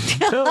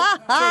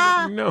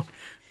 No.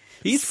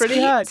 He's pretty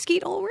hot.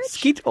 Skeet Ulrich?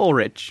 Skeet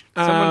Ulrich.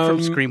 Someone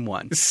from Scream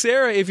 1.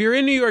 Sarah, if you're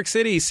in New York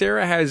City,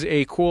 Sarah has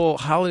a cool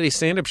holiday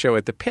stand-up show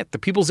at the Pit, the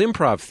People's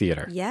Improv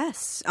Theater.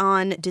 Yes,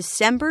 on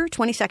December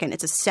 22nd.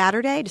 It's a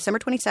Saturday, December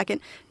 22nd,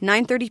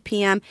 9:30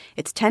 p.m.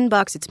 It's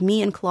 $10. It's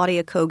me and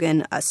Claudia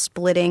Kogan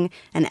splitting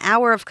an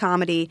hour of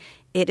comedy.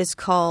 It is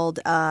called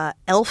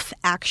Elf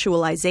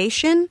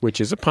Actualization, Which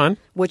is a pun.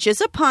 which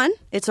is a pun.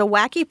 It's a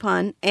wacky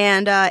pun,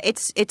 and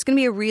it's going to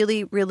be a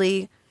really,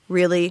 really,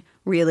 really,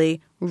 really,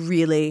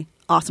 really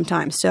awesome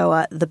time.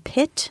 So the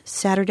Pit,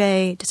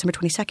 Saturday, December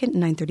 22nd,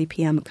 9:30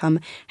 p.m. Come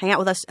hang out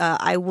with us.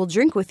 I will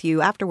drink with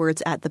you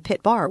afterwards at the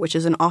Pit Bar, which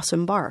is an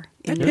awesome bar.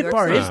 In New York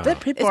City. That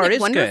pit Isn't bar it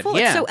is wonderful? good.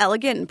 Yeah. It's so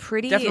elegant and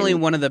pretty. Definitely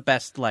and- one of the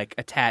best, like,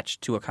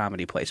 attached to a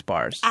comedy place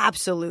bars.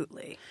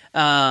 Absolutely.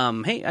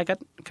 Hey,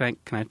 can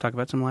I talk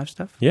about some live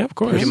stuff? Yeah, of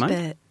course. Would you mind?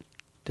 Bet.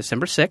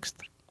 December 6th,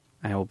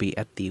 I will be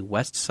at the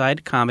West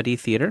Side Comedy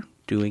Theater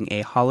doing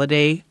a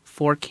Holiday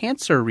for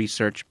Cancer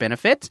Research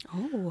benefit.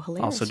 Oh,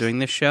 hilarious. Also doing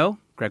this show,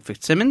 Greg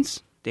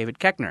Fitzsimmons, David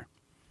Keckner.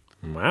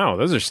 Wow,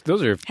 those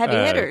are Heavy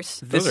hitters.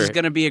 This is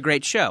going to be a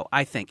great show,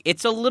 I think.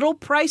 It's a little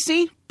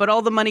pricey, but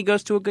all the money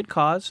goes to a good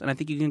cause, and I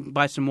think you can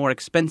buy some more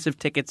expensive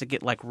tickets and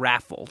get, like,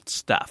 raffle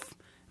stuff.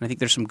 And I think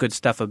there's some good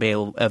stuff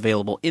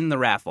available in the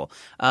raffle.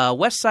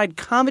 West Side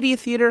Comedy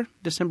Theater,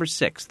 December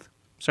 6th.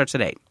 Starts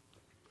at 8.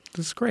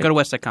 This is great. Go to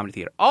West Side Comedy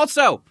Theater.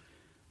 Also,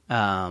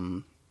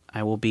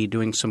 I will be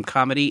doing some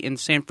comedy in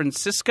San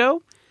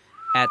Francisco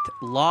at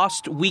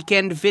Lost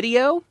Weekend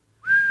Video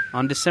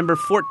on December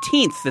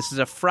 14th. This is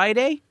a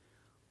Friday.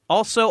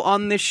 Also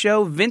on this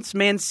show, Vince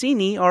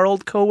Mancini, our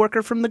old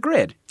coworker from The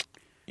Grid.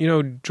 You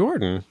know,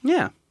 Jordan.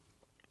 Yeah.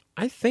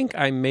 I think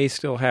I may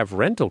still have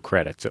rental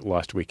credits at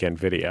Lost Weekend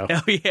Video.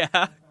 Oh,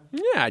 yeah.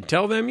 Yeah,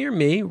 tell them you're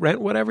me.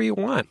 Rent whatever you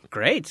want.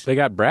 Great. They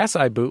got Brass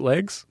Eye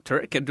bootlegs.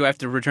 Do I have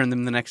to return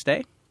them the next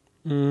day?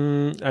 I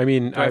mean,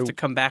 Do I have to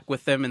come back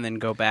with them and then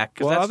go back?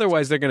 Well,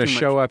 otherwise they're going to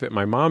show up at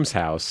my mom's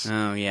house.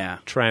 Oh, yeah.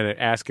 Trying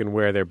to asking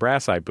where their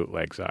Brass Eye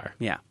bootlegs are.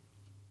 Yeah.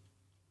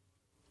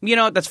 You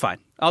know what? That's fine.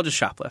 I'll just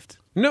shoplift.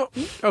 No.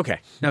 Okay.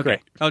 Okay. Great.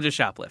 I'll just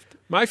shoplift.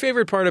 My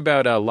favorite part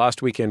about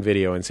Lost Weekend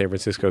Video in San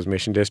Francisco's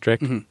Mission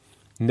District,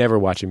 never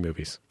watching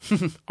movies.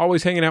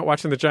 Always hanging out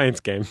watching the Giants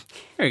game.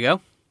 There you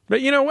go.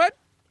 But you know what?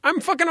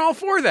 I'm fucking all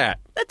for that.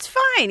 That's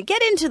fine.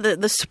 Get into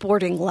the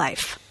sporting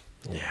life.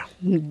 Yeah.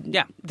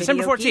 Yeah.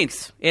 December 14th,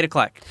 geeks. 8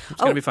 o'clock. It's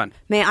going to be fun.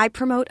 May I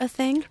promote a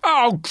thing?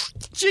 Oh,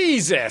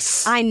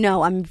 Jesus. I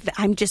know. I'm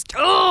just.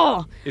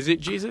 Oh, Is it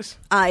Jesus?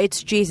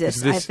 it's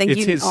Jesus. I think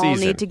it's you his all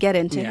season. need to get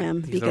into Yeah.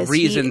 him He's because the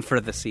reason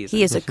for the season.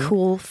 he is a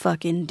cool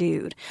fucking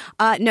dude.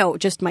 No,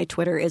 just my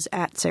Twitter is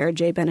at Sara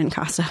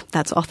Benincasa.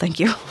 That's all.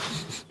 Thank you.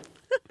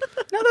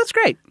 No, that's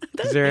great.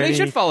 Is there They any,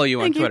 should follow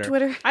you on Thank you, Twitter.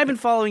 Twitter. I've been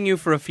following you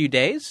for a few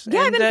days. Yeah,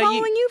 I've and, been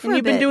following you for and a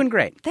you've been bit. doing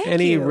great. Thank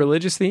any you.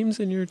 religious themes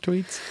in your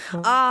tweets?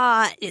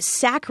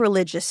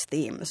 Sacrilegious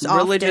themes.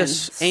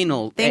 Religious often.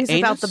 anal things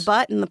anus? about the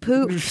butt and the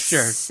poops.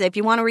 Sure. If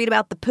you want to read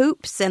about the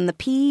poops and the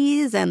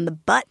peas and the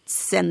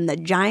butts and the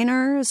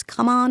giners,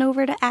 come on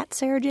over to at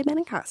Sara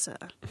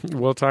Benincasa.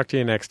 We'll talk to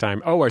you next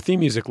time. Oh, our theme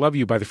music, Love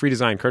You by The Free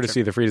Design, courtesy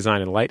of The Free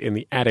Design and Light in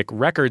the Attic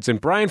Records.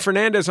 And Brian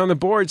Fernandez on the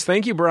boards.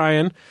 Thank you,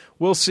 Brian.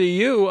 We'll see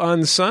you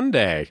on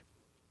Sunday.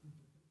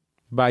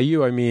 By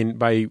you, I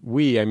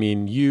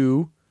mean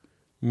you,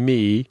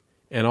 me,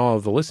 and all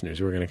of the listeners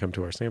who are going to come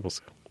to our sample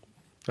sale.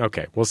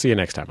 Okay, we'll see you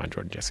next time on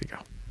Jordan Jesse Go.